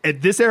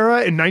 At this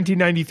era in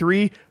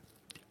 1993,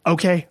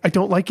 okay, I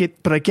don't like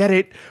it, but I get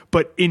it.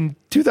 But in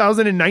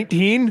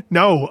 2019,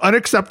 no,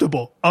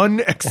 unacceptable.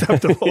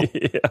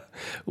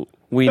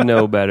 We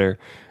know better.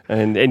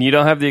 And you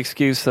don't have the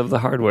excuse of the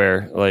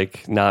hardware,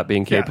 like not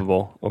being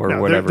capable or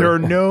whatever. There are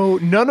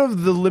none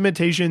of the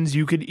limitations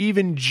you could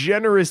even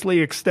generously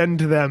extend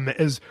to them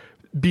as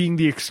being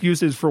the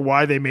excuses for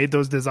why they made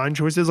those design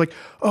choices. Like,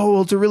 oh,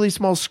 well, it's a really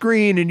small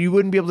screen and you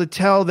wouldn't be able to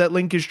tell that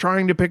Link is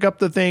trying to pick up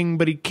the thing,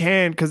 but he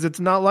can't, because it's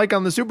not like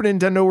on the Super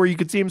Nintendo where you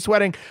could see him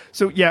sweating.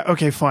 So yeah,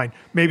 okay, fine.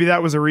 Maybe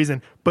that was a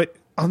reason. But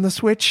on the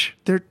Switch,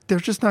 they're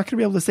just not going to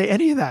be able to say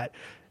any of that.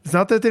 It's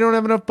not that they don't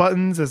have enough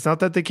buttons. It's not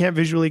that they can't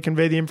visually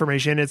convey the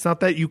information. It's not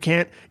that you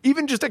can't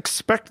even just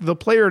expect the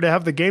player to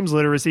have the game's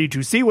literacy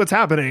to see what's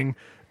happening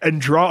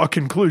and draw a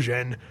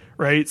conclusion,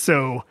 right?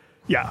 So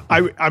yeah,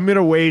 I'm going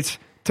to wait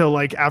till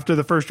like after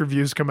the first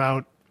reviews come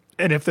out.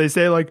 And if they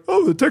say like,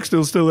 oh, the text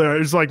is still there,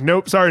 it's like,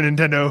 nope, sorry,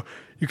 Nintendo.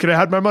 You could have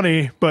had my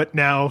money, but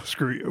now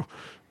screw you.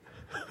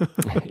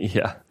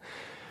 Yeah.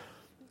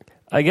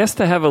 I guess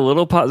to have a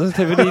little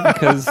positivity,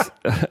 because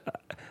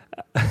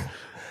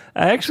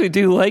I actually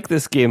do like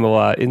this game a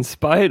lot, in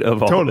spite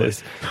of all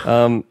this.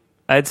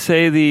 I'd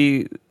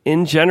say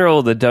in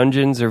general, the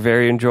dungeons are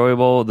very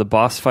enjoyable. The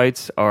boss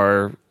fights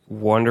are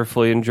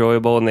wonderfully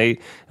enjoyable, and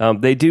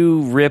they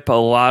do rip a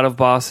lot of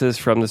bosses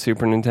from the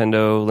Super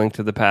Nintendo Link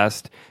to the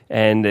Past,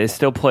 and it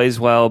still plays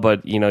well,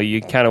 but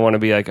you kind of want to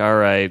be like, all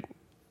right,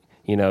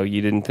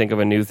 you didn't think of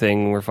a new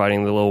thing. We're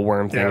fighting the little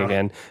worm thing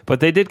again. But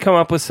they did come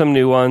up with some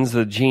new ones.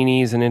 The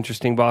genie's an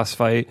interesting boss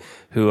fight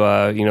who,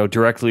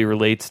 directly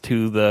relates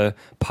to the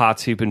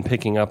pots you've been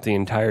picking up the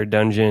entire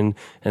dungeon.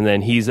 And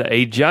then he's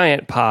a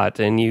giant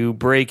pot, and you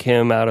break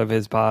him out of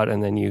his pot,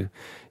 and then you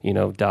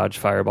dodge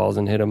fireballs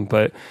and hit him.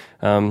 But,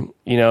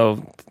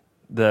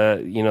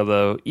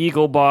 the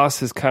Eagle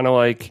boss is kind of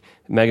like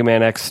Mega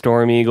Man X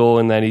Storm Eagle,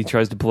 and then he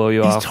tries to blow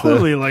you off. He's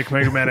totally like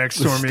Mega Man X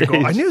Storm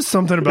Eagle. I knew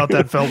something about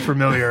that felt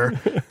familiar,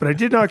 but I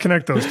did not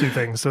connect those 2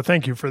 things. So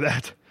thank you for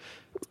that.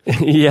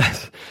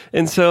 Yes.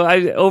 And so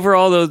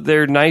overall, though,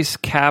 they're nice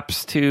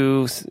caps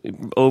to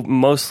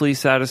mostly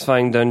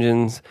satisfying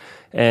dungeons.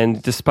 And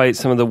despite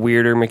some of the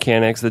weirder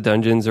mechanics, the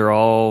dungeons are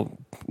all,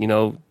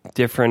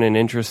 different and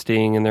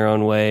interesting in their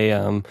own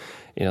way.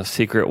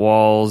 Secret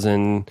walls,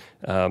 and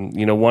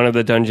one of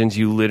the dungeons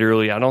you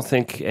literally, I don't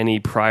think any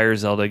prior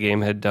Zelda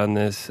game had done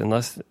this,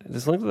 unless,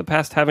 does Link to the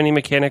Past have any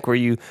mechanic where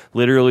you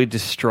literally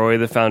destroy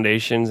the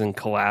foundations and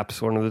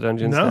collapse one of the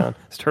dungeons down?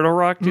 Does Turtle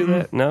Rock do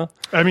that? No?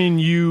 I mean,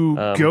 you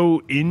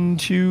go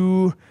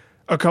into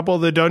a couple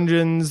of the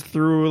dungeons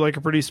through like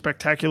a pretty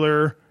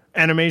spectacular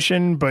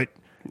animation, but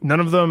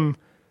none of them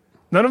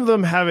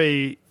have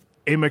a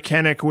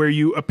mechanic where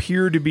you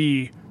appear to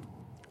be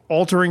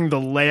altering the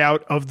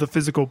layout of the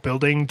physical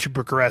building to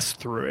progress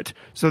through it.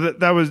 So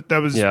that was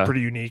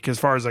pretty unique as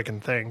far as I can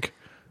think.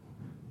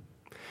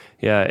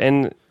 Yeah,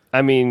 and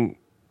I mean,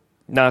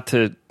 not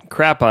to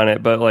crap on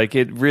it, but like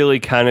it really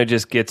kind of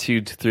just gets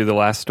you through the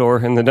last door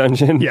in the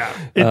dungeon. Yeah,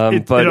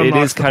 but it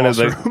is kind of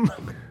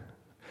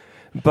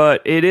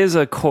but it is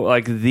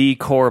the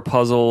core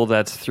puzzle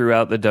that's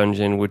throughout the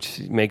dungeon,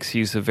 which makes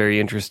use of very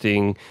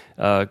interesting.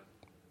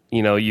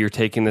 You're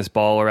taking this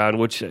ball around,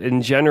 which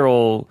in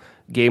general,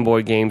 Game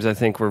Boy games, I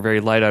think, were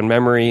very light on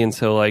memory, and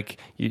so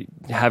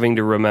having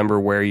to remember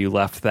where you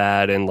left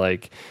that, and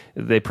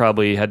they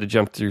probably had to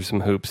jump through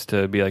some hoops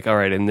to be like, all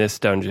right, in this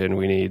dungeon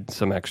we need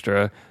some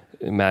extra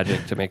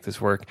magic to make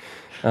this work.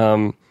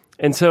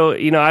 And so,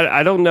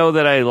 I don't know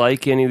that I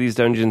like any of these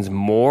dungeons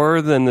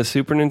more than the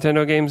Super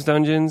Nintendo games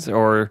dungeons,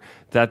 or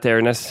that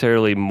they're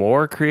necessarily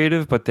more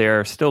creative, but they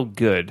are still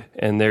good.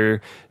 And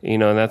they're,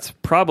 and that's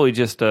probably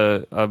just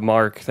a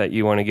mark that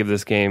you want to give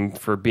this game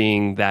for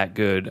being that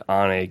good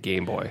on a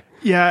Game Boy.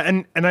 Yeah,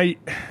 and I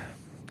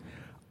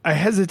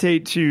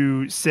hesitate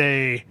to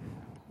say,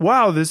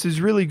 wow, this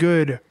is really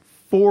good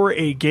for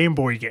a Game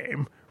Boy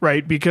game,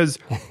 right? Because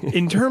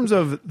in terms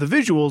of the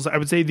visuals, I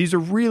would say these are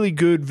really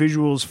good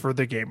visuals for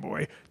the Game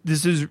Boy.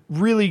 This is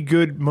really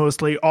good,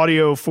 mostly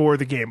audio for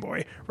the Game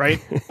Boy,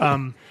 right?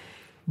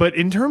 But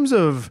in terms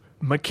of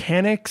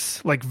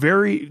mechanics, like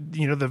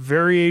the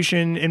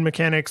variation in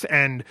mechanics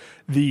and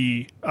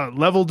the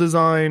level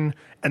design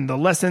and the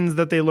lessons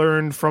that they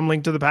learned from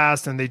Link to the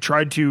Past, and they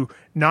tried to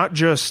not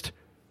just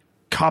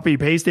copy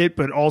paste it,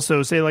 but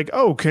also say like,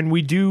 oh, can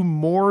we do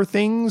more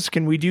things?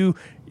 Can we do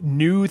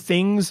new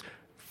things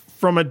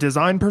from a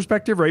design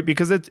perspective, right?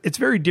 Because it's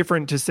very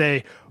different to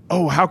say,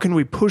 oh, how can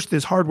we push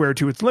this hardware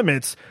to its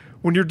limits?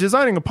 When you're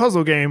designing a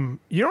puzzle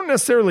game, you don't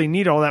necessarily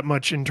need all that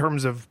much in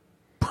terms of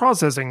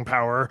processing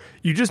power.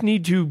 You just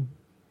need to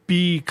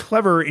be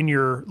clever in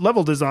your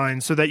level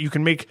design so that you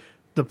can make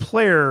the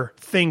player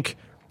think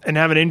and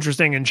have an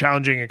interesting and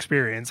challenging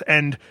experience.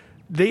 And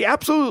they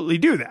absolutely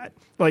do that.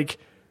 Like,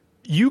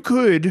 you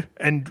could,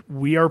 and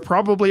we are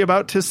probably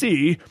about to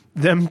see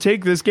them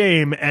take this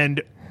game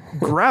and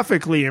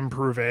graphically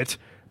improve it,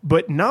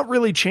 but not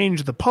really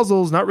change the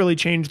puzzles, not really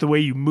change the way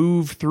you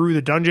move through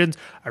the dungeons.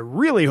 I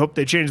really hope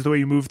they change the way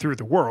you move through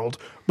the world,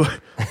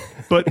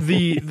 but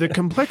the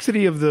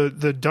complexity of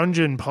the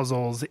dungeon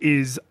puzzles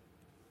is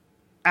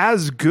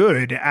as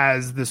good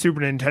as the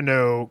Super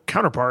Nintendo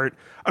counterpart.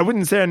 I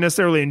wouldn't say I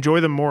necessarily enjoy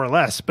them more or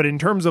less, but in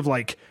terms of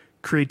like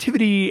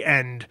creativity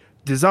and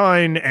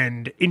design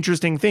and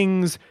interesting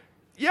things,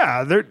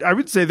 yeah, I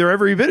would say they're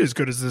every bit as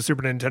good as the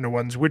Super Nintendo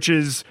ones, which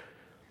is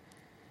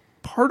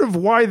part of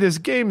why this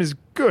game is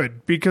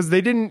good, because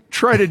they didn't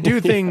try to do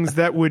things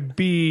that would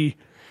be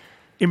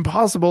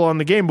impossible on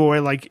the Game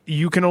Boy. Like,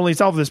 you can only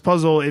solve this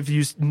puzzle if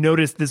you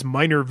notice this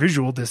minor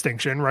visual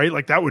distinction, right?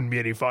 Like, that wouldn't be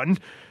any fun.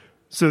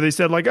 So they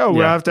said like, oh, we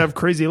have to have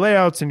crazy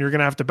layouts, and you're going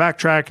to have to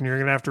backtrack, and you're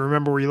going to have to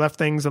remember where you left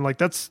things. And like,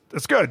 that's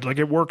good. Like,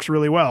 it works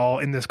really well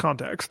in this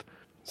context.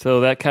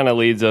 So that kind of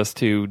leads us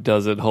to,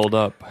 does it hold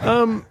up?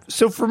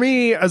 So for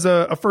me, as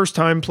a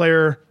first-time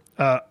player,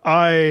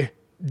 I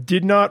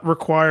did not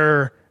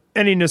require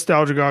any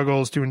nostalgia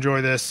goggles to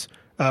enjoy this,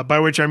 by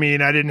which I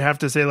mean I didn't have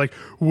to say like,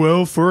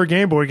 well, for a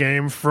Game Boy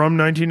game from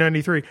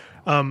 1993.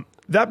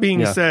 That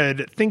being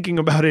said, thinking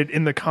about it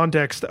in the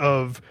context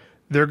of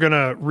they're going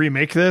to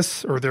remake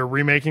this, or they're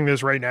remaking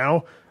this right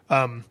now,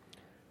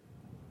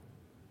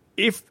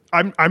 if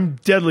I'm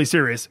deadly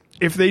serious,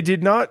 if they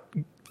did not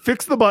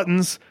fix the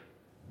buttons,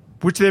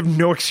 which they have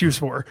no excuse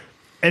for,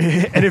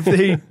 and if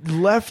they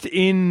left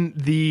in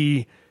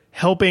the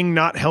helping,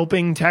 not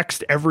helping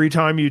text every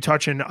time you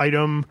touch an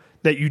item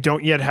that you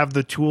don't yet have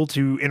the tool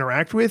to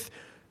interact with,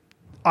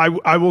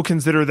 I will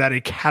consider that a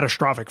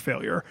catastrophic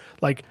failure.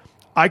 Like,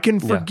 I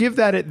can forgive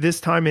that at this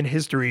time in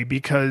history,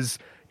 because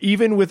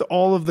even with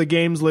all of the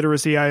games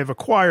literacy I have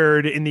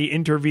acquired in the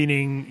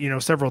intervening,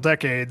 several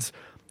decades,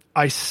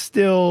 I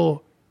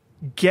still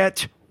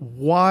get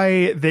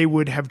why they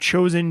would have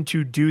chosen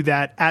to do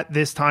that at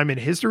this time in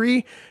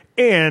history.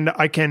 And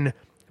I can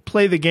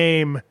play the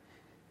game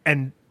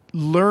and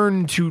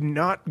learn to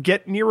not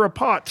get near a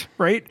pot,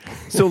 right?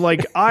 So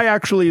like, I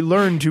actually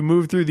learned to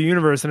move through the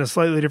universe in a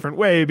slightly different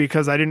way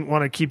because I didn't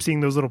want to keep seeing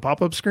those little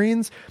pop-up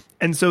screens.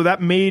 And so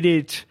that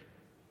made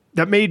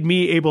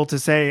me able to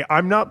say,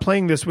 I'm not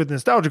playing this with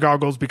nostalgia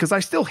goggles because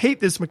I still hate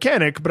this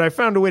mechanic, but I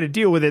found a way to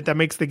deal with it that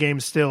makes the game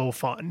still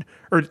fun.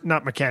 Or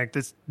not mechanic,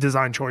 this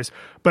design choice.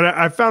 But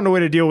I found a way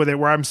to deal with it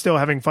where I'm still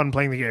having fun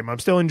playing the game. I'm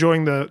still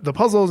enjoying the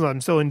puzzles.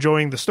 I'm still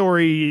enjoying the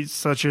story,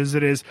 such as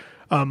it is.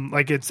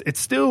 It's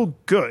still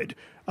good.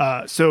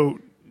 So,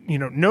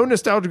 no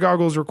nostalgia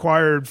goggles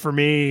required for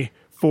me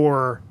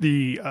for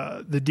the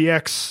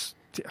DX.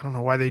 I don't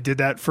know why they did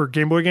that for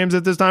Game Boy games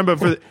at this time, but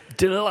for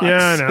Deluxe.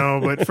 Yeah, I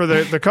know, but for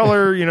the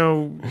color,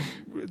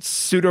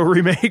 pseudo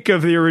remake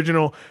of the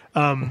original.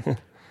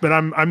 But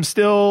I'm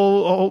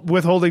still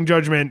withholding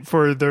judgment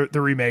for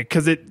the remake,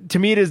 because to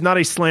me it is not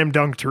a slam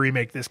dunk to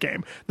remake this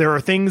game. There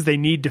are things they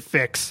need to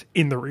fix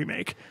in the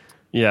remake.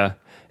 Yeah.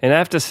 And I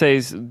have to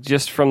say,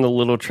 just from the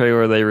little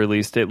trailer they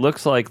released, it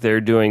looks like they're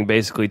doing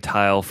basically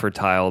tile for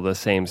tile the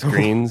same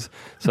screens.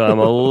 So I'm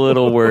a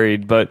little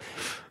worried. But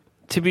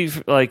to be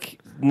like,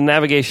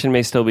 navigation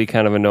may still be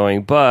kind of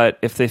annoying. But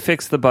if they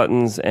fix the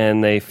buttons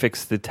and they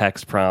fix the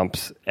text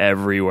prompts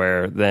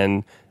everywhere,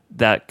 then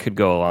that could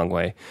go a long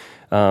way.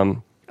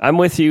 I'm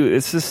with you.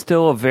 This is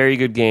still a very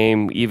good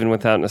game, even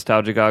without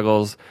nostalgia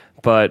goggles.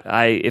 But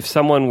if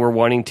someone were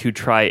wanting to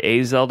try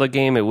a Zelda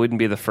game, it wouldn't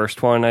be the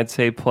first one I'd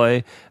say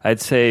play.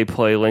 I'd say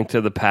play Link to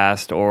the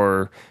Past,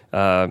 or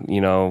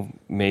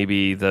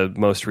maybe the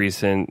most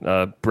recent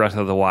Breath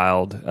of the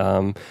Wild.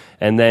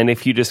 And then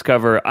if you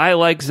discover I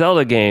like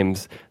Zelda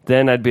games,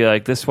 then I'd be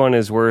like, this one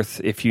is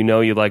worth. If you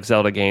know you like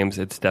Zelda games,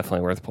 it's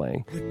definitely worth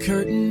playing. The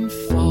curtain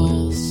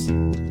falls,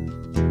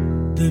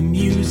 the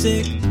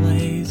music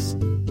plays,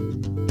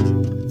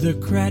 the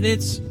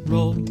credits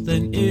roll,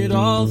 then it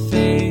all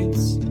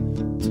fades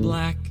to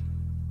black,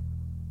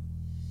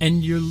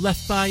 and you're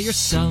left by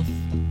yourself.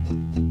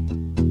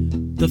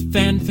 The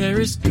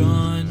fanfare is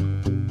gone,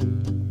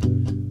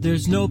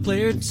 there's no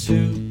player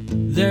two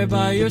there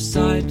by your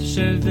side to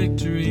share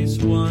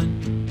victories won.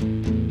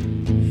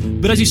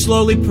 But as you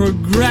slowly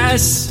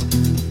progress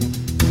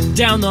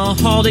down the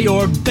hall to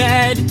your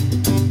bed,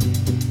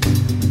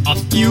 a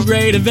few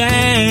great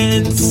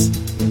events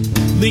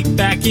leak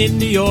back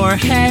into your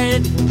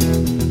head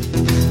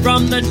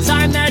from the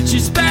time that you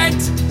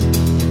spent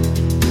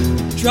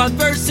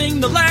traversing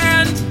the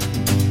land,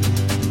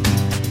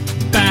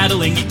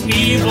 battling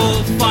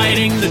evil,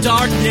 fighting the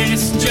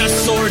darkness,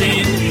 just sword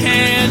in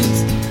hand.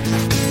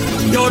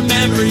 Your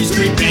memories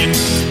creeping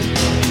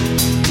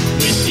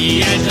with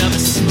the edge of a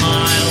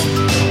smile.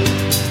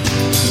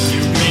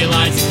 You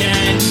realize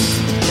again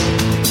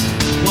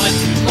what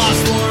you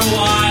lost for a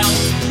while.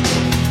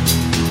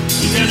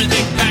 You're gonna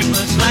think back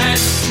much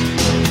less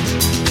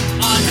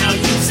on how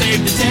you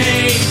saved the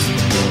day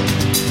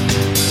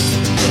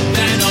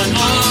than on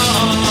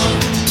all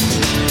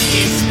the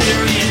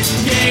experience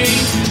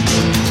gained.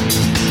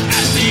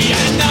 At the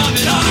end of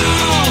it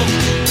all,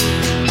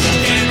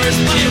 gamers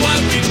play what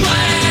we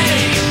play.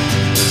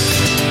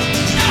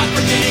 Not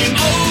for game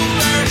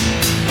over,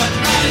 but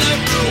rather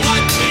for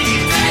what we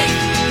take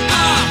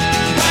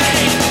away.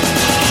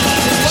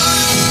 The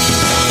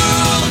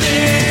world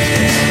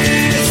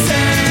is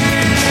sad,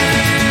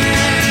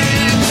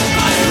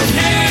 but who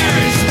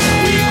cares?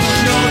 We all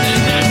know that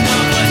that's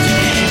not what you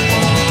came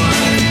for.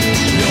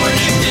 Your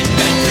next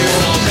adventure's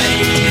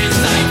already in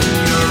sight.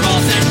 You're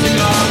all set to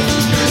go.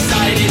 You're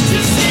excited to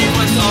see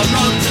what's all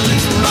wrong till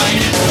it's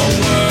right, and the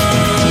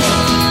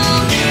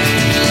world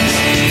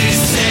is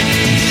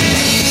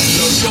saved.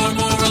 So you're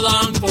more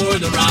along for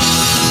the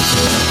ride.